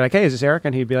would be like, "Hey, is this Eric?"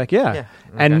 And he'd be like, "Yeah." Okay.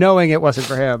 And knowing it wasn't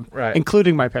for him, Right.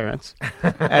 including my parents,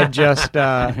 and just,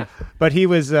 but he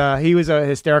was a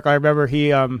hysterical. I remember he,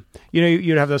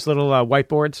 you'd have those little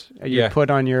whiteboards you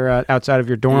put on your outside of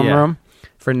your dorm room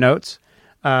for notes.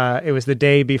 It was the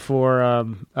day before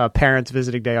parents'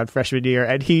 visiting day on freshman year,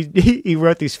 and he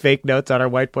wrote these fake notes on our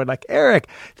whiteboard like, "Eric,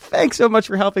 thanks so much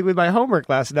for helping with my homework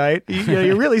last night.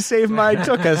 You really saved my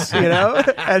tuchus,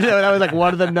 And that was like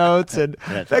one of the notes, and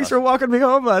thanks for walking me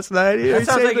home last night. That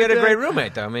sounds like you had a great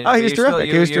roommate, though. I mean, he was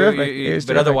terrific. He was terrific.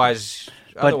 But otherwise,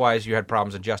 you had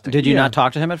problems adjusting. Did you not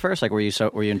talk to him at first? Like, were you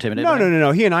intimidated? by him?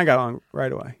 No. He and I got along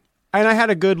right away, and I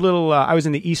had a good little. I was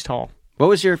in the East Hall. What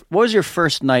was your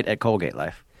first night at Colgate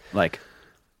life like?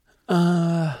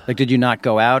 Did you not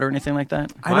go out or anything like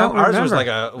that? I don't Ours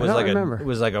remember.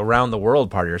 was like a round the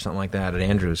world party or something like that at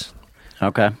Andrews.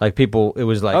 Okay. Like people, it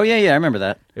was like oh yeah, I remember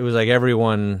that. It was like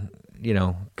everyone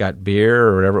got beer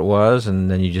or whatever it was,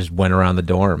 and then you just went around the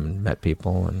dorm and met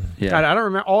people. And Yeah. I don't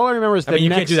remember. All I remember is you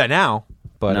can't do that now.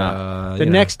 But No.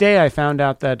 next day, I found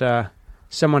out that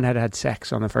someone had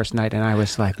sex on the first night, and I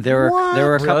was like, There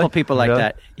were a couple Really? people like Really?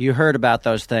 that. You heard about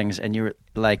those things, and you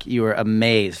were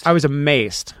amazed. I was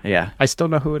amazed. Yeah. I still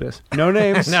know who it is. No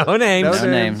names. no names. No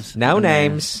names. No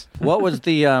names. What was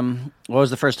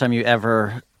the first time you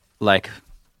ever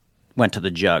went to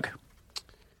the Jug?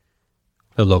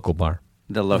 The local bar.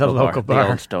 The local bar. The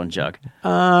old stone Jug.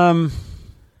 Gosh,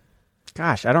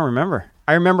 I don't remember.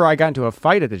 I remember I got into a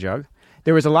fight at the Jug.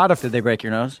 There was a lot of. Did they break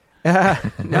your nose?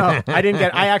 No, I didn't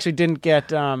get. I actually didn't get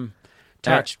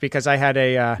touched because I had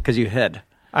a. Because you hid.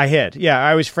 I hid. Yeah,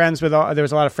 I was friends with. There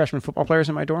was a lot of freshman football players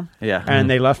in my dorm. Yeah, and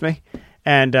they left me,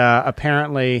 and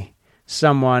apparently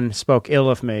someone spoke ill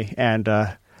of me, and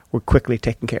were quickly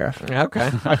taken care of. Okay.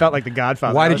 I felt like the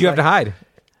Godfather. Why did you have to hide?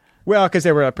 Well, because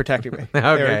they were protecting me.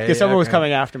 Okay, Because someone was okay.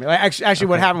 coming after me. Like, actually,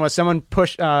 what happened was someone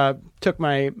took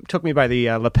me by the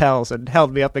lapels and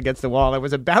held me up against the wall. And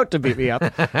was about to beat me up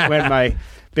when my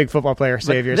big football player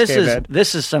saviors came in.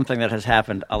 This is something that has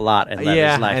happened a lot in Levy's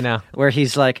Yeah, life. I know. Where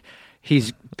he's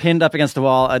pinned up against the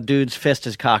wall, a dude's fist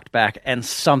is cocked back, and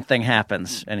something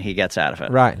happens, and he gets out of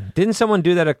it. Right. Didn't someone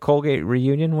do that at Colgate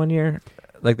reunion one year?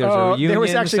 Like there's a reunion there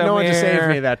was actually no one to save somewhere?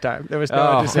 me that time. There was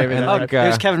no one to save me that time. Okay. It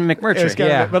was Kevin McMurtry. It was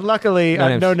Kevin, Yeah. but luckily, No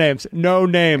names. no names. No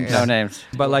names. No names.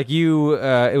 But like you,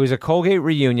 it was a Colgate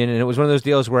reunion, and it was one of those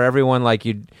deals where everyone like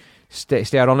you'd stay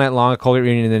out all night long at Colgate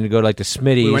reunion, and then go like to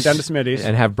Smitty's. We went down to Smitty's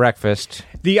and have breakfast.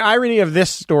 The irony of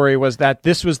this story was that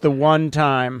this was the one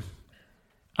time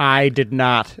I did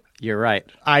not. You're right.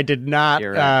 I did not.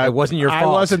 You're right. It wasn't your I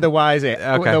fault. wasn't the wise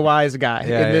guy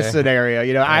Yeah, in this yeah.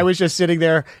 scenario. I was just sitting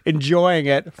there enjoying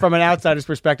it from an outsider's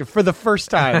perspective for the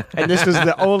first time, and this was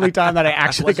the only time that I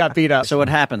actually got beat up. So what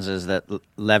happens is that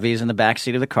Levy's in the back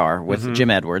seat of the car with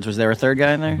Jim Edwards. Was there a third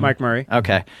guy in there? Mike Murray.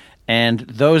 Okay. And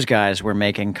those guys were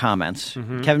making comments.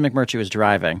 Kevin McMurtry was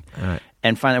driving. Right.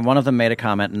 And finally, one of them made a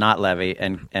comment, not Levy,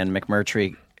 and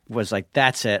McMurtry was like,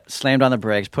 that's it, slammed on the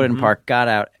brakes, put it in park, got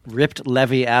out, ripped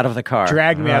Levy out of the car.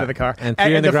 Dragged me out of the car. And threw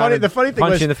you in the ground and the funny thing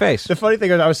punched was, you in the face. The funny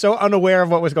thing was, I was so unaware of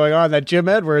what was going on that Jim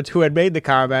Edwards, who had made the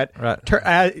comment, Right.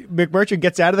 McMurtry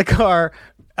gets out of the car.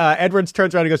 Edwards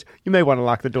turns around and goes, "You may want to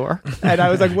lock the door." And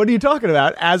I was like, "What are you talking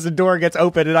about?" As the door gets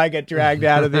open and I get dragged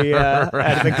out of the out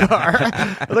of the car.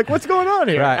 I was like, "What's going on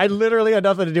here?" Right. I literally had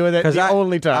nothing to do with it. The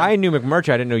only time I knew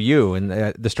McMurtry, I didn't know you, and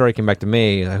the story came back to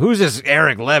me. Like, who's this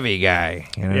Eric Levy guy?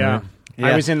 You know what I yeah. mean? Yeah.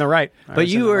 I was in the right. But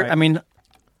you were, I mean,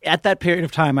 at that period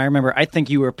of time, I remember, I think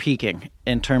you were peaking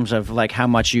in terms of like how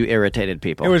much you irritated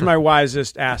people. It was my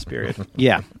wisest ass period.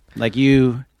 Yeah. Like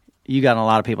you got on a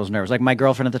lot of people's nerves. Like my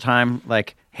girlfriend at the time,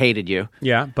 like hated you.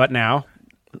 Yeah, but now.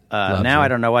 Now I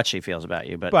don't know what she feels about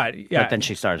you, but then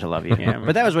she started to love you. Yeah.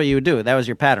 But that was what you would do. That was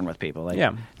your pattern with people. Like,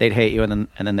 they'd hate you and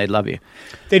then they'd love you.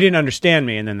 They didn't understand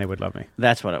me, and then they would love me.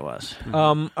 That's what it was.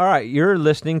 All right, you're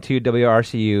listening to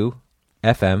WRCU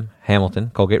FM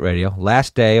Hamilton Colgate Radio.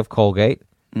 Last day of Colgate,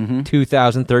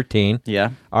 2013. Yeah.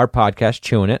 Our podcast,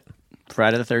 Chewing It.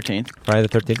 Friday the 13th. Friday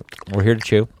the 13th. We're here to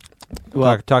chew.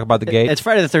 Well, talk about the gate. It's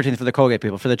Friday the 13th for the Colgate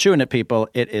people. For the Chewing It people,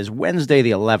 it is Wednesday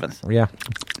the 11th. Yeah.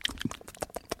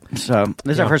 So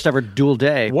this is our first ever dual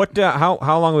day. What? How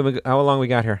long we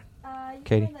got here,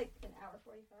 Katie? Like an hour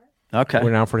 45. Okay. We're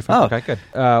an hour 45. Oh. Okay, good.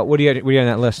 What do you on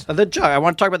that list? The jug. I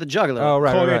want to talk about the jug a little. Oh,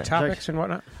 right. Colgate right. topics and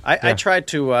whatnot. I tried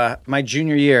to. My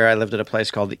junior year, I lived at a place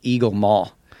called the Eagle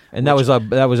Mall. And that was up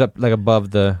like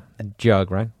above the jug,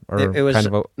 right? Or It was kind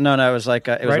of no. It was like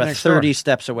it was Right about next 30 door.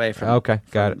 steps away from. Okay,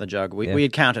 got it. The jug. Yeah. We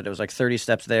had counted. It was like 30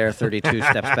 steps there, 32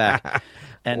 steps back.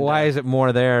 And Why is it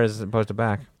more there as opposed to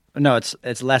back? No,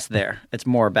 it's less there. It's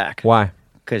more back. Why?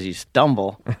 Because you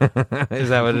stumble. Is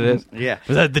that what it is? Yeah.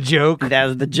 Was that the joke? That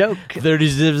was the joke. 30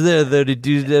 steps there,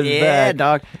 32 steps Yeah, back.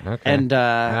 dog. Okay. And All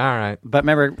right. but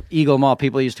remember, Eagle Mall.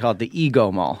 People used to call it the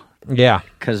Ego Mall Yeah.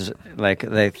 because like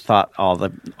they thought all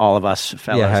of us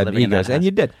fellas Had living in that egos, and house.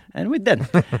 you did. And we did.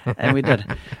 And we did.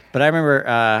 But I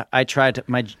remember I tried to,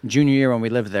 my junior year when we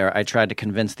lived there, I tried to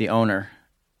convince the owner,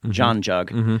 John Jug,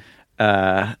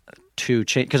 to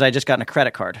change, because I had just gotten a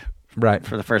credit card Right.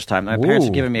 for the first time. My parents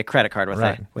had Ooh. given me a credit card with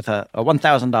Right. a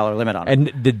 $1,000 limit on it.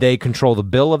 And did they control the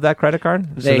bill of that credit card?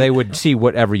 So They- they would see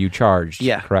whatever you charged.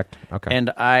 Yeah. Correct. Okay. And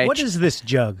I What is this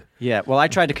jug? yeah, well, I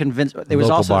tried to convince. It was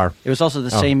Local also bar. it was also the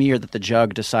same year that the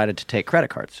Jug decided to take credit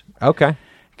cards Okay.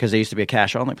 because they used to be a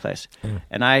cash only place,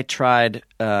 and I tried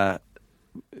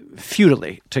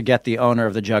futilely to get the owner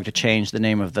of the Jug to change the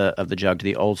name of the Jug to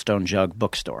the Old Stone Jug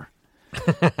Bookstore.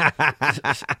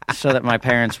 So that my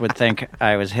parents would think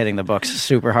I was hitting the books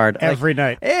super hard Every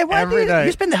night. Hey, why Every do night.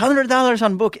 you spend $100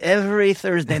 on book every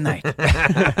Thursday night?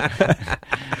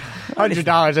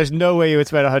 $100. There's no way you would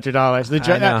spend $100.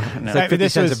 The I know. It's like 50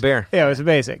 cents a beer. Yeah, it was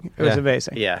amazing. It was Yeah.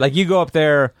 amazing. Yeah, Like you go up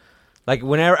there, like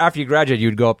whenever after you graduate,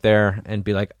 you'd go up there and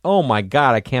be like, "Oh my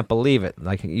god, I can't believe it!"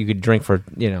 Like you could drink for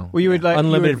Well, you would like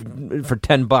unlimited for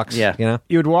 $10. Yeah. You know.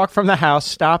 You would walk from the house,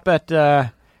 stop at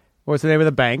what was the name of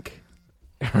the bank?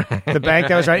 The bank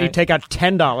that was right. You take out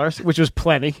 $10, which was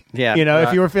plenty. Yeah.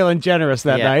 If you were feeling generous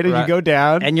that Yeah, night, and right. you go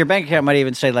down. and your bank account might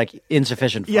even say like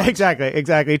insufficient funds. Yeah, exactly.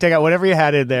 You take out whatever you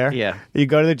had in there. Yeah. You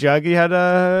go to the Jug. You had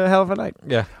a hell of a night.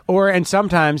 Yeah. And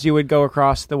sometimes you would go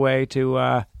across the way to.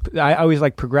 I always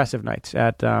like progressive nights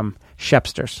at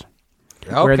Shepster's,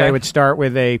 where they would start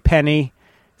with a penny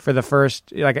for the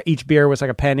first. Like each beer was like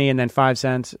a penny, and then 5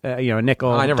 cents. A nickel,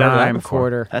 Oh, I never heard of that dime, before.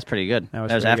 quarter. That's pretty good. That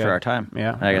was pretty after good. our time.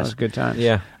 Yeah, I that guess. was good times.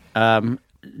 Yeah.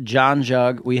 John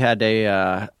Jug, we had a.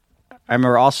 I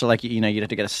remember also like you'd have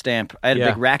to get a stamp. I had a Yeah.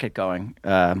 big racket going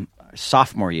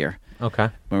sophomore year Okay.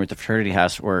 when we were at the fraternity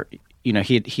house where he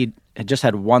had just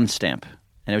had one stamp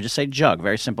and it would just say Jug,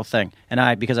 very simple thing.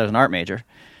 And because I was an art major,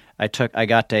 I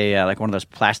got a like one of those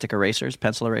plastic erasers,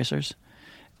 pencil erasers,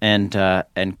 and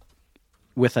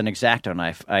with an X-Acto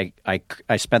knife,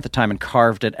 I spent the time and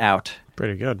carved it out.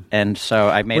 Pretty good. And so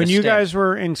I made When a you stamp. guys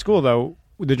were in school, though,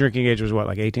 the drinking age was what,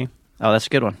 like 18? Oh, that's a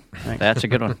good one. That's a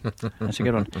good one. That's a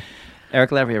good one.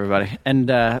 Eric Levy, everybody. And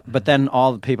but then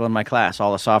all the people in my class,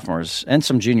 all the sophomores and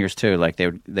some juniors too, like they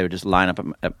would just line up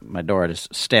at my door to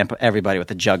stamp everybody with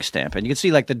the Jug stamp. And you could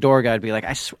see like the door guy would be like,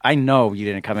 I know you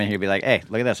didn't come in here and be like, hey,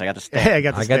 look at this, I got the stamp. Hey, I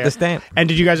got the stamp. And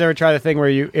did you guys ever try the thing where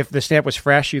if the stamp was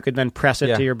fresh, you could then press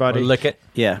it to your buddy? Or lick it.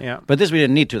 Yeah. Yeah. But this we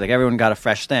didn't need to. Like everyone got a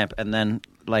fresh stamp, and then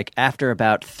like after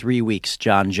about 3 weeks,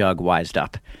 John Jug wised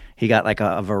up. He got like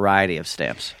a variety of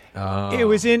stamps. It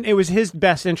was his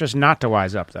best interest not to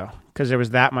wise up, though, because there was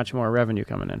that much more revenue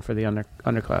coming in for the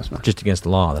underclassmen. Just against the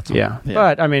law. That's all. Yeah.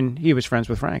 But I mean, he was friends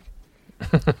with Frank,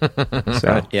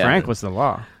 so Yeah. Frank was the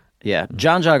law. Yeah,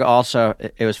 John Jug also.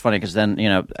 It was funny because then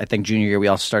I think junior year we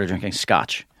also started drinking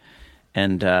Scotch,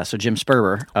 and so Jim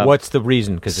Sperber. What's the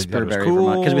reason? Because it was Spurberry, cool.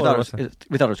 Vermont, 'cause we or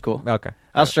thought it was cool. Okay.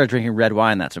 I also started drinking red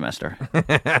wine that semester.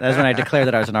 That was when I declared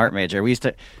that I was an art major.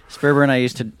 Sperber and I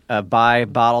used to buy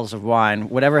bottles of wine,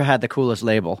 whatever had the coolest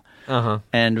label,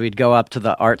 and we'd go up to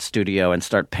the art studio and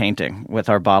start painting with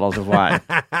our bottles of wine.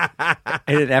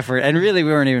 In an effort, and really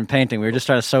we weren't even painting. We were just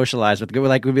trying to socialize with.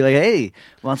 We'd be like, "Hey,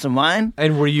 want some wine?"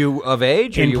 And were you of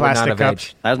age or In you were not plastic of cups.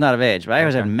 age? I was not of age, but I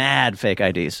always had mad fake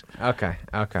IDs. Okay.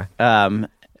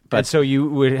 But so you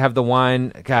would have the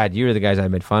wine. God, you were the guys I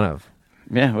made fun of.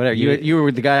 Yeah, whatever. You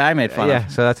were the guy I made fun of. Yeah,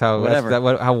 so that's how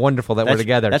how wonderful that we're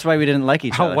together. That's why we didn't like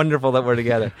each other. How wonderful that we're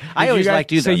together. I always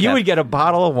liked you. So you would get a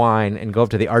bottle of wine and go up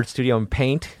to the art studio and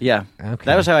paint. Yeah, okay.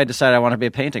 That was how I decided I want to be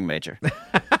a painting major.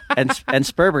 and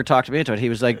Sperber talked me into it.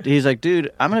 He's like,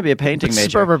 dude, I'm going to be a painting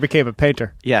major. Sperber became a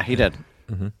painter. Yeah, he did.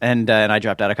 Mm-hmm. And I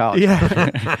dropped out of college.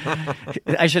 Yeah,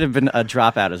 I should have been a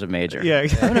dropout as a major. Yeah,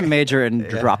 I'm going to major in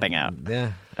dropping out.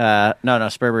 Yeah. No.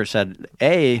 Sperber said,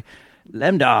 "Hey,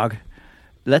 Lemdog,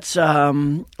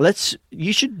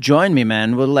 you should join me,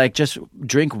 man. We'll like just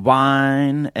drink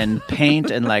wine and paint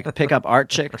and like pick up art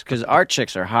chicks because art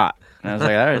chicks are hot." And I was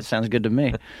like, all right, it sounds good to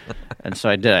me. And so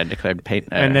I did. I declared paint.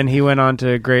 And then he went on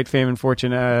to great fame and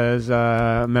fortune as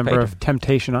a member of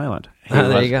Temptation Island.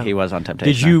 There you go. He was on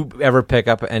Temptation. Did you ever pick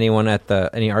up anyone at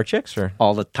any art chicks or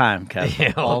all the time, Kev?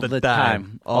 Yeah, all the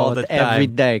time. Every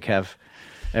day, Kev.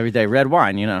 Every day, red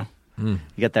wine. You know, you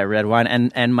get that red wine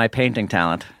and my painting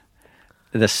talent.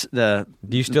 Do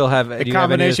you still have the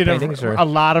combination of a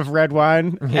lot of red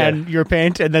wine and your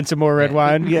paint, and then some more red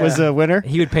wine was a winner?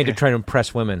 He would paint to try to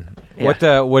impress women. Yeah.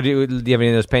 Do you have any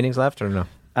of those paintings left or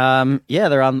no? Yeah,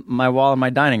 they're on my wall in my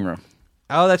dining room.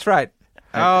 Oh, that's right.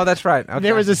 Okay.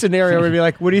 There was a scenario where we'd be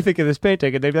like, "What do you think of this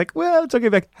painting?" And they'd be like, "Well, it's okay.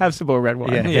 Like, have some more red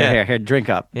wine." Yeah. Here, drink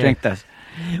up. Yeah. Drink this.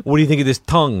 What do you think of this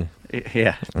tongue?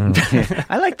 Yeah.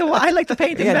 I like the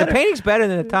painting. Yeah, better. the painting's better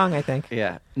than the tongue, I think.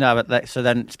 Yeah. No, but so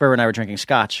then Sperber and I were drinking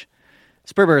scotch.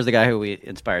 Sperber is the guy who we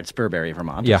inspired Spurberry,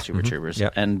 Vermont. Yeah. Super Troopers.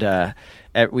 Yep. And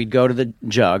we'd go to the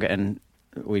jug and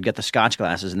we'd get the scotch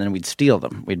glasses and then we'd steal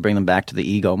them. We'd bring them back to the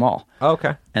Ego Mall. Oh,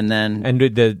 okay. And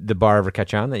did the bar ever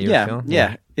catch on that you were feeling?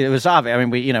 Yeah. It was obvious. I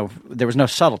mean, there was no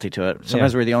subtlety to it.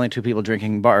 Sometimes we were the only two people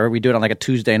drinking bar. We do it on like a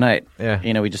Tuesday night.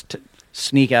 Yeah. We just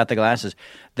sneak out the glasses.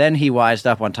 Then he wised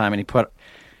up one time and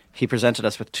he presented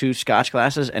us with 2 scotch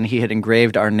glasses and he had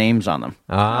engraved our names on them.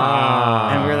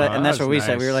 Ah. And we were like, and that's what we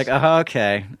said. We were like, oh,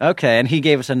 okay. And he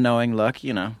gave us a knowing look,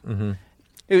 Mm-hmm.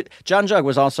 John Jug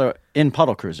was also in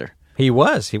Puddle Cruiser. He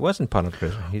was in Puddle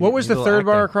Cruiser. What was the third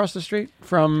bar across the street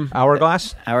from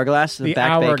Hourglass? Hourglass, the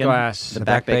back Hourglass. bacon. The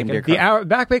back bacon beer cart.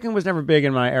 Back bacon was never big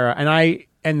in my era,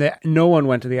 and no one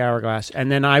went to the Hourglass. And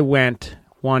then I went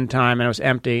one time and it was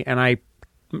empty, and I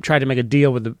tried to make a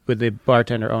deal with the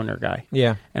bartender owner guy.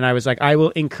 Yeah. And I was like, I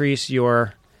will increase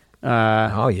your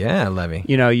Levy.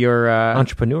 Your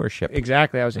entrepreneurship.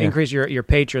 Exactly. I was increase your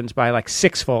patrons by like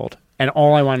 6-fold. And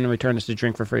all I wanted in return is to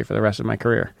drink for free for the rest of my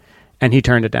career. And he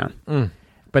turned it down.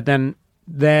 But then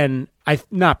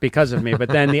not because of me, but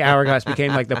then the Hourglass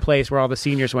became like the place where all the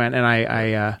seniors went, and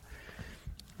I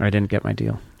didn't get my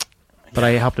deal. But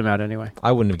I helped him out anyway.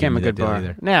 I wouldn't have given him a good deal bar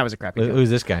either. Nah, it was a crappy deal. Who's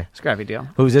this guy? It's a crappy deal.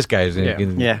 Who's this guy?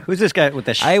 Yeah. Who's this guy with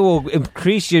the I will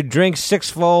increase your drink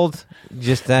 6-fold.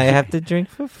 Just I have to drink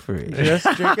for free.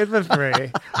 Just drink it for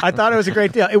free. I thought it was a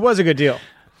great deal. It was a good deal.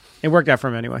 It worked out for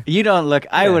him anyway. You don't look.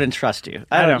 I wouldn't trust you.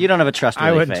 You don't have a trustworthy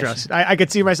I wouldn't face. trust. I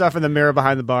could see myself in the mirror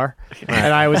behind the bar,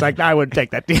 and I was like, I wouldn't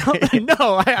take that deal.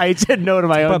 No, I said no to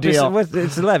my own deal.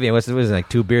 It's Levy. What's it like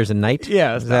 2 beers a night?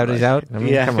 Yeah, is that what he's out? I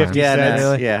mean, come 50 on. cents.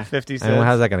 Really? Yeah, 50 cents. I mean,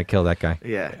 how's that going to kill that guy?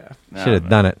 Yeah. Should have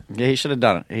done it. Yeah, he should have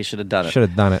done it. Should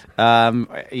have done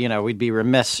it. We'd be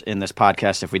remiss in this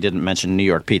podcast if we didn't mention New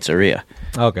York Pizzeria.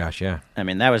 Oh gosh, yeah. I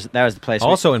mean, that was the place.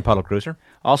 Also in Puddle Cruiser.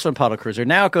 Also in Puddle Cruiser.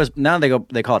 Now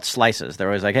they call it slices. They're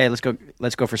always like, hey, let's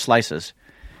go for slices,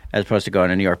 as opposed to going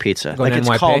to New York Pizza. Going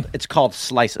like NYP? it's called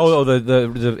slices. Oh,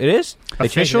 it is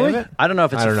officially. I don't know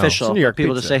if it's official. It's New York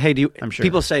people Pizza. just say, hey, I'm sure.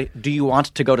 People say, do you want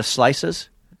to go to Slices?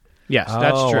 Yes,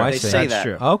 that's true. I They see. say That's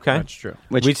that. true. Okay. That's true.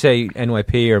 We'd say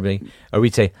NYP or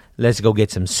we'd say let's go get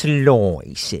some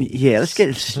slices. Yeah, let's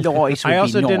get slices. I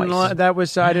also didn't.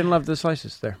 I didn't love the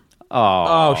slices there.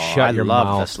 Oh, shut your love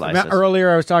mouth. the slices.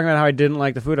 Earlier, I was talking about how I didn't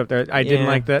like the food up there. I didn't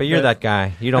like that. But you're that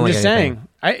guy. You don't I'm like just anything.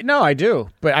 saying. I do.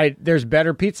 But there's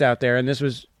better pizza out there, and this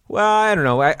was. Well, I don't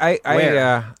know. Where? I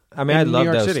mean, I In love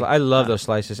New York those. City. I love those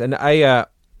slices, and I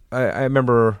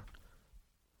remember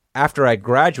after I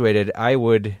graduated, I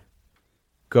would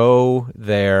go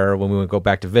there when we would go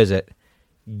back to visit,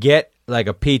 get like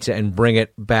a pizza and bring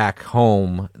it back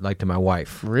home, like to my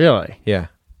wife. Really? Yeah.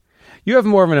 You have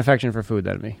more of an affection for food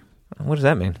than me. What does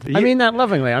that mean? I mean that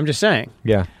lovingly. I'm just saying.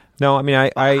 Yeah. No, I mean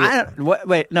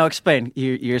wait, no, explain.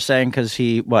 You're saying because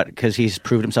he's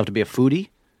proved himself to be a foodie?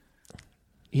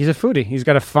 He's a foodie. He's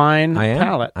got a fine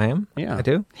palate. I am. Yeah. I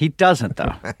do. He doesn't,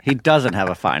 though. He doesn't have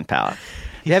a fine palate.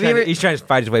 He's trying to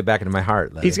fight his way back into my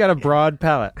heart. Levy. He's got a broad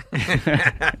palate.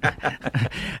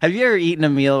 Have you ever eaten a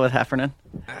meal with Heffernan?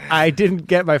 I didn't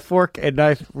get my fork and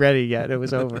knife ready yet. It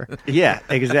was over. Yeah,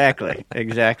 exactly.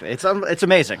 It's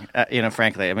amazing.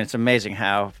 Frankly, I mean, it's amazing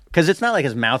how, because it's not like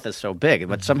his mouth is so big,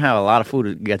 but somehow a lot of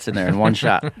food gets in there in one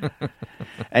shot.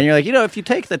 And you're like, if you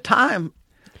take the time,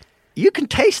 you can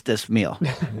taste this meal.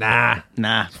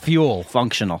 Nah. Fuel.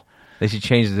 Functional. They should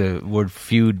change the word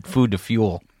food to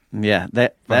fuel. Yeah,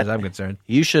 as far as I'm concerned.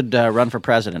 You should run for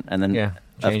president and then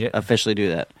change it. Officially do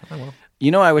that. I will.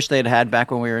 I wish they'd had back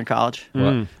when we were in college?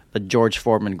 What? The George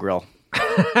Foreman grill.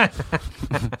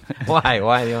 Why?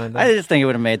 Why the only thing? I just think it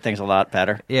would have made things a lot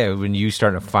better. Yeah, when you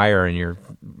start a fire in your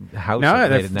house. No,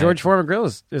 the George Foreman grill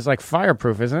is like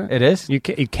fireproof, isn't it? It is? You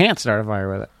can't start a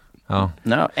fire with it. Oh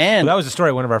no! And that was the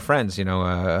story of one of our friends. We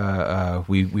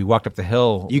walked up the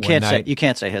hill. You can't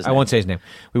say his name. I won't say his name.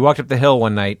 We walked up the hill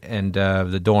one night, and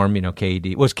the dorm,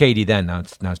 KD, was KD then. Now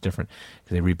it's different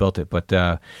because they rebuilt it. But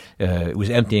it was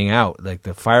emptying out. Like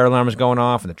the fire alarm was going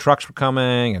off, and the trucks were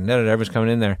coming, and everyone was coming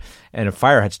in there, and a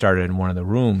fire had started in one of the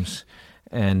rooms.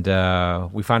 And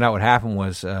we found out what happened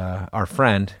was our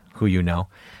friend, who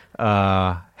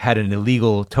had an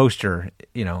illegal toaster,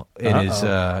 in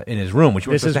his room, which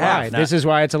was supposed to have. This is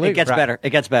why it's illegal. It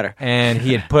gets better. And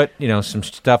he had put, some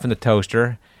stuff in the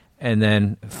toaster, and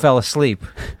then fell asleep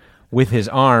with his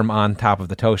arm on top of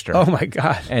the toaster. Oh my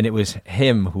God! And it was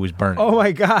him who was burning. Oh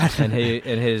my God! And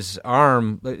his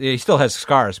arm, he still has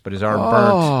scars, but his arm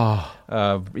burnt.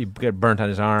 He got burnt on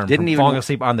his arm. Falling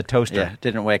asleep on the toaster. Yeah,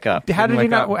 didn't wake up. How did he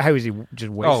not? How was he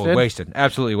just wasted? Oh, wasted,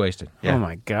 absolutely wasted. Yeah. Oh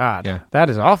my God! Yeah, that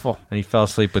is awful. And he fell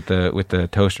asleep with the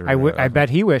toaster. I bet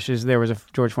he wishes there was a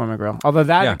George Foreman grill. Although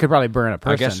that could probably burn a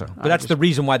person. I guess so. But that's the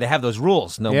reason why they have those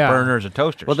rules: no burners or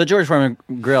toasters. Well, the George Foreman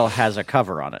grill has a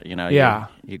cover on it. Yeah.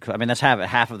 That's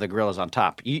half of the grill is on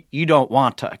top. You don't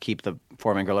want to keep the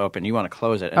Foreman grill open. You want to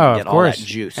close it and get all that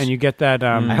juice. And you get that.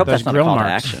 I hope those that's not grill a call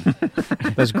marks. to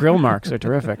action. Those grill marks are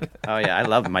terrific. Oh yeah, I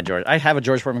love my George. I have a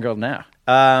George Foreman grill now.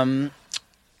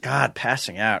 God,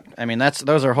 passing out. I mean,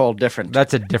 those are a whole different.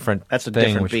 That's a different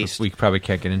different beast. We probably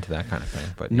can't get into that kind of thing.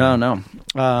 But no. No,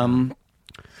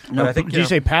 I think, did you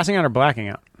say passing out or blacking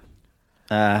out?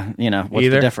 What's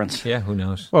Either? the difference? Yeah, who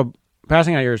knows? Well,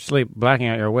 passing out you're asleep, blacking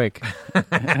out you're awake.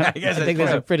 I think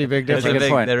there's a pretty big difference.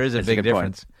 There is a big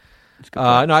difference.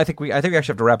 No, I think we actually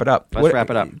have to wrap it up. Let's wrap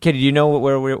it up. Kitty, do you know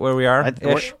where we are?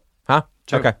 Ish? Huh?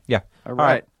 Sure. Okay. Yeah. All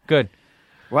right. Good.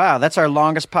 Wow, that's our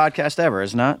longest podcast ever,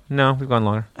 isn't it? No, we've gone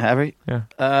longer. Have we? Yeah.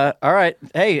 All right.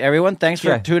 Hey, everyone, thanks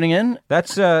for tuning in.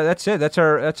 That's it. That's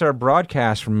our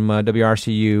broadcast from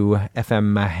WRCU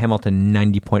FM Hamilton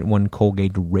 90.1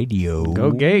 Colgate Radio.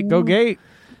 Go Gate.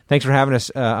 Thanks for having us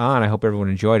on. I hope everyone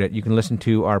enjoyed it. You can listen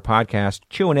to our podcast,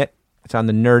 Chewing It. It's on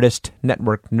the Nerdist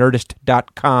Network,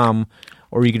 nerdist.com,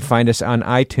 or you can find us on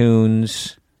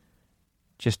iTunes.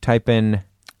 Just type in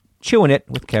Chewing It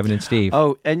with Kevin and Steve.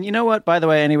 Oh, and you know what? By the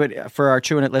way, anyway, for our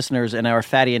Chewing It listeners and our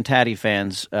Fatty and Tatty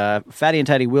fans, Fatty and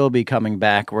Tatty will be coming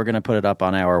back. We're going to put it up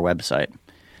on our website.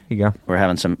 Here you go. We're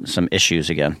having some issues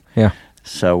again. Yeah.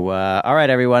 So, all right,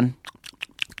 everyone.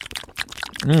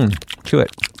 Chew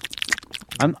it.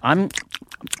 I'm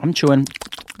chewing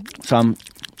some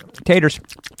taters,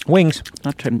 wings,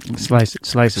 not slices,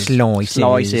 slices, New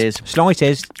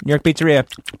York Pizzeria.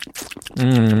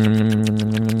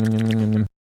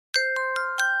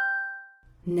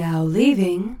 Now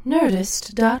leaving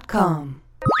Nerdist.com.